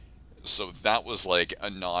 So that was like a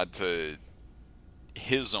nod to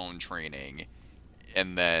his own training,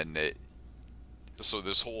 and then so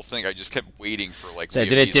this whole thing I just kept waiting for like. So Liam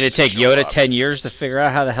did it Neeson to take show Yoda up. 10 years to figure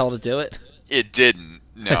out how the hell to do it? It didn't.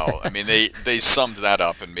 No, I mean they summed that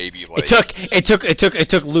up in maybe like It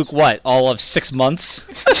took Luke what, all of 6 months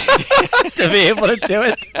to be able to do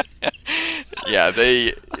it. yeah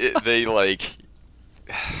they like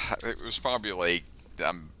it was probably like,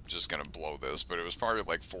 I'm just gonna blow this, but it was probably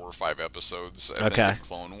like 4 or 5 episodes I think Okay. of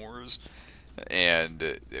Clone Wars, and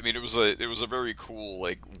I mean it was a very cool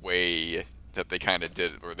like way that they kind of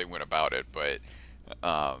did it, or they went about it, but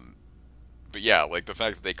yeah, like the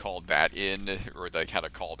fact that they called that in, or they had a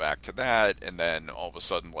call back to that, and then all of a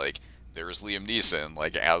sudden like there's Liam Neeson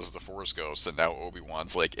like as the Force Ghost, and now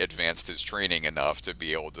Obi-Wan's like advanced his training enough to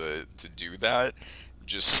be able to do that,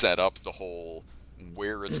 just set up the whole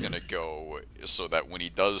where it's gonna go, so that when he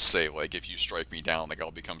does say like, if you strike me down, like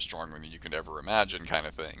I'll become stronger than you could ever imagine, kind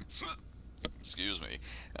of thing. Excuse me.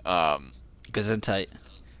 Gesundheit.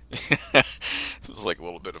 It was like a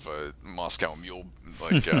little bit of a Moscow Mule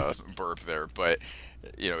like burp there, but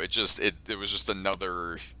it was just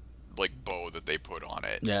another like bow that they put on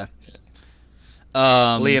it. Yeah.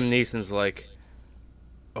 Liam Neeson's like,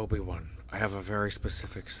 Obi-Wan, I have a very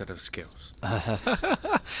specific set of skills.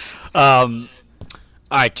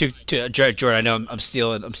 All right, Jordan. I know I'm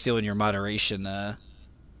stealing your moderation.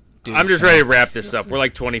 I'm just ready to wrap this up. We're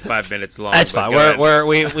like 25 minutes long. That's but fine. go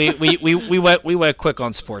ahead. We went quick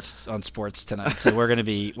on sports tonight, so we're gonna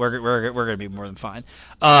be more than fine.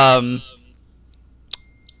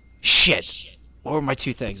 Shit. What were my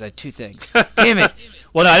 2 things? I had 2 things. Damn it.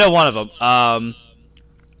 Well, no, I know one of them.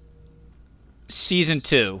 Season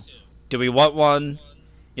 2. Do we want one?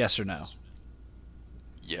 Yes or no?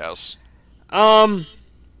 Yes.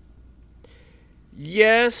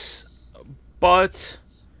 Yes, but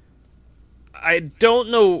I don't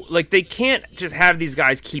know. Like, they can't just have these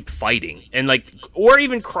guys keep fighting and like, or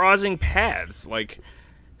even crossing paths. Like,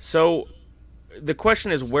 so the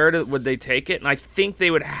question is, where would they take it? And I think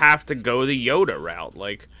they would have to go the Yoda route.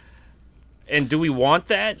 Like, and do we want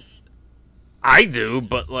that? I do,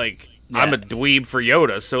 but like, I'm a dweeb for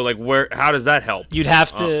Yoda. So like, how does that help? You'd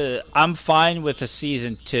have to. I'm fine with a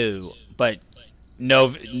season 2, but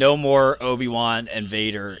no more Obi-Wan and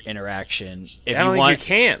Vader interaction. If I don't think you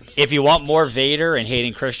can. If you want more Vader and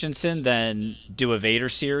Hayden Christensen, then do a Vader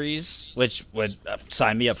series, which would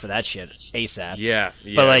sign me up for that shit ASAP. Yeah,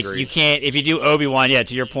 but like agreed. you can't. If you do Obi-Wan, yeah,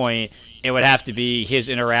 to your point, it would have to be his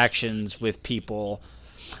interactions with people.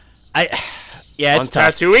 Yeah, it's on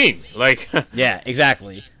tough. Tatooine, like Yeah,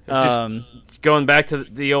 exactly. going back to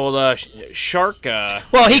the old shark.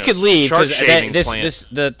 Well, he could leave shark because shaving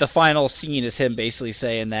plant. the final scene is him basically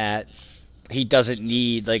saying that he doesn't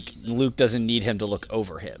need, like, Luke doesn't need him to look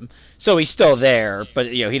over him. So he's still there, but,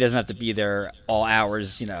 he doesn't have to be there all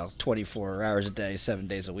hours, 24 hours a day, 7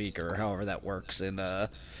 days a week, or however that works in what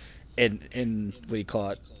do you call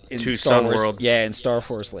it? In Two Star Sun Wars. World. Yeah, in Star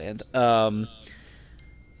Wars land.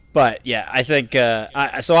 But yeah, I think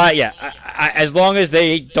as long as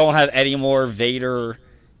they don't have any more Vader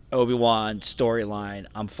Obi-Wan storyline,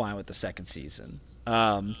 I'm fine with the second season.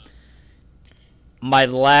 My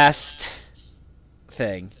last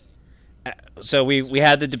thing. So we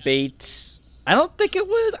had the debate. I don't think it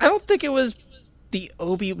was the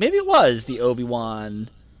maybe it was the Obi-Wan.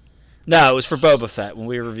 No, it was for Boba Fett when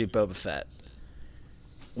we reviewed Boba Fett.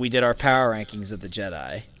 We did our power rankings of the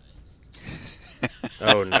Jedi.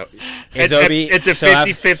 Oh no! Is at Obi- the so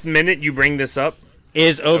I've- 55th minute, you bring this up.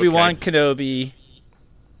 Is Obi-Wan Okay. Kenobi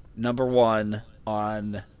number one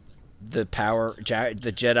on the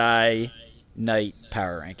Jedi Knight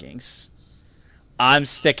power rankings? I'm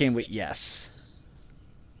sticking with yes.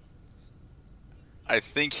 I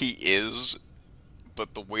think he is,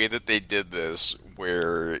 but the way that they did this,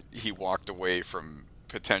 where he walked away from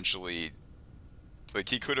potentially, like,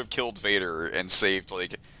 he could have killed Vader and saved,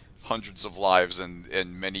 like, hundreds of lives and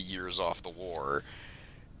many years off the war,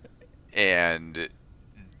 and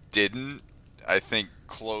didn't, I think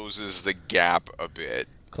closes the gap a bit.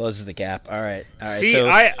 Closes the gap. All right. See, So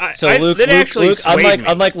Luke, that actually Luke, swayed me.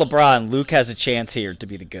 unlike LeBron, Luke has a chance here to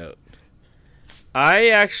be the GOAT.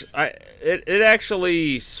 It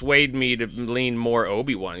actually swayed me to lean more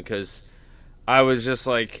Obi-Wan, because I was just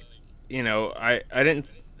like, I didn't.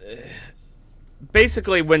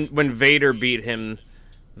 Basically, when Vader beat him,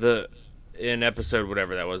 in episode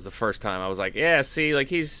whatever that was, the first time, I was like, yeah, see, like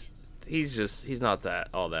he's not that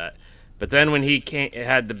all that. But then when he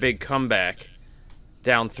had the big comeback,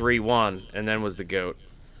 down 3-1, and then was the GOAT.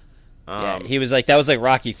 Yeah, he was like, that was like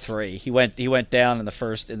Rocky 3. He went down in the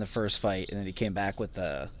first fight, and then he came back with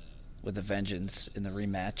the vengeance in the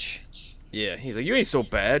rematch. Yeah, he's like, you ain't so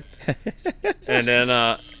bad. And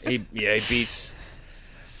then he beats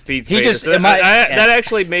He Vader. just- So that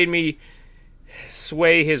actually made me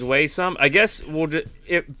sway his way some. I guess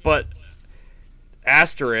but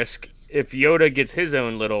asterisk, if Yoda gets his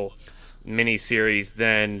own little mini series,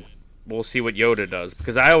 then we'll see what Yoda does,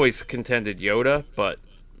 because I always contended Yoda, but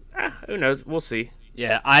who knows? We'll see.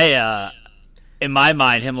 Yeah, in my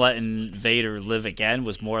mind, him letting Vader live again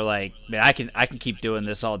was more like, man, I can keep doing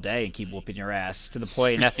this all day and keep whooping your ass. To the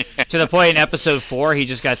point in episode 4, he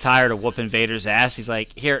just got tired of whooping Vader's ass. He's like,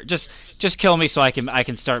 here, just kill me so I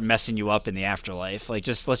can start messing you up in the afterlife. Like,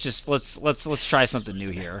 let's try something new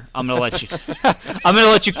here. I'm gonna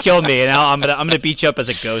let you kill me, and now I'm gonna beat you up as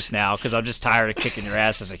a ghost now, because I'm just tired of kicking your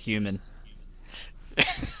ass as a human.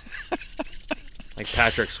 Like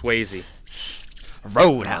Patrick Swayze.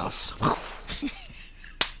 Roadhouse.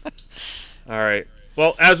 All right.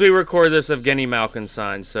 Well, as we record this, Evgeny Malkin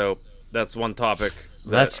signed, so that's one topic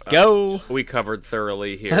that, Let's go. We covered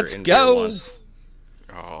thoroughly here. Let's in go. Tier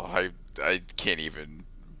 1. Oh, I can't even.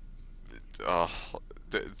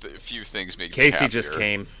 The few things make me Casey happier. just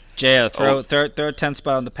came. J.O., throw a 10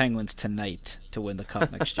 spot on the Penguins tonight to win the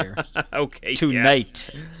cup next year. Okay. Tonight.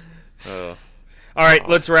 Yeah. All right,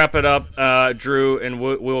 let's wrap it up, Drew, and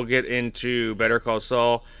we'll get into Better Call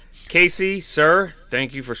Saul. Casey, sir,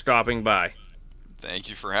 thank you for stopping by. Thank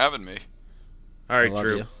you for having me. All right, I love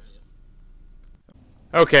Drew. you.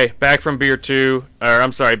 Okay, back from beer 2. Or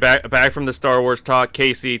I'm sorry, back from the Star Wars talk.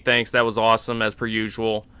 Casey, thanks. That was awesome as per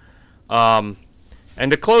usual. And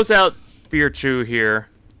to close out beer 2 here,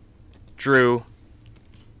 Drew,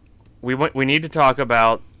 we need to talk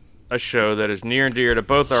about a show that is near and dear to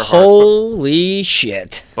both our hearts, Holy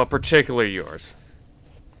shit. but particularly yours.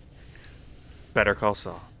 Better Call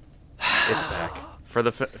Saul. It's back for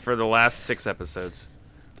the last 6 episodes.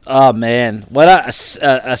 Oh man, what a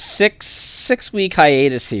 6 week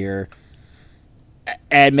hiatus here,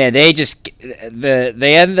 and man, they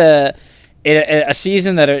end a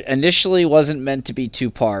season that initially wasn't meant to be 2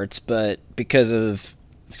 parts, but because of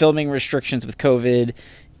filming restrictions with COVID,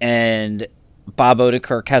 and Bob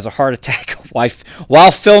Odenkirk has a heart attack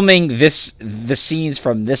while filming the scenes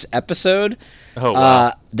from this episode. Oh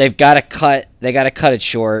wow. They got to cut it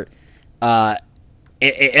short.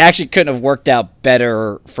 It actually couldn't have worked out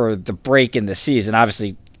better for the break in the season.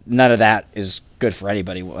 Obviously, none of that is good for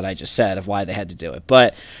anybody, what I just said, of why they had to do it.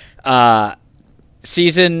 But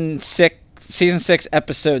season 6,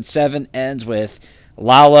 episode 7 ends with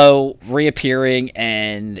Lalo reappearing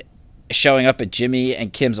and showing up at Jimmy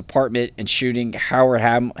and Kim's apartment and shooting Howard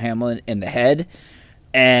Hamlin in the head,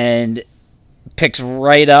 and picks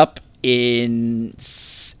right up in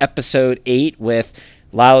episode 8 with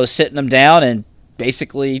Lalo's sitting him down and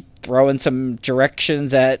basically throwing some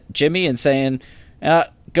directions at Jimmy and saying,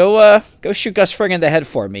 go shoot Gus Fring in the head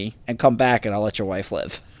for me and come back and I'll let your wife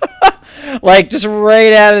live. Like, just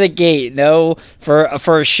right out of the gate. No, for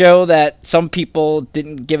a show that some people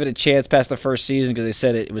didn't give it a chance past the first season because they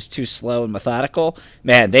said it was too slow and methodical.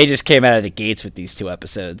 Man, they just came out of the gates with these 2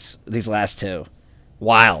 episodes, these last 2.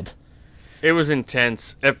 Wild. It was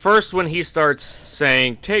intense. At first, when he starts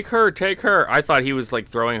saying, take her, I thought he was, like,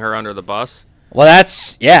 throwing her under the bus. Well,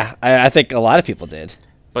 that's, yeah, I think a lot of people did.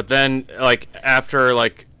 But then, like, after,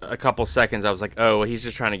 like, a couple seconds, I was like, oh, he's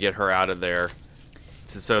just trying to get her out of there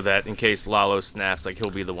so that in case Lalo snaps, like,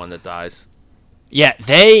 he'll be the one that dies. Yeah,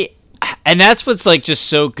 and that's what's, like, just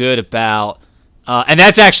so good about, and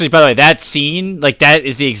that's actually, by the way, that scene, like, that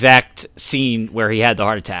is the exact scene where he had the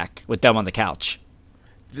heart attack with them on the couch.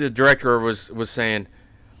 The director was saying,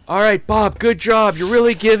 all right, Bob, good job. You're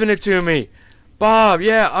really giving it to me. Bob,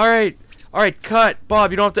 yeah, all right, cut.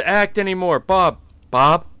 Bob, you don't have to act anymore. Bob.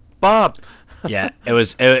 Yeah, it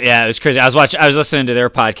was crazy. I was listening to their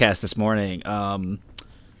podcast this morning.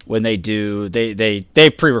 When they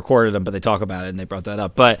pre-recorded them, but they talk about it and they brought that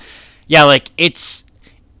up. But yeah, like,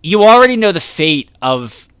 you already know the fate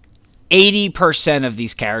of 80% of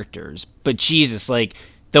these characters, but Jesus, like,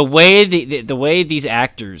 the way the way these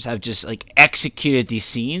actors have just, like, executed these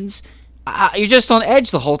scenes, you're just on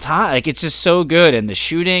edge the whole time. Like, it's just so good. And the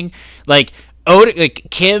shooting, like,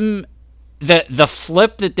 Kim, the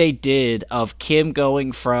flip that they did of Kim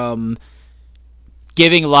going from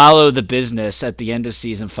giving Lalo the business at the end of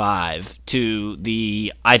season 5 to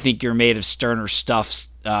the "I think you're made of sterner stuff"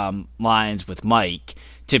 lines with Mike,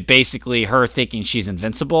 to basically her thinking she's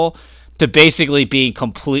invincible, to basically being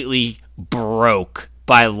completely broke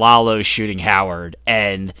by Lalo shooting Howard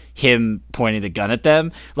and him pointing the gun at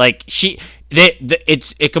them. Like,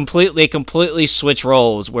 it completely switch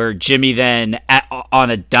roles, where Jimmy then on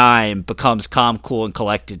a dime becomes calm, cool, and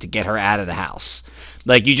collected to get her out of the house.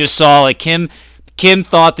 Like, you just saw, like, Kim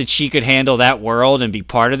thought that she could handle that world and be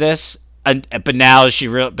part of this, but now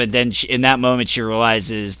in that moment she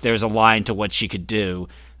realizes there's a line to what she could do,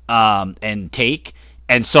 and take,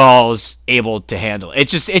 and Saul's able to handle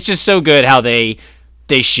it. It's just so good how they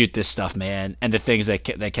shoot this stuff, man, and the things that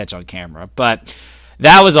catch on camera. But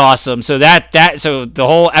that was awesome. So so the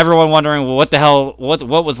whole, everyone wondering, well, what the hell, what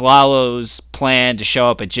was Lalo's plan to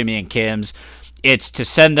show up at Jimmy and Kim's? It's to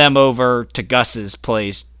send them over to Gus's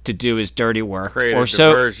place to do his dirty work, create a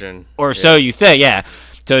diversion, so you think, yeah.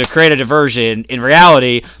 So to create a diversion, in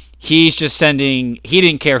reality, he's just he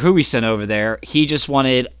didn't care who he sent over there. He just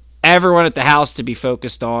wanted everyone at the house to be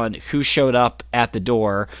focused on who showed up at the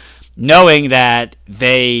door, knowing that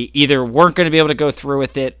they either weren't going to be able to go through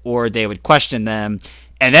with it or they would question them,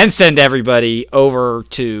 and then send everybody over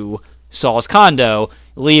to Saul's condo,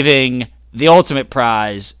 leaving the ultimate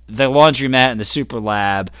prize, the laundromat and the super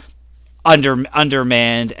lab,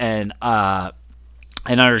 undermanned and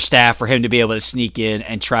understaffed, for him to be able to sneak in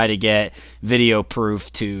and try to get video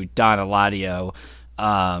proof to Don Eladio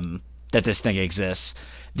that this thing exists.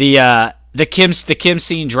 The Kim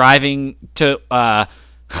scene driving to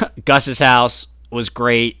Gus's house was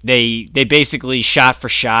great. They basically shot for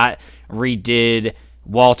shot redid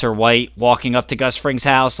Walter White walking up to Gus Fring's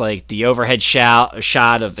house, like the overhead shot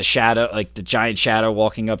of the shadow, like the giant shadow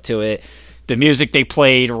walking up to it. The music they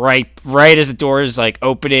played right as the door is, like,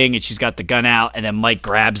 opening and she's got the gun out, and then Mike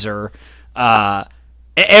grabs her.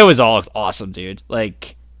 It was all awesome, dude.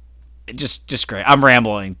 Like, just great. I'm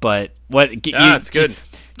rambling, but it's good.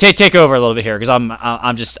 Take over a little bit here, because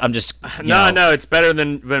I'm just no, it's better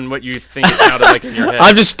than what you think it sounded like in your head.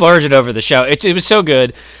 I'm just splurging over the show. It was so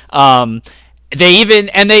good.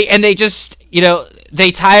 They just, they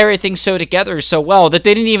tie everything so together so well that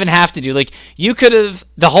they didn't even have to do, like, you could have,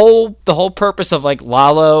 the whole purpose of, like,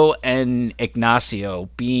 Lalo and Ignacio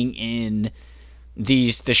being in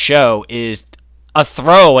the show is a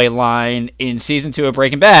throwaway line in season 2 of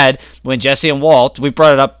Breaking Bad, when Jesse and Walt, we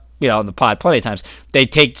brought it up, on the pod plenty of times, they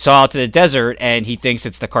take Saul to the desert and he thinks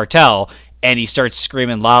it's the cartel, and he starts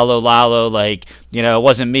screaming Lalo, like, it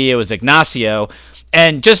wasn't me, it was Ignacio.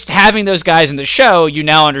 And just having those guys in the show, you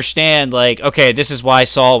now understand, like, okay, this is why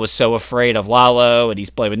Saul was so afraid of Lalo and he's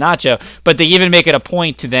blaming Nacho. But they even make it a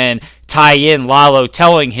point to then tie in Lalo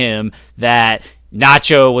telling him that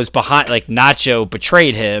Nacho was behind, like, Nacho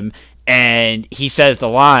betrayed him, and he says the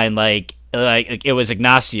line, like it was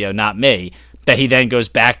Ignacio, not me, that he then goes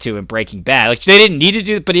back to in Breaking Bad. Like, they didn't need to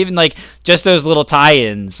do it, but even, like, just those little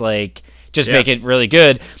tie-ins, like, just make it really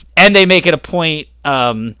good. And they make it a point,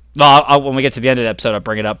 when we get to the end of the episode, I'll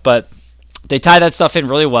bring it up, but They tie that stuff in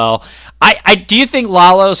really well. I do you think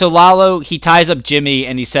Lalo, he ties up Jimmy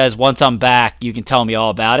and he says, once I'm back, you can tell me all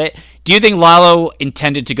about it. Do you think Lalo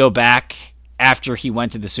intended to go back after he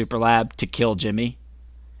went to the Super Lab to kill Jimmy?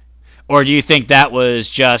 Or do you think that was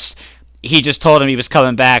just, he just told him he was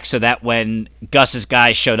coming back so that when Gus's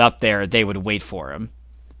guys showed up there, they would wait for him?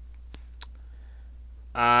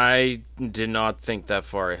 I did not think that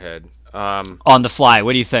far ahead. On the fly,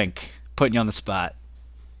 what do you think? Putting you on the spot.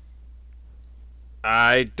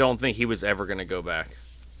 I don't think he was ever going to go back.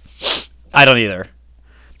 I don't either.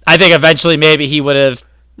 I think eventually maybe he would have.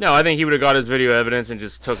 No, I think he would have got his video evidence and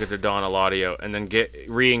just took it to Don Eladio and then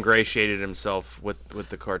re-ingratiated himself with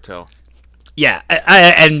the cartel. Yeah,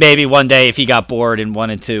 and maybe one day if he got bored and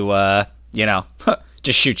wanted to,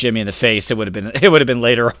 just shoot Jimmy in the face, it would have been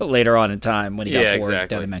later on in time when he got bored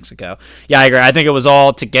down in Mexico. Yeah, I agree. I think it was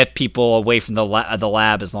all to get people away from the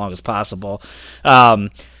lab as long as possible.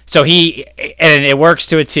 So and it works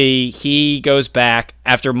to a T. He goes back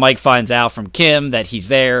after Mike finds out from Kim that he's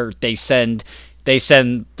there. They send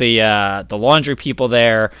the laundry people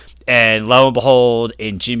there, and lo and behold,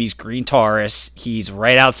 in Jimmy's green Taurus, he's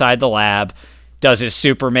right outside the lab, does his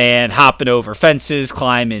Superman, hopping over fences,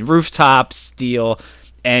 climbing rooftops deal,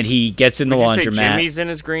 and he gets in the laundromat. Jimmy's in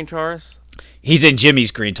his green Taurus? He's in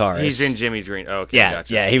Jimmy's green Taurus. He's in Jimmy's green. Oh, okay, yeah,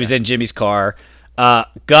 gotcha. yeah. He was in Jimmy's car.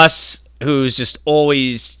 Gus, who's just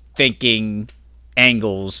always thinking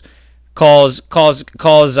angles, calls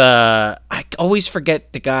I always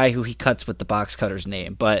forget the guy who he cuts with the box cutter's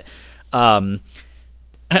name, but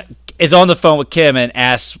is on the phone with Kim and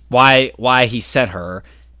asks why he sent her,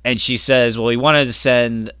 and she says, well, he wanted to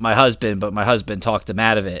send my husband, but my husband talked him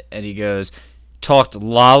out of it. And he goes, talked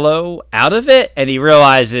Lalo out of it? And he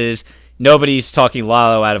realizes nobody's talking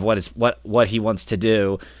Lalo out of what he wants to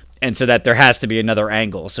do, and so that there has to be another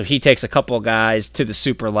angle. So he takes a couple of guys to the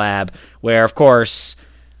super lab where, of course,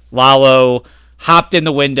 Lalo hopped in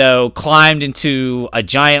the window, climbed into a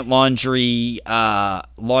giant laundry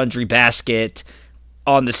basket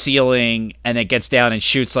on the ceiling, and then gets down and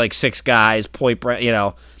shoots like 6 guys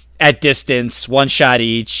at distance, 1 shot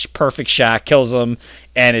each, perfect shot, kills them,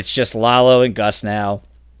 and it's just Lalo and Gus now.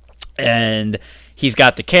 And he's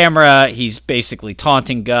got the camera. He's basically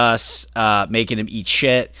taunting Gus, making him eat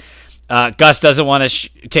shit. Gus doesn't want to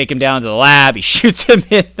take him down to the lab. He shoots him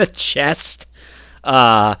in the chest.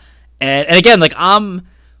 And again, like,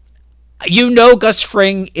 Gus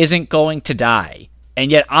Fring isn't going to die,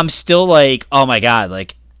 and yet I'm still like, oh my god,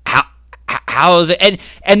 like, how is it?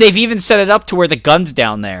 And they've even set it up to where the gun's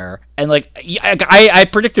down there, and like, I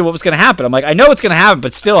predicted what was going to happen. I'm like, I know what's going to happen,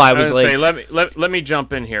 but still, I was like, say, let me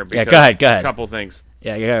jump in here. Because yeah, go ahead. A couple things.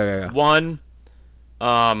 Yeah, go. One,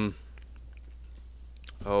 let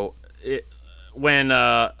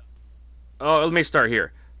me start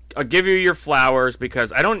here. I'll give you your flowers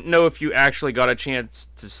because I don't know if you actually got a chance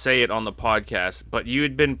to say it on the podcast, but you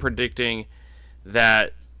had been predicting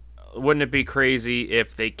that wouldn't it be crazy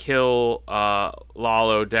if they kill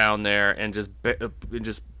Lalo down there and just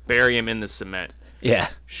bury him in the cement? Yeah.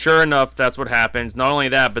 Sure enough, that's what happens. Not only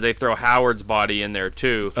that, but they throw Howard's body in there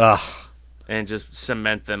too. Ugh. And just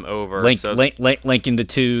cement them over. Linking the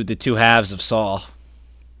two halves of Saw.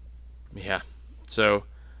 Yeah. So,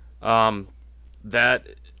 that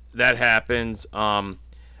happens. I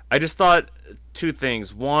just thought 2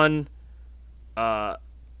 things. One,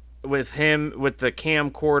 with the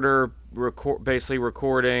camcorder basically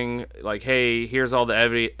recording, like, hey, here's all the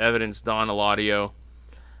evidence, Don Eladio.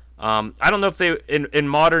 I don't know if they in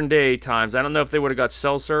modern day times, I don't know if they would have got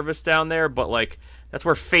cell service down there, but like, that's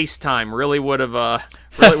where FaceTime really would have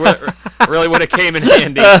really would have came in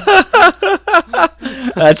handy.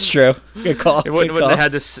 That's true. Good call. It wouldn't have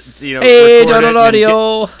had to, hey, Don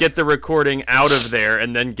Eladio. Get the recording out of there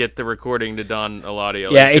and then get the recording to Don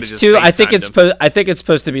Eladio. Yeah, it's I think it's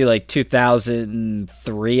supposed to be like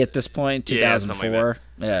 2003 at this point. 2004.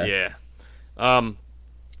 Yeah.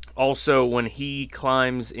 Also, when he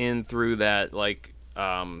climbs in through that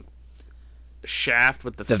shaft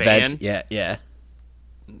with the fan, vent, yeah.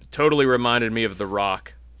 Totally reminded me of The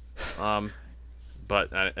Rock.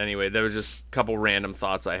 But anyway, there was just a couple random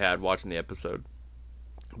thoughts I had watching the episode.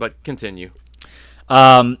 But continue.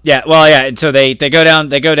 And so they go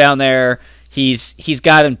down there. He's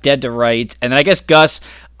got him dead to rights, and then I guess Gus.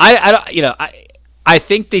 I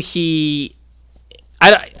think that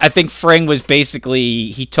I think Fring was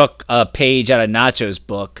basically, he took a page out of Nacho's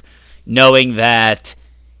book, knowing that,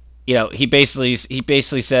 he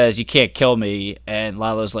basically says, you can't kill me, and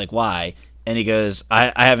Lalo's like, why? And he goes,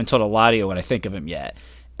 I haven't told Eladio what I think of him yet.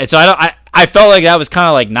 And so I felt like that was kind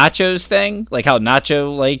of like Nacho's thing, like how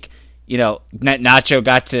Nacho, like, Nacho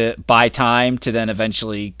got to buy time to then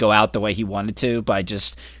eventually go out the way he wanted to by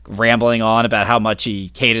just rambling on about how much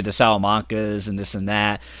he hated the Salamancas and this and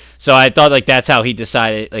that. So I thought like that's how he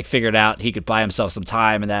decided, like figured out he could buy himself some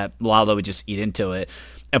time and that Lalo would just eat into it.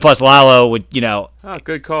 And plus Lalo would, Oh,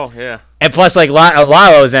 good call, yeah. And plus like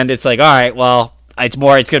Lalo's end, it's like, all right, well, it's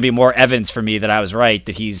going to be more evidence for me that I was right,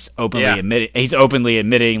 that he's openly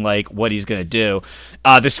admitting like what he's going to do.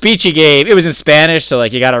 The speech he gave, it was in Spanish, so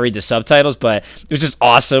like you got to read the subtitles, but it was just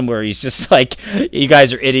awesome where he's just like, you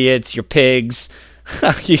guys are idiots, you're pigs.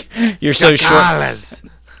 You're so short.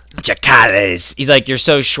 Chacales. He's like, you're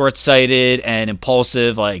so short-sighted and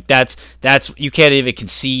impulsive. Like that's you can't even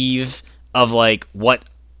conceive of like what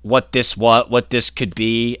this could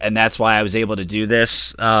be, and that's why I was able to do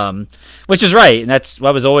this, which is right, and that's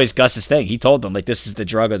what was always Gus's thing. He told them like this is the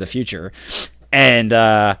drug of the future, and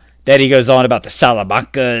then he goes on about the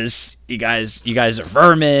Salamancas. You guys are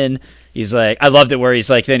vermin. He's like, I loved it where he's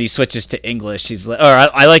like, then he switches to English. He's like,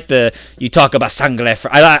 I like you talk about sangre.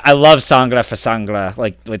 I love sangre for sangre,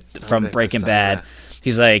 like from Breaking Bad.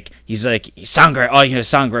 He's like sangre,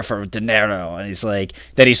 sangre for dinero, and he's like,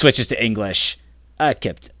 then he switches to English. I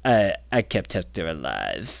kept Hector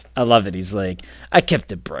alive. I love it. He's like, I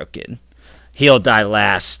kept it broken. He'll die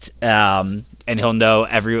last, and he'll know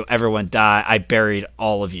everyone die. I buried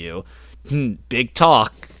all of you. Big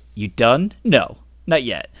talk. You done? No, not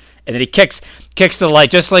yet. And then he kicks the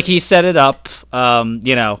light just like he set it up.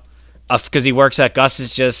 Because he works at Gus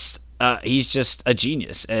is just he's just a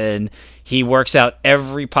genius, and he works out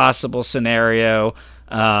every possible scenario.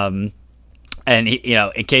 And he,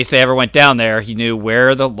 in case they ever went down there, he knew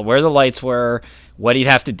where the lights were, what he'd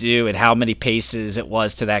have to do, and how many paces it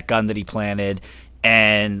was to that gun that he planted.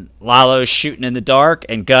 And Lalo's shooting in the dark,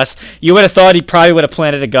 and Gus, you would have thought he probably would have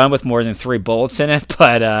planted a gun with more than 3 bullets in it,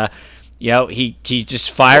 but he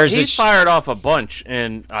just fires. He fired off a bunch,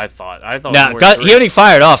 and I thought. No, he only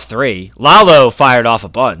fired off 3. Lalo fired off a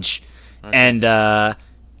bunch, okay. And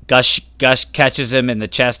Gus catches him in the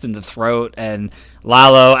chest and the throat, and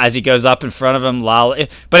Lalo, as he goes up in front of him, but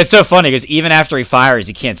it's so funny because even after he fires,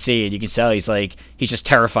 he can't see it. You can tell he's just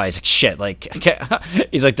terrified. He's like, shit. Like,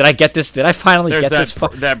 he's like, did I get this? Did I finally get this?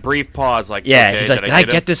 That brief pause, like, yeah. Okay, he's like, did I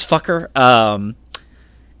get this fucker?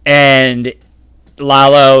 And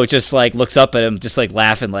Lalo just like looks up at him, just like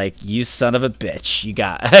laughing, like, you son of a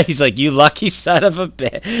bitch. He's like, you lucky son of a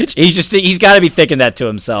bitch. He's got to be thinking that to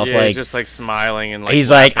himself. Yeah, like, he's just like smiling and like.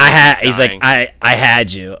 He's like, I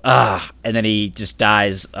had you. And then he just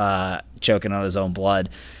dies, choking on his own blood.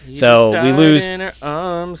 So we lose. In her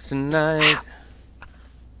arms tonight.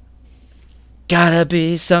 Gotta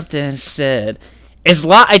be something said.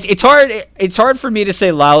 It's hard for me to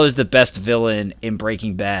say Lalo's the best villain in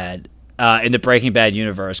Breaking Bad. In the Breaking Bad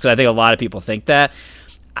universe, because I think a lot of people think that.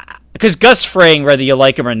 Because Gus Fring, whether you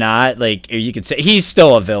like him or not, like, or you could say he's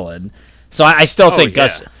still a villain. So I still think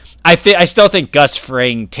Gus. I still think Gus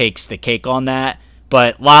Fring takes the cake on that.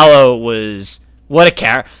 But Lalo was what a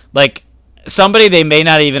character. Like somebody they may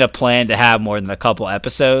not even have planned to have more than a couple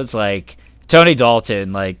episodes. Like Tony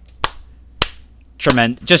Dalton, like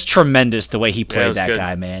tremendous the way he played that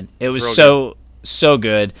guy, man. It was so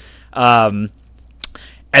good.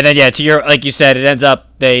 And then, to your, like you said, it ends up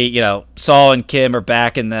Saul and Kim are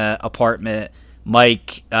back in the apartment.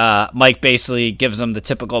 Mike basically gives them the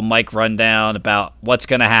typical Mike rundown about what's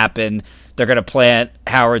going to happen. They're going to plant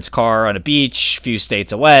Howard's car on a beach, a few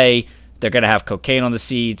states away. They're going to have cocaine on the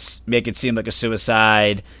seats, make it seem like a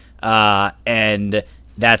suicide. And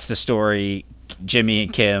that's the story Jimmy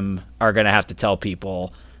and Kim are going to have to tell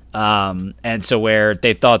people. And so where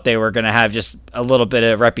they thought they were going to have just a little bit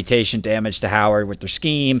of reputation damage to Howard with their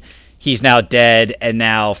scheme, he's now dead, and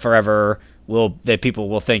now forever people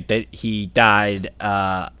will think that he died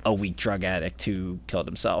a weak drug addict who killed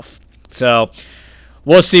himself. So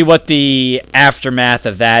we'll see what the aftermath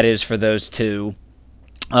of that is for those two.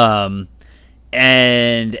 And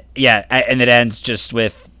it ends just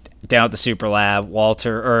with down at the Super Lab,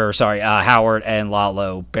 Howard and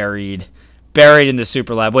Lalo buried in the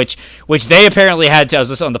Super Lab, which they apparently had to. I was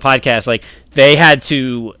listening on the podcast, like they had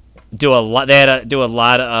to do a lot. They had to do a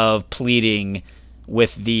lot of pleading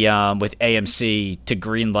with the with AMC to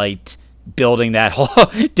greenlight building that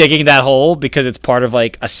hole, digging that hole because it's part of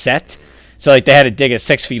like a set. So like they had to dig a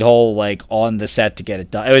 6 feet hole like on the set to get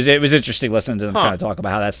it done. It was interesting listening to them kind of talk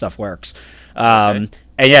about how that stuff works. Okay.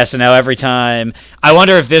 And so now every time, I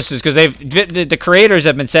wonder if this is because the creators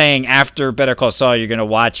have been saying after Better Call Saul you're going to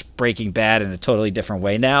watch Breaking Bad in a totally different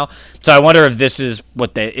way now. So I wonder if this is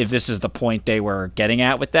the point they were getting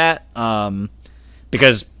at with that,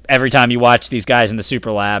 because every time you watch these guys in the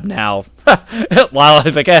Super Lab now, Lalo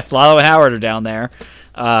and Howard are down there.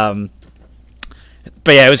 But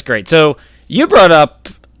yeah, it was great. So you brought up,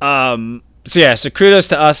 so kudos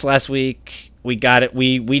to us last week. We got it.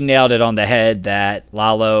 We nailed it on the head that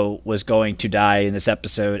Lalo was going to die in this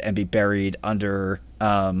episode and be buried under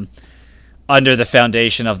the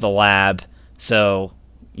foundation of the lab. So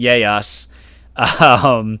yay us.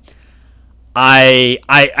 I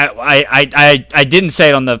didn't say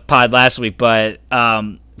it on the pod last week, but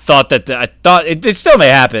thought that I thought it still may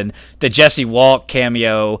happen. The Jesse Walt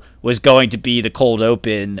cameo was going to be the cold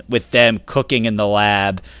open with them cooking in the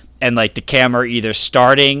lab, and like the camera either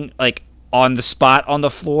starting like on the spot on the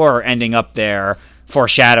floor or ending up there,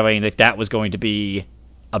 foreshadowing that was going to be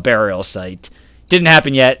a burial site. Didn't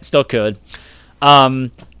happen yet. Still could. I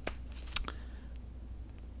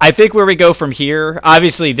think where we go from here,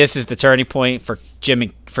 obviously this is the turning point for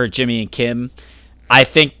Jimmy and Kim. I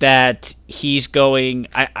think that he's going.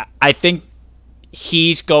 I think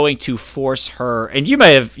he's going to force her, and you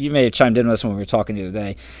may have chimed in with us when we were talking the other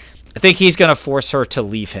day. I think he's going to force her to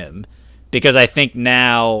leave him because I think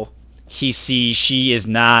now he sees she's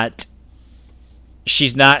not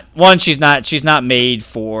made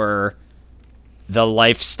for the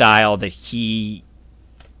lifestyle that he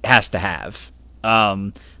has to have.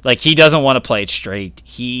 Like he doesn't want to play it straight.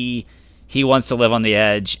 He wants to live on the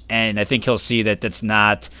edge, and I think he'll see that that's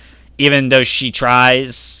not. Even though she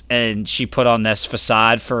tries and she put on this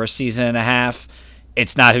facade for a season and a half,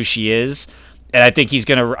 it's not who she is. And I think she's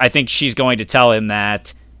going to tell him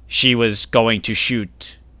that she was going to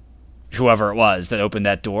shoot whoever it was that opened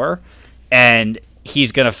that door, and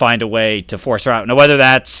he's going to find a way to force her out. Now, whether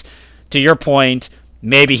that's, to your point,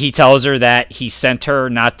 maybe he tells her that he sent her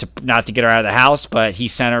not to get her out of the house, but he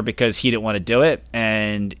sent her because he didn't want to do it,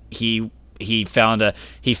 and he wanted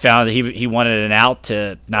an out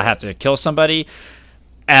to not have to kill somebody.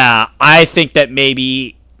 I think that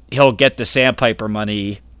maybe he'll get the Sandpiper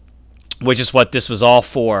money, which is what this was all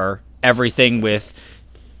for, everything with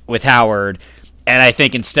Howard. And I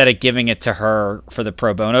think instead of giving it to her for the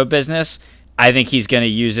pro bono business, I think he's going to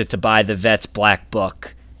use it to buy the vet's black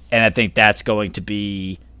book. And I think that's going to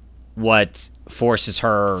be what forces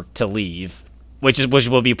her to leave, which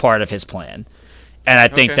will be part of his plan. And I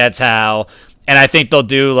think that's how. And I think they'll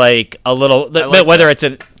do like a little, whether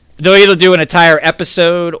they'll either do an entire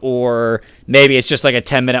episode or maybe it's just like a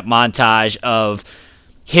 10-minute montage of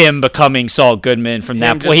him becoming Saul Goodman from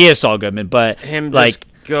that point. Well, he is Saul Goodman, but him like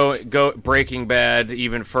go Breaking Bad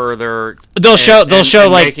even further. They'll show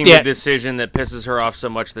like making the decision that pisses her off so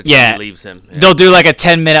much that she leaves him. Yeah. They'll do like a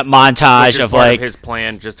 10-minute montage of part like of his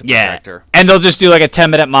plan just to protect her. And they'll just do like a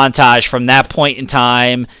 10-minute montage from that point in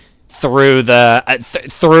time through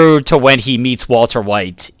to when he meets Walter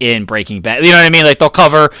White in Breaking Bad. You know what I mean? Like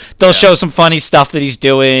they'll show some funny stuff that he's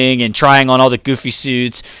doing and trying on all the goofy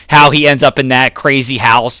suits, how he ends up in that crazy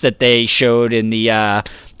house that they showed in the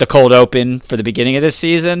cold open for the beginning of this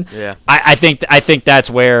season. Yeah. I think that's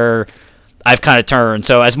where I've kind of turned.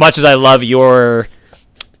 So as much as I love your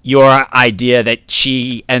idea that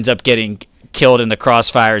she ends up getting killed in the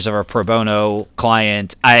crossfires of a pro bono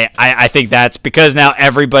client, I think that's because now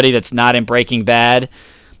everybody that's not in Breaking Bad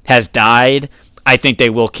has died. I think they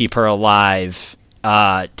will keep her alive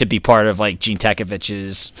to be part of like Gene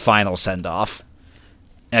Tekovich's final send off.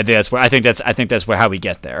 I think that's where how we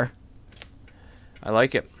get there. I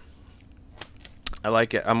like it.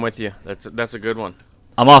 I'm with you. That's a good one.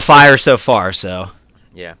 I'm on fire so far, so.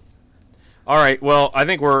 Yeah. All right. Well, I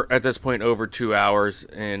think we're at this point over 2 hours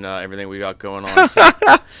in everything we got going on.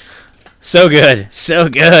 So good. So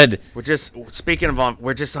good. We're just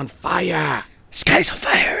we're just on fire. Sky's on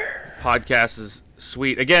fire. Podcast is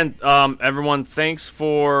sweet. Again, everyone, thanks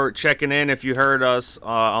for checking in. If you heard us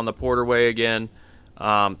on the Porter Way again,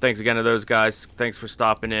 thanks again to those guys. Thanks for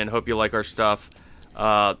stopping in. Hope you like our stuff.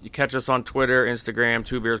 You catch us on Twitter, Instagram,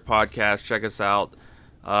 Two Beers Podcast. Check us out.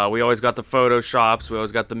 We always got the photoshops. We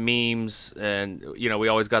always got the memes, and we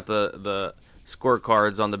always got the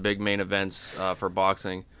scorecards on the big main events for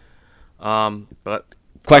boxing. But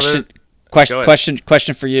question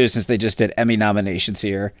for you, since they just did Emmy nominations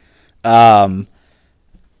here. You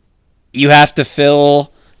have to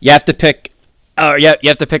pick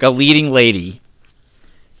a leading lady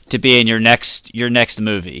to be in your next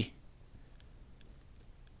movie.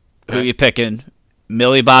 Okay. Who are you picking?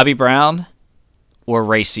 Millie Bobby Brown or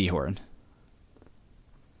Ray Seahorn?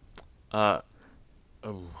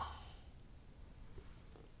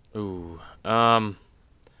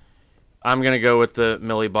 I'm gonna go with the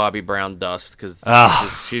Millie Bobby Brown dust because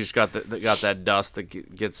she's got that dust that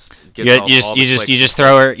gets you just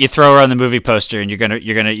throw her on the movie poster and you're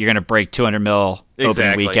gonna break 200 mil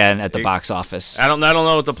opening weekend at the box office. I don't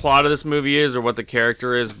know what the plot of this movie is or what the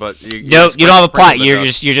character is, but you don't have a plot. You're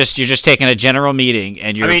just taking a general meeting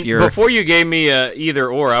and you're before you gave me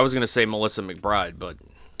either or, I was gonna say Melissa McBride, but.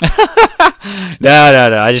 No.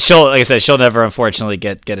 Like I said, she'll never unfortunately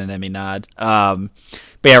get an Emmy nod.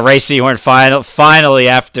 But yeah, Rhea Seehorn finally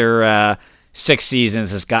after 6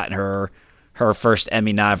 seasons has gotten her first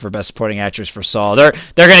Emmy nod for Best Supporting Actress for Saul. They're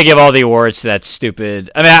gonna give all the awards to that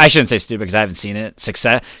stupid. I mean, I shouldn't say stupid because I haven't seen it.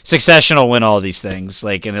 Succession will win all these things,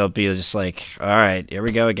 like, and it'll be just like, all right, here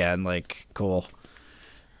we go again. Like, cool.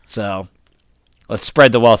 So let's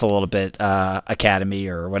spread the wealth a little bit. Academy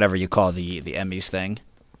or whatever you call the Emmys thing.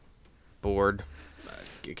 Board,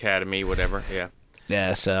 Academy, whatever. Yeah.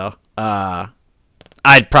 Yeah. So.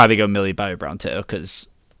 I'd probably go Millie Bobby Brown too, because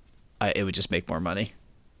it would just make more money.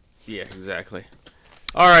 Yeah, exactly.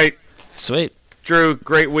 All right. Sweet. Drew,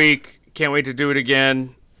 great week. Can't wait to do it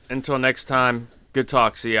again. Until next time, good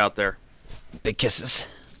talk. See you out there. Big kisses.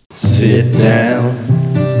 Sit down.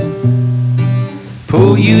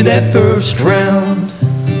 Pull you that first round.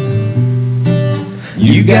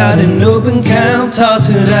 You got an open count, toss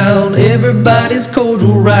it out. Everybody's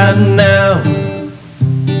cordial right now.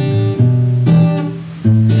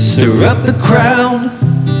 Stir up the crowd.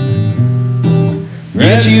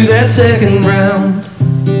 Get you that second round.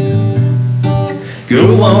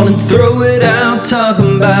 Go on and throw it out.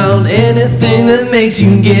 Talking about anything that makes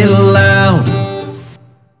you get loud.